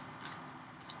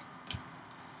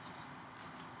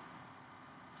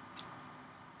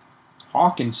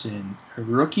 Hawkinson, a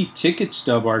rookie ticket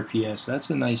stub RPS. That's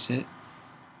a nice hit.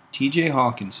 TJ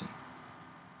Hawkinson.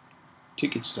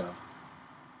 Ticket stub.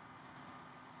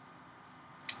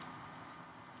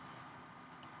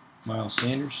 Miles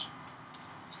Sanders.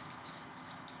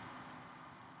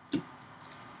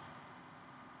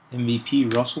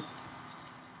 MVP Russell.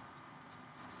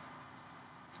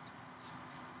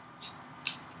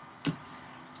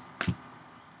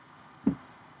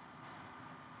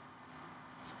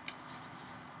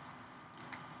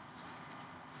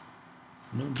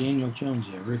 No Daniel Jones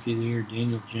yet. Rookie of the Year,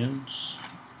 Daniel Jones.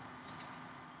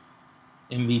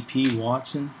 MVP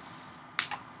Watson.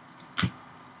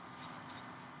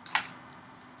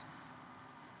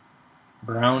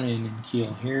 Brown and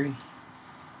N'Keal Harry.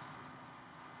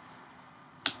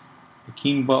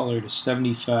 Hakeem Butler to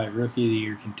 75, Rookie of the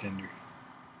Year contender.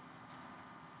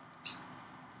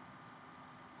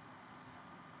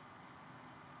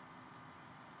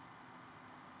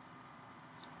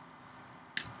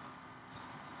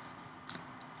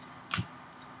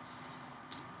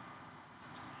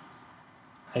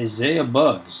 Isaiah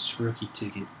Buggs, rookie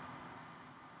ticket.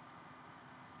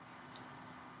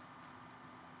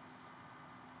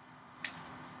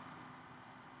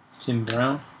 Tim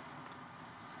Brown.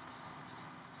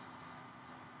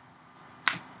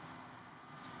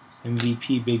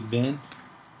 MVP Big Ben.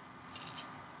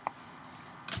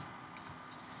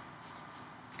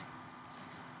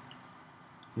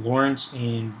 Lawrence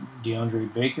and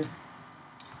DeAndre Baker.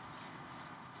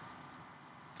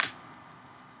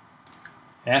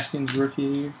 Haskins, Rookie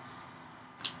of the Year.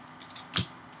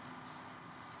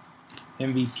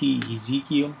 MVP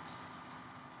Ezekiel.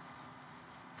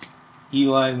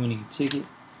 Eli winning ticket.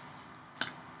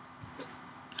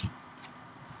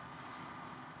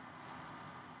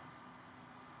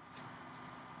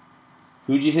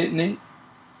 Who'd you hit, Nate?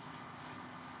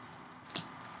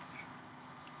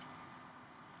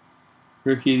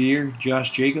 Rookie of the Year,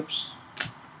 Josh Jacobs.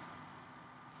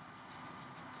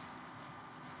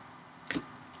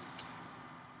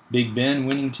 Big Ben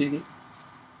winning ticket.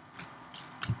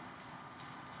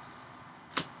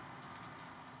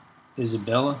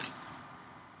 Isabella.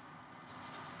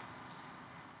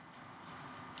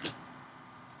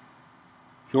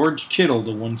 George Kittle,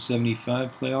 the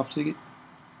 175 playoff ticket.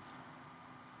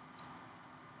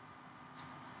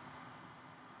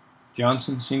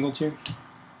 Johnson, Singletary.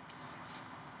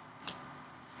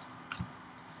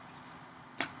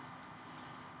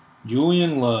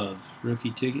 Julian Love,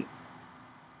 rookie ticket.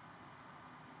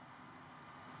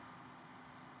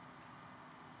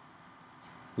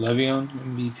 Le'Veon,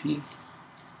 MVP.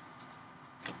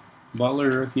 Butler,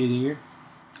 Rookie of the Year.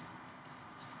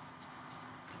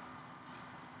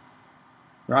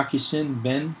 Rocky Sin,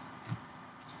 Ben.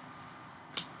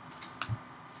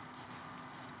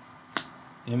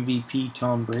 MVP,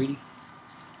 Tom Brady.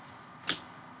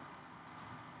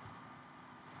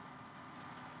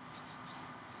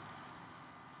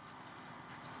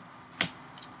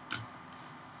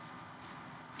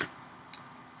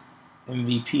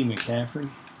 MVP, McCaffrey.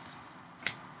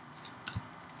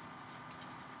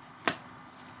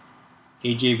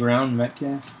 A.J. Brown,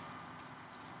 Metcalf.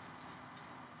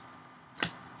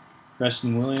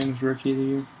 Preston Williams, Rookie of the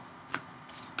Year.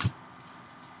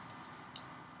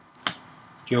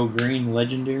 Joe Green,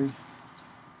 Legendary.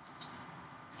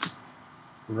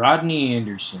 Rodney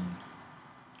Anderson,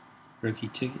 rookie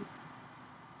ticket.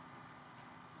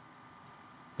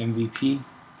 MVP,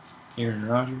 Aaron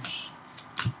Rodgers.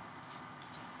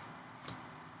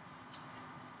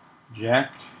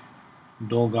 Jack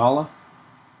Dolgala.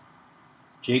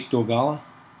 Jake Dolgala.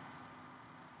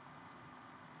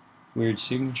 Weird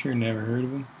signature, never heard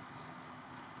of him.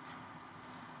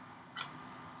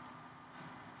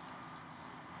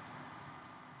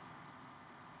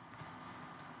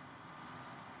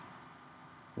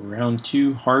 Round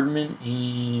 2, Hardman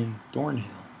and Thornhill.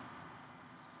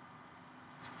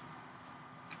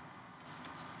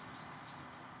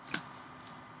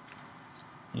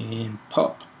 And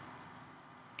Pup.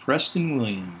 Preston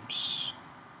Williams.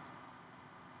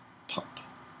 Pup.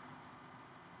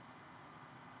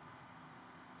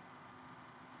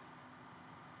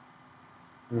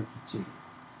 Rookie ticket.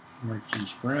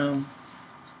 Marquise Brown.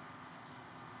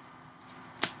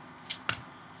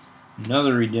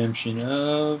 Another redemption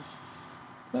of,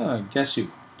 guess who?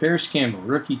 Paris Campbell.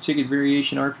 Rookie ticket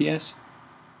variation RPS.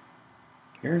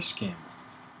 Paris Campbell.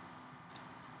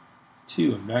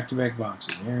 2 in back-to-back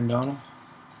boxes. Aaron Donald.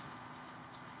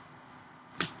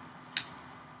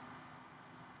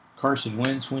 Carson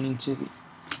Wentz winning ticket.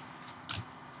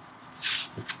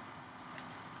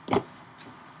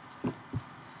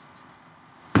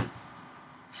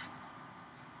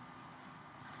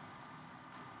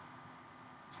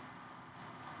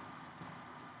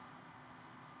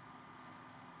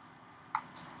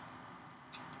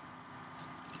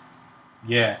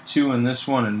 Yeah, 2 in this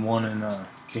one and 1 in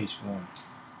case 1.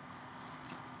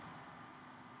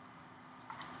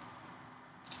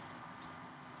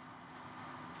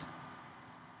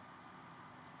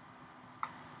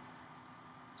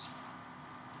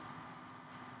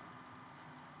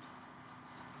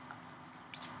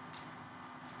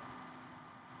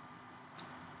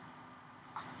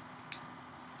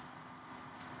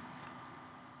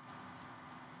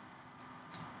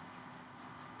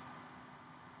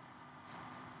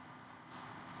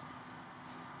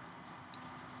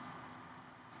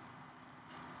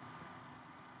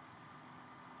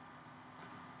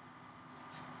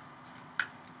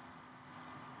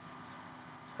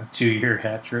 A 2-year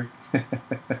hat trick.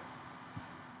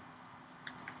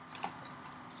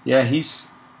 Yeah,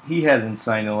 he hasn't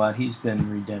signed a lot. He's been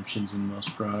redemptions in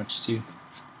most products too.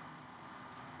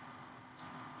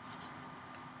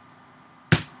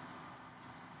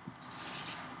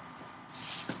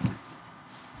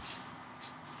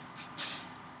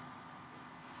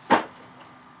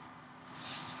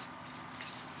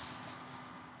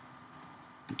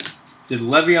 Did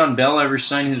Le'Veon Bell ever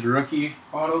sign his rookie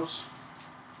autos?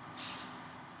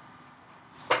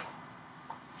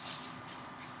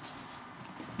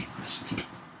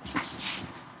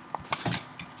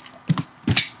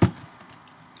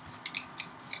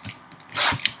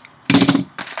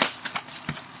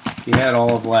 He had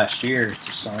all of last year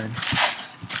to sign.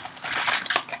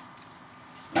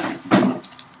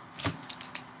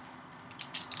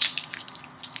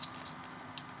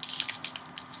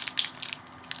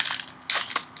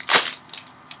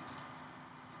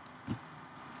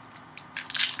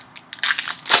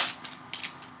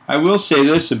 I will say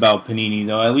this about Panini,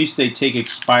 though. At least they take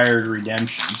expired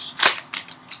redemptions.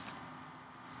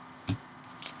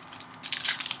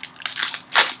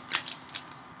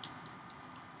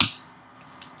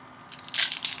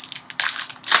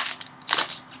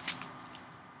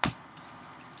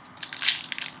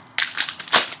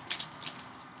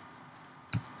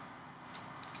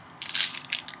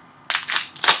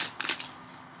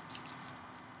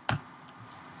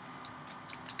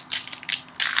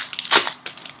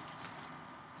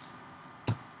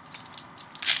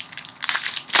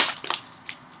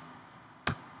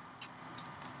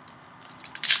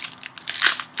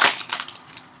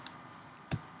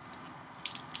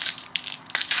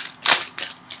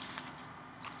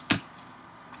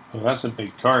 Well, that's a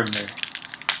big card there.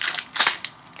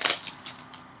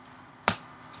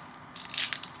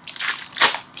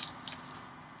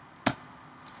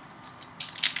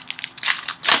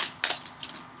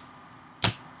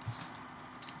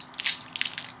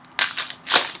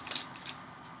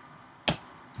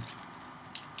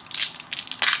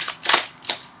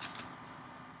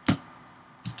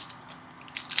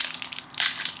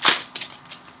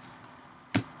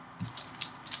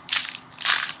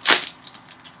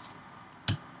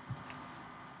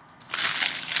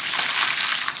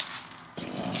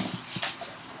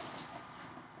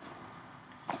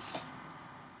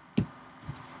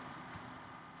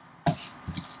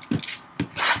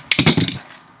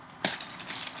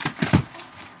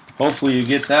 Hopefully you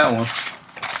get that one.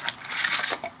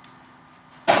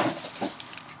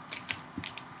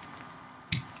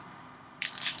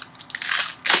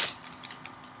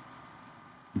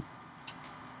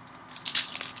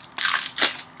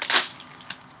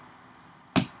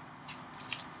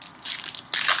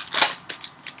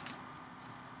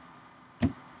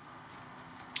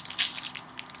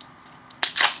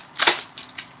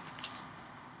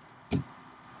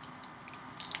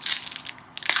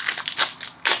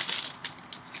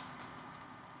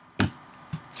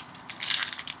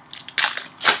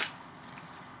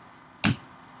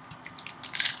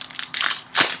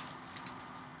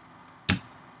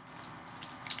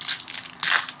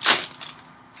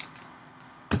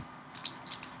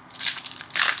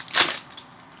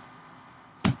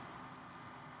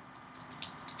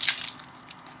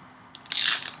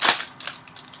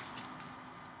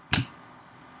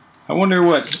 I wonder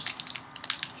what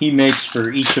he makes for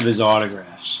each of his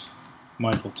autographs.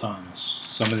 Michael Thomas.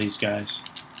 Some of these guys.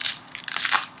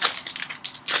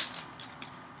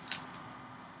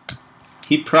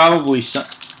 He probably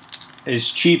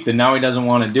is cheap, and now he doesn't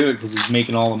want to do it because he's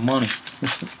making all the money.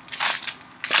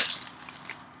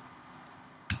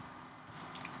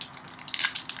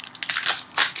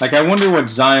 Like, I wonder what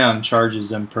Zion charges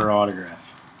them per autograph.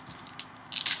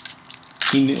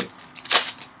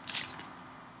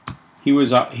 He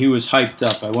was hyped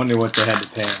up. I wonder what they had to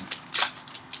pay him.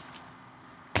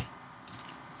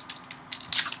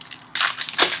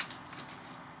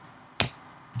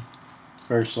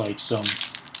 First, like some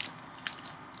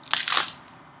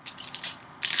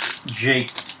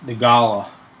Jake DeGala.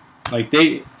 Like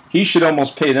he should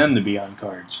almost pay them to be on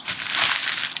cards.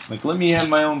 Like, let me have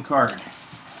my own card.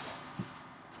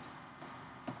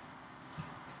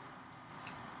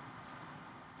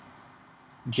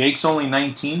 Jake's only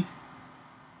 19.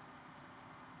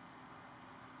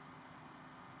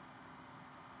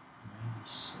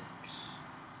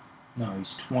 No,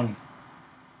 he's 20.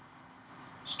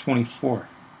 He's 24.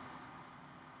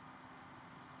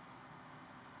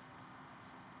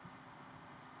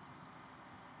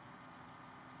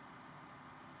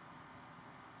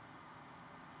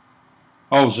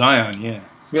 Oh, Zion, yeah.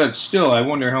 But still, I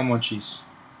wonder how much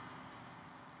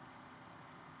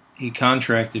he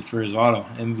contracted for his auto,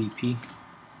 MVP.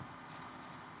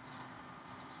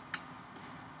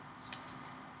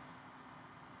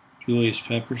 Julius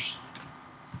Peppers.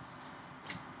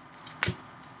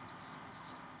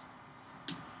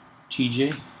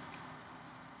 TJ.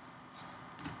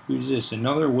 Who's this?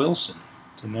 Another Wilson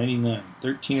to 99.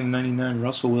 13 of 99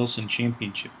 Russell Wilson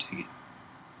championship ticket.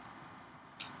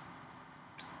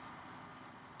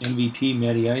 MVP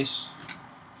Matty Ice.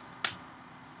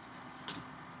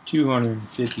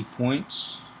 250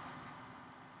 points.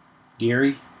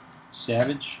 Gary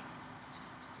Savage.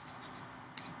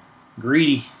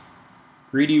 Greedy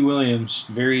Williams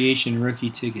variation rookie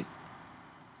ticket.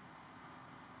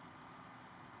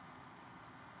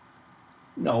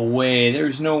 No way.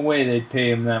 There's no way they'd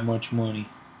pay him that much money.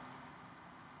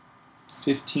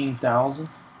 15,000.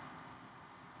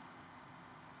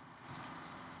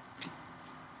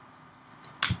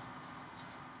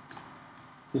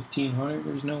 $1,500.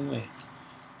 There's no way.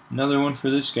 Another one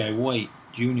for this guy, White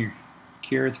Jr.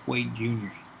 Kareth White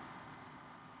Jr.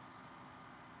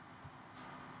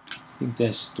 I think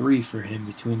that's 3 for him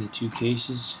between the two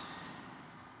cases.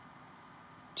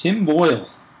 Tim Boyle.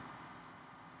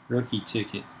 Rookie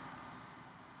ticket.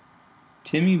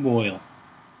 Timmy Boyle.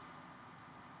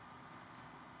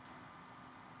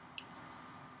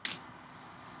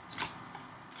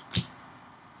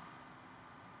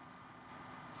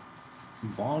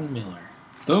 Von Miller.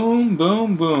 Boom,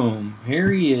 boom, boom.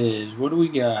 Here he is. What do we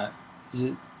got? Is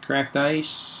it cracked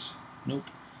ice? Nope.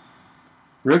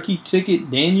 Rookie ticket,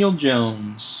 Daniel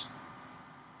Jones.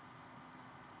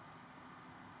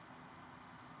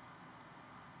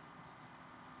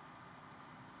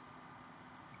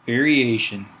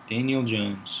 Variation, Daniel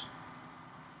Jones.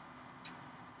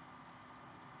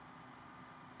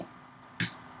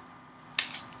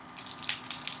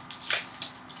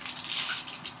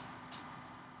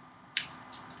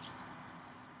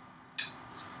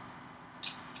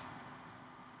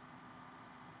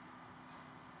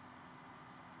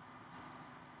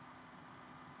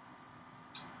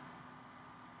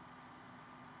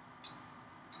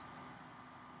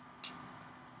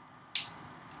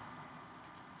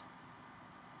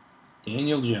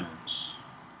 Daniel Jones.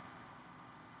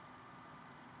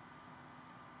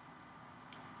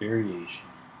 Variation.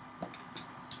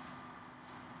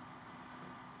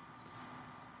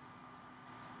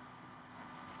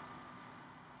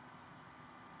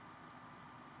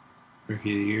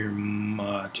 Rookie of the Year,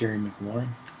 Terry McLaurin.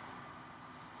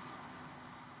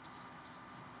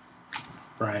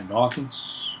 Brian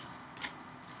Dawkins.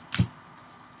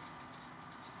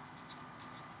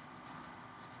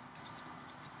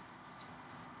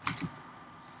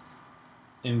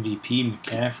 MVP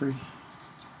McCaffrey.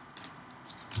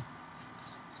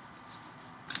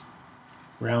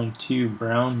 Round 2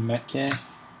 Brown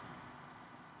Metcalf.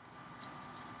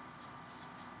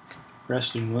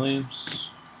 Preston Williams.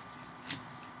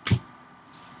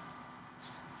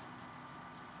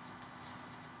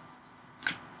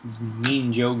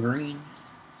 Mean Joe Green.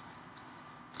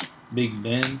 Big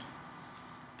Ben.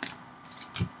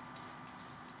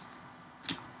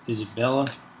 Isabella.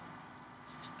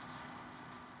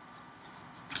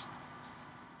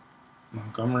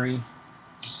 Montgomery.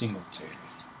 Singletary.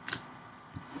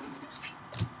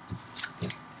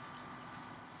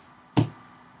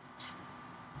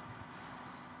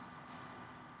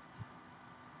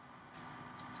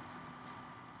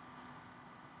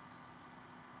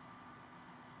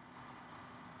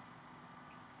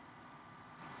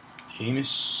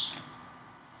 Jameis.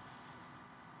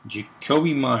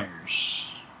 Jacoby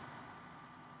Myers.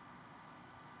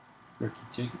 Rookie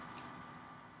ticket.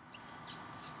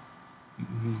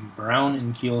 Brown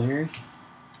and Keel Harry.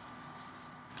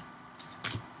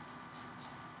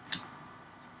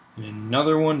 And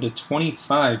another one to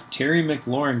 25. Terry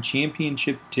McLaurin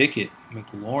championship ticket.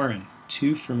 McLaurin.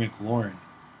 2 for McLaurin.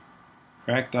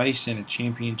 Cracked ice and a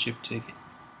championship ticket.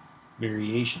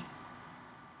 Variation.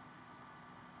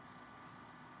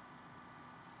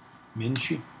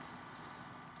 Minshew.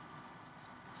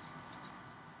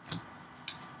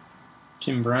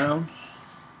 Tim Brown.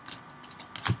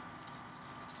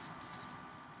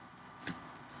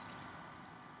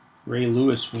 Ray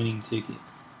Lewis winning ticket.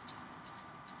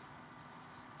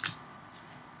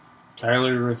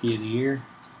 Kyler Rookie of the Year.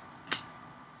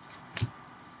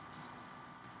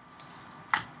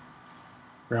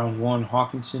 Round 1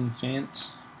 Hawkinson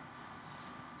Fant.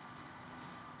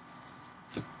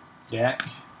 Dak.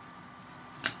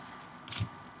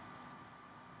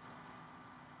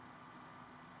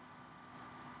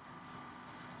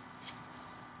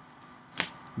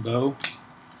 Bo.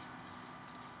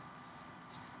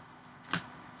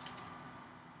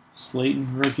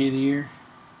 Slayton Rookie of the Year.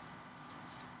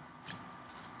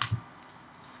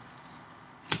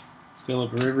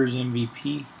 Phillip Rivers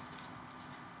MVP.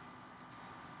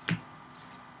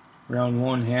 Round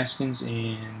 1 Haskins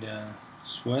and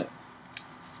Sweat.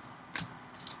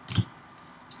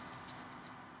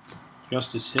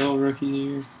 Justice Hill Rookie of the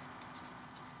Year.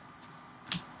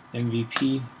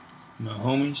 MVP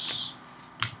Mahomes.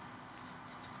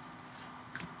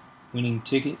 Winning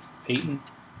ticket Peyton.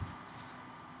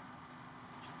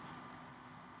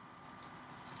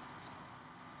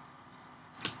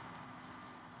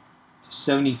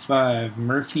 /75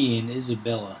 Murphy and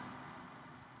Isabella.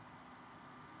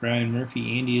 Ryan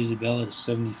Murphy, Andy Isabella to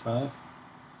 75.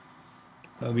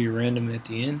 That'll be random at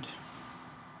the end.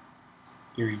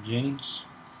 Gary Jennings.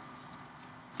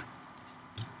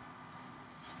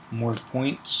 More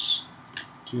points,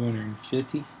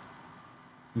 250.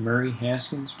 Murray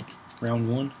Haskins,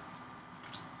 round 1.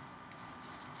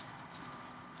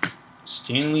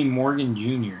 Stanley Morgan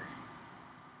Jr.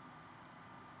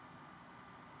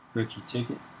 Rookie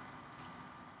ticket.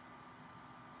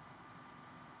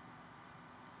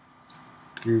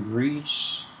 Drew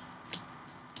Brees.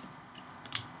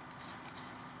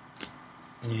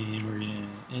 And we're going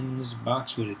to end this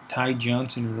box with a Ty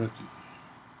Johnson rookie.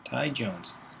 Ty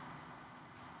Johnson.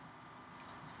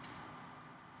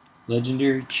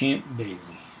 Legendary Champ Bailey.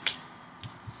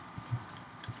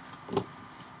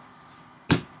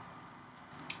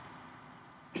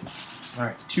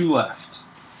 Alright, 2 left.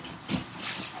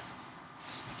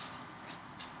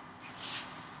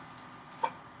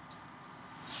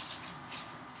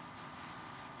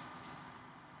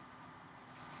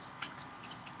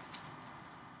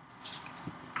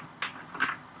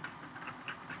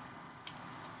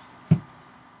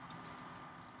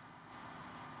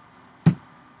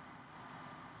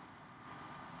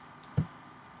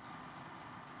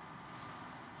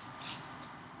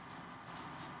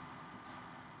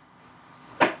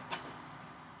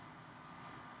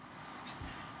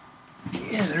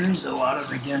 Yeah, there's a lot of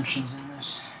redemptions in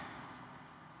this.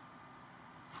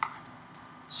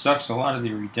 Sucks, a lot of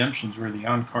the redemptions were the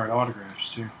on-card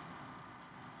autographs too.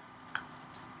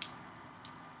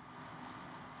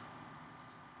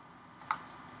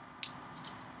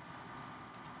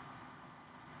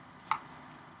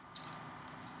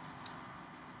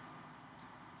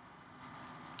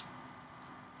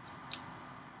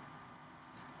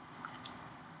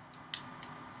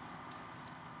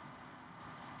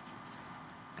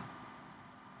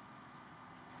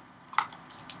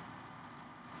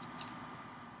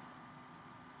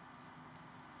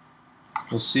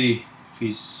 We'll see if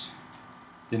he's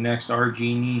the next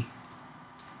RG.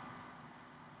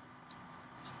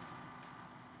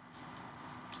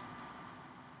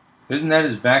 Isn't that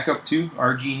his backup too,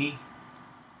 RG?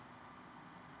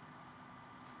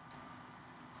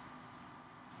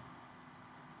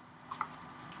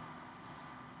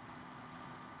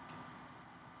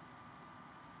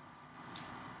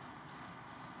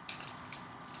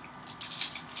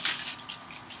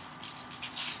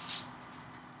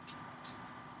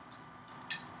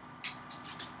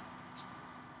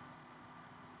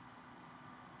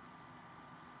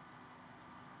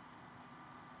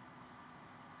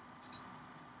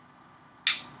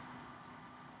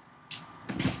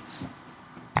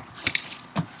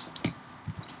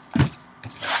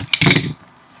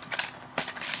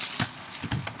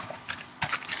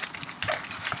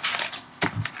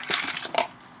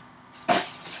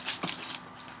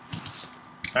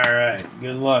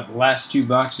 Good luck. Last 2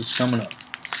 boxes coming up.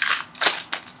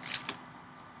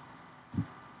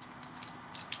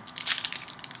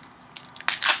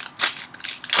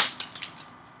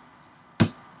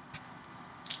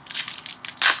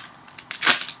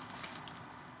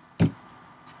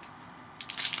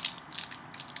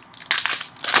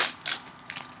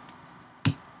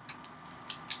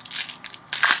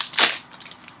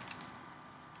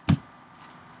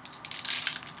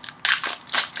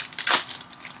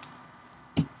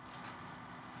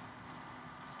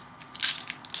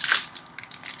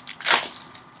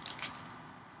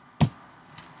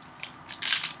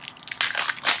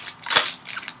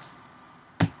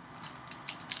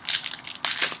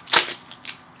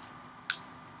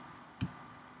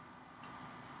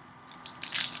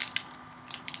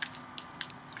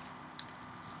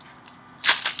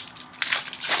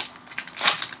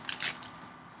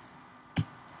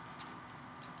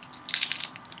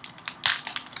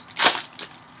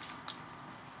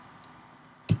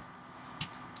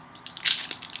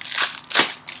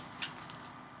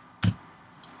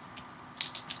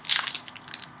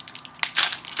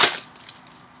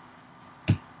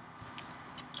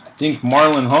 I think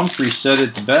Marlon Humphrey said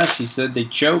it the best. He said they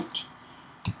choked.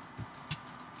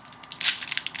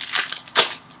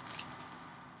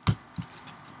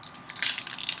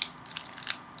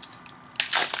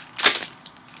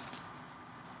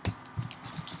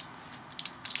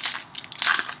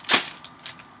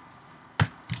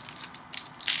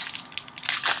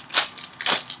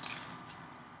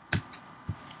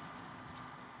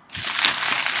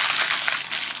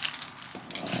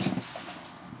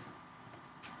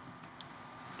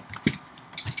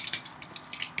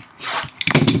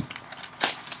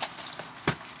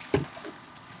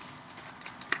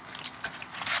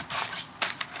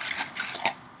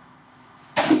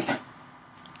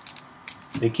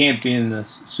 They can't be in the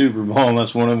Super Bowl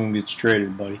unless one of them gets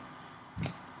traded, buddy.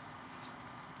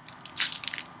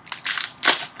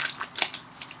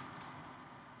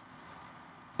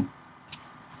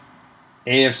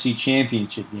 AFC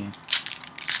Championship game.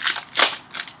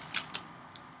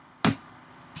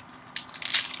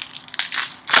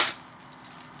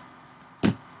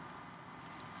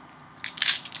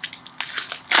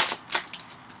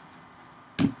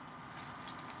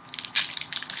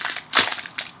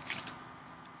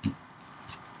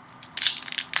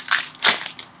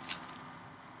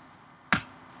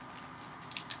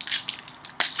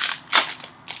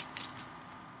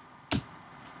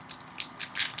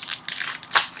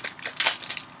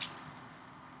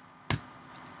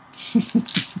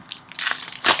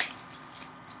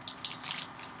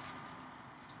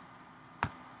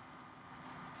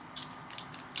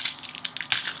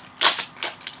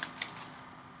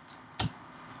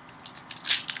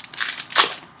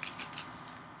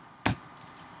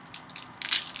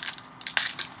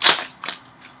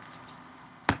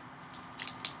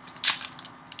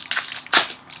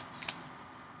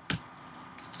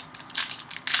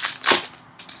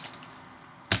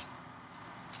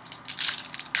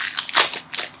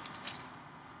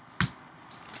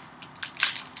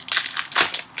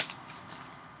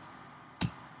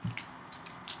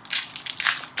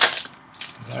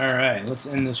 Alright, let's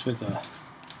end this with a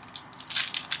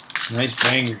nice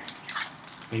banger.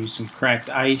 Maybe some cracked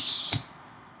ice.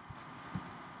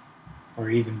 Or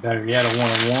even better yet, a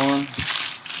 1-on-1.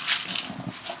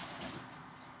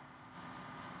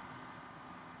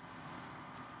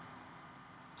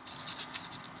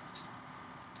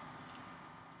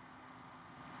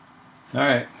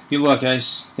 Alright, good luck,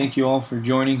 guys. Thank you all for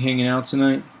joining, hanging out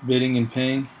tonight, bidding and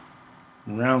paying.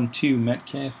 Round 2,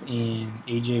 Metcalf and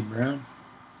A.J. Brown.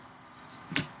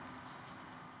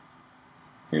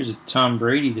 Here's a Tom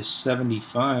Brady to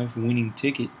 75 winning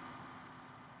ticket.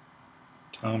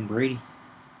 Tom Brady.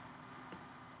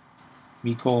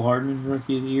 Mecole Hardman,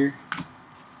 Rookie of the Year.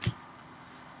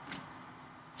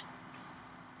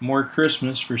 More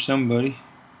Christmas for somebody.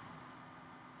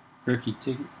 Rookie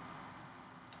ticket.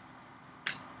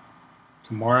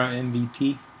 Kamara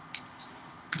MVP.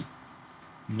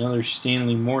 Another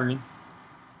Stanley Morgan.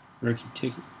 Rookie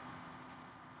ticket.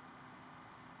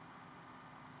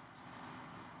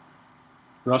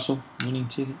 Russell, winning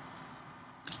ticket.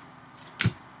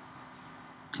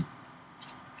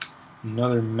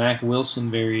 Another Mac Wilson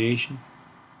variation.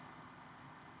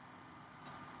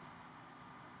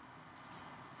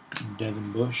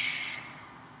 Devin Bush.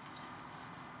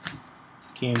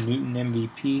 Cam Newton,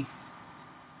 MVP.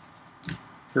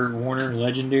 Kurt Warner,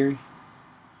 legendary.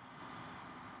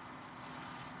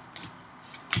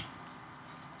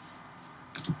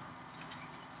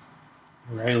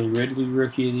 Riley Ridley,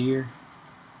 Rookie of the Year.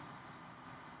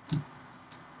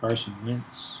 Carson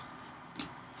Wentz.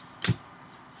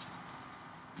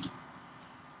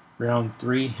 Round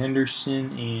 3,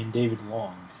 Henderson and David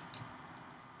Long.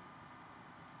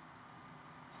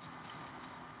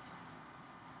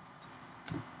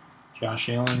 Josh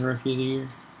Allen, Rookie of the Year.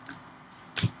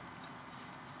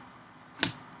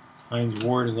 Hines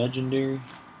Ward, Legendary.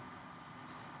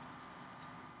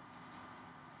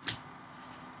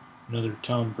 Another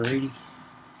Tom Brady.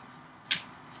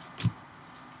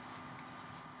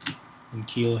 And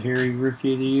N'Keal Harry,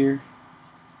 Rookie of the Year.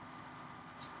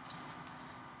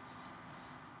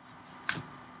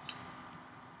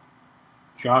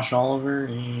 Josh Oliver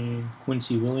and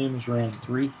Quincy Williams, round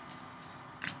 3.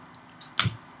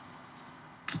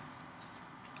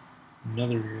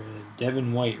 Another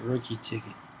Devin White rookie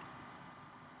ticket.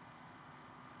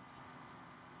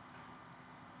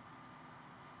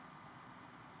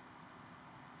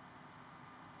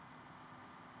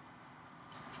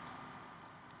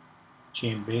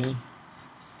 Champ Bailey.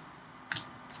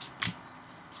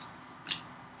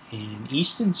 And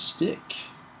Easton Stick.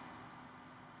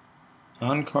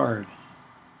 On card.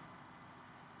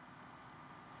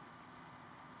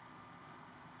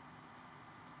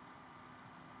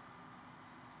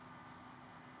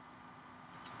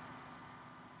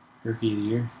 Rookie of the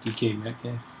Year, DK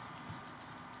Metcalf.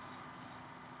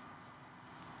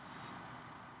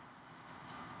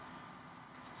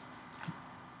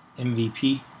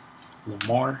 MVP,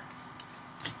 Lamar.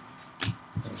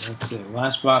 And that's it.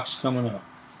 Last box coming up.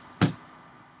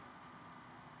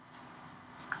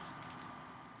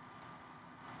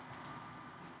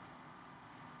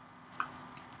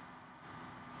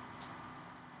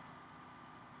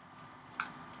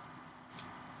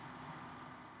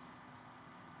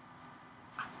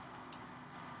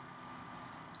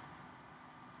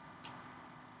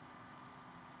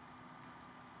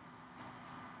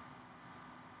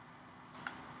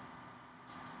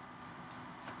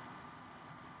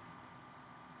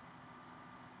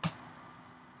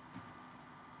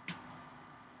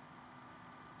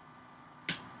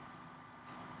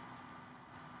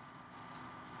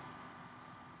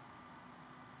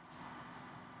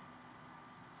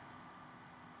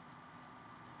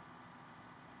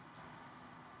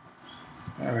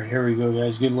 Alright, here we go,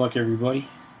 guys. Good luck, everybody.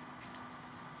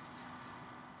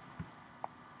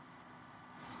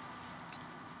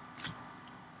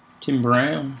 Tim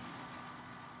Brown.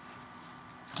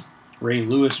 Ray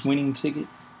Lewis winning ticket.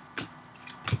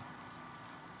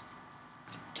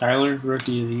 Kyler,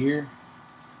 Rookie of the Year.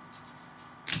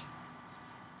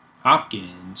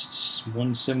 Hopkins,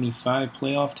 175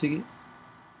 playoff ticket.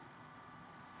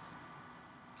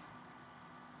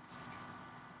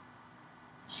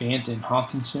 Fant and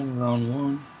Hawkinson, round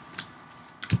 1.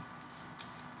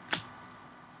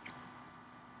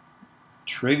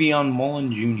 Travion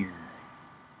Mullen Jr.,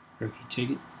 rookie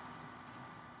ticket.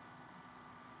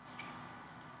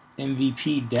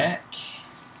 MVP Dak.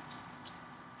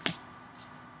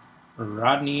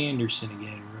 Rodney Anderson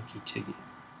again, rookie ticket.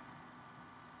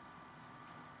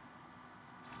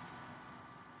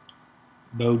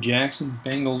 Bo Jackson.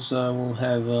 Bengals will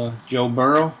have Joe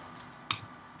Burrow.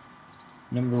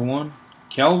 Number 1.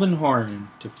 Kelvin Harmon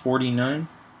to 49.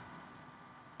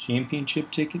 Championship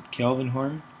ticket, Kelvin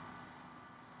Harmon.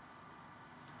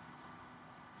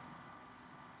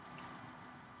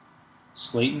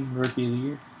 Slayton, Rookie of the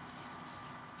Year.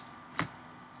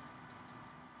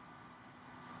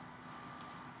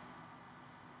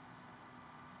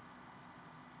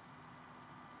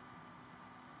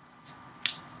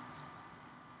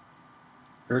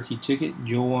 Rookie ticket,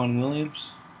 Joanne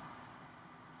Williams.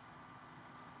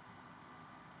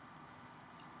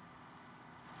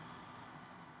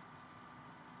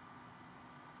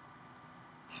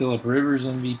 Phillip Rivers,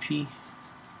 MVP.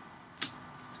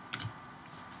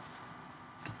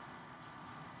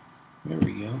 There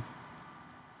we go.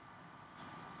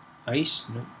 Ice,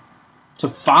 nope. To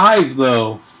 5,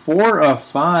 though. 4 of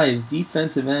 5.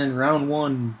 Defensive end, round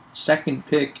 1, second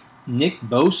pick, Nick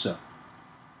Bosa.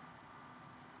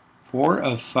 4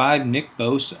 of 5, Nick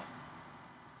Bosa.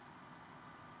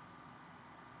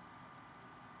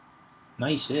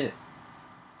 Nice hit.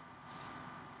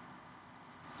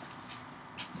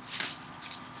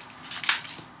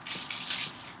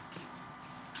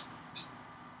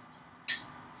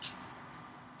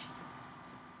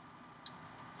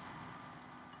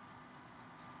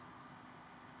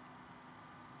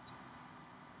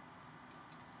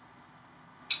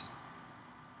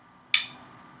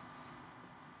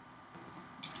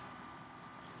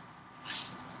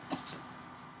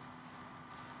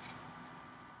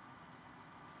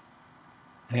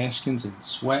 Haskins and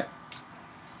Sweat.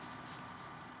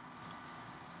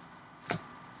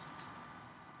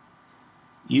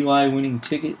 Eli winning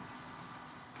ticket.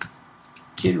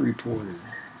 Kid Reporter.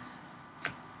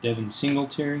 Devin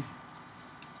Singletary.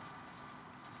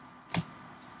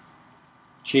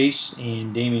 Chase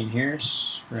and Damian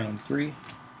Harris, round 3.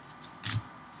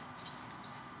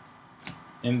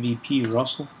 MVP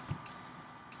Russell.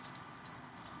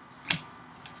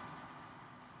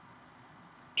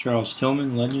 Charles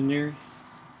Tillman, legendary.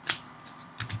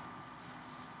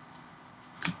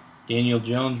 Daniel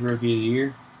Jones, Rookie of the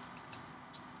Year.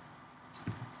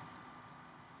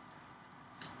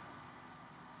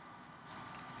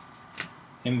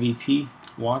 MVP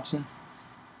Watson.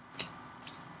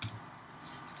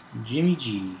 Jimmy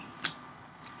G.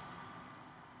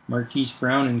 Marquise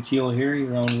Brown and Keel Harry,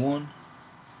 round 1.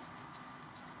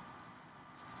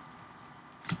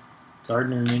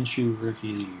 Gardner Minshew,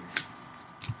 Rookie of the Year.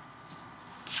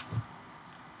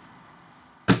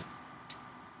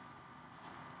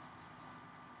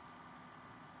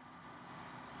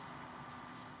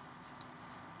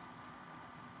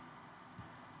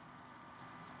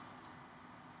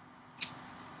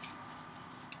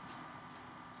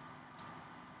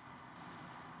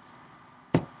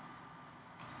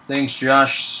 Thanks,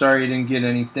 Josh. Sorry you didn't get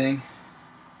anything.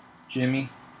 Jimmy.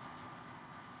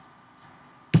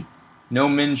 No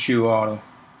Minshew auto.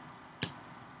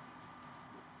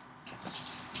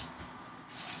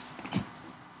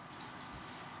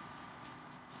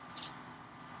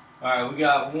 Alright, we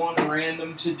got one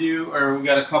random to do, or we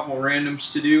got a couple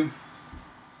randoms to do.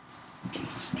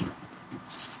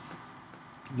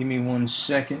 Give me 1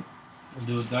 second. We'll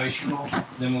do a dice roll,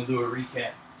 then we'll do a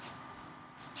recap.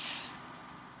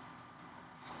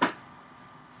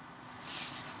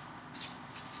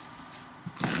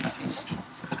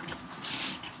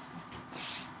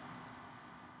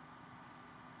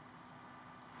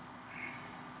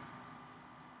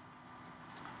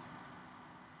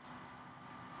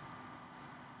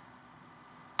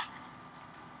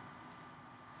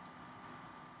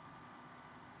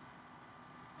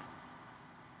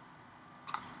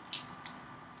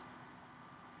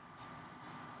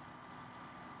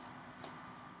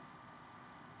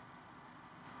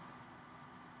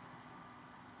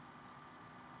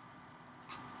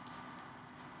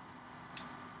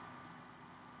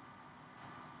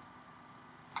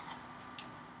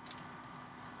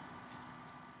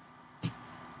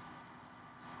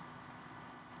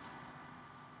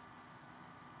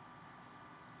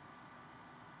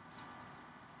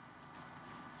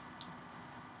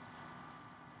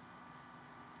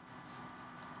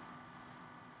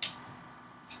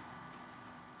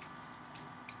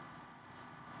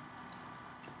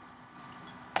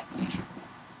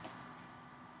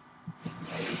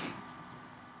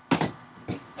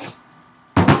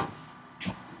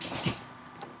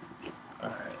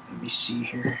 Let me see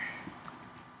here.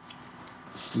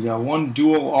 We got one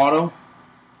dual auto.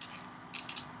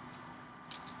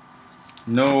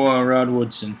 No Rod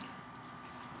Woodson.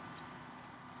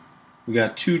 We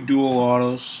got 2 dual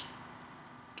autos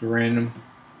to random.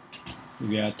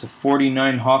 We got to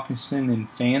 49 Hawkinson and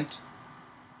Fant.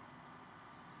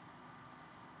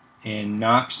 And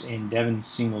Knox and Devin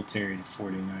Singletary to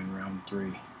 49, round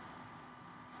 3.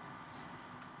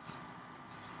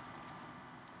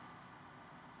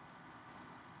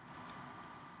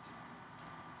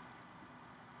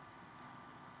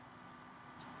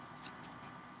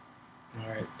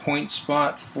 Alright, point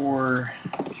spot for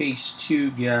case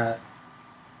 2 got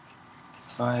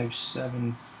 5,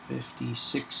 7, 50,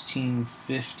 16,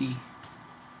 50.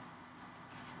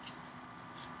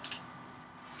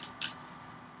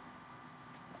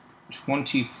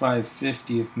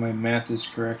 $25.50 if my math is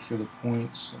correct for the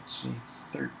points. Let's see,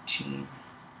 13.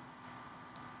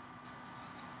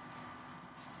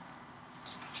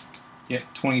 Yep,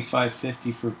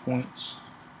 $25.50 for points.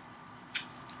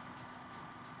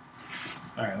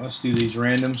 Alright, let's do these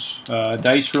randoms.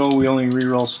 Dice roll, we only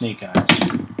re-roll snake eyes.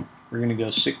 We're going to go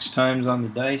 6 times on the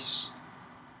dice.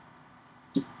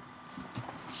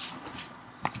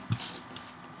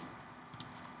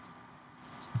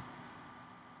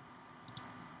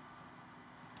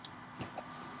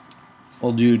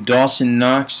 We'll do Dawson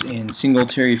Knox and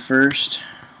Singletary first.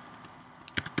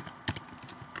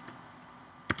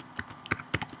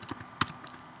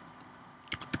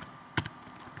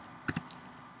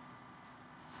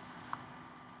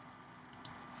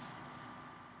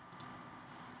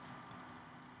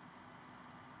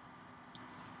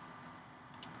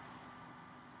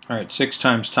 Alright, 6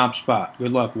 times, top spot.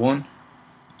 Good luck. 1,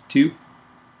 2,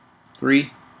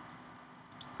 3,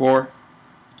 4,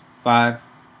 5,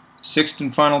 6th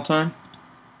and final time.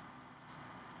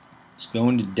 It's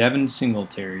going to Devin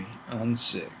Singletary on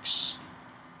 6.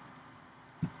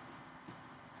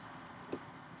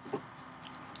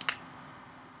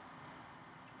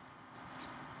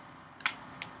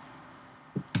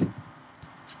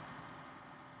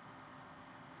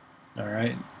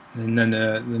 And then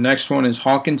the next one is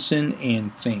Hawkinson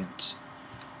and Fant.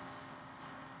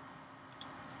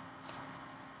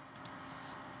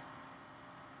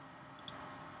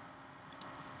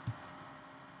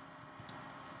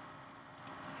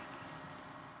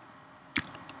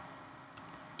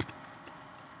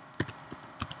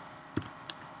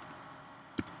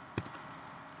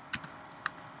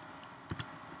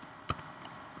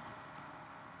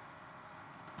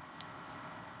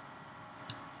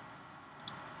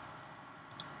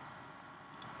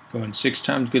 Going 6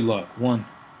 times, good luck. 1,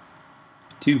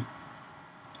 2,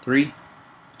 3,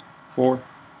 4,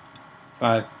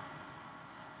 5.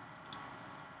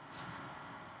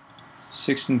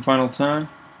 6th and final time.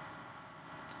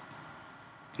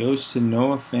 Goes to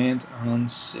Noah Fant on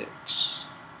 6.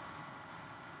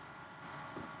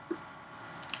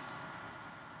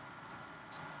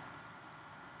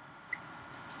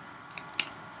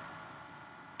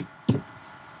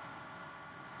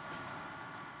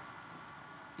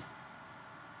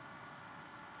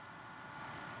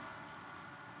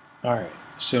 Alright,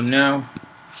 so now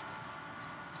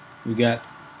we got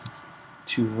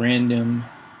 2 random.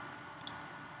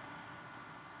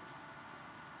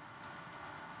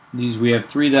 These, we have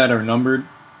 3 that are numbered.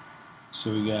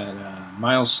 So we got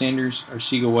Miles Sanders,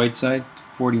 Arcega-Whiteside,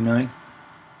 49.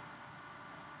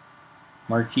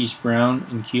 Marquise Brown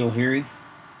and N'Keal Harry.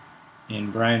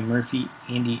 And Brian Murphy,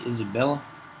 Andy Isabella.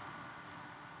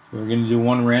 So we're going to do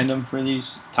 1 random for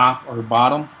these, top or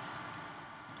bottom.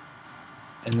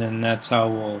 And then that's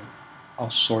how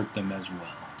I'll sort them as well.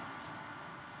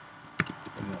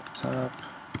 Top,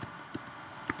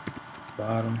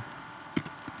 bottom,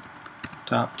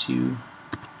 top 2,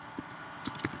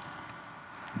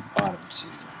 bottom 2.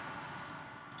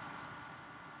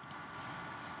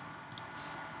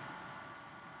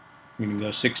 We're going to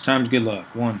go 6 times, good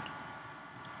luck. 1,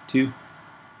 2,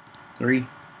 3,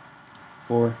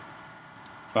 4,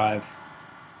 5.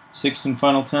 6th and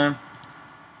final time.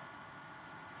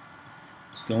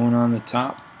 It's going on the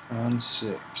top on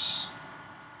 6.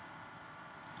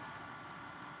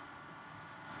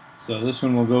 So this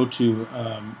one will go to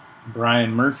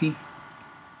Brian Murphy,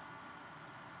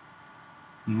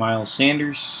 Miles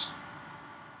Sanders,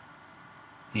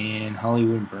 and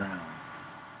Hollywood Brown.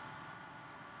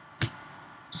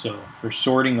 So for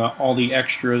sorting, all the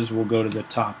extras will go to the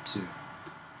top 2.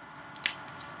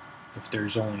 If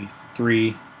there's only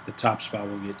 3, the top spot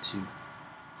will get 2,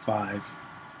 5,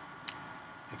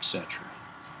 etc.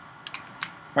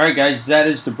 Alright guys, that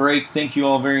is the break. Thank you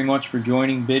all very much for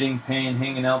joining, bidding, paying,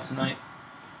 hanging out tonight.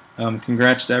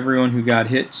 Congrats to everyone who got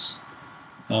hits.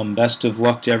 Best of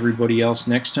luck to everybody else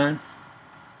next time.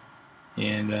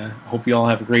 And hope you all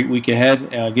have a great week ahead.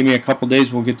 Give me a couple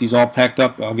days, we'll get these all packed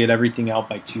up. I'll get everything out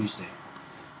by Tuesday.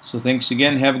 So thanks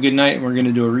again, have a good night, and we're going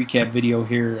to do a recap video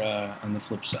here on the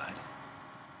flip side.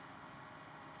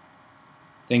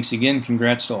 Thanks again,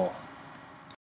 congrats to all.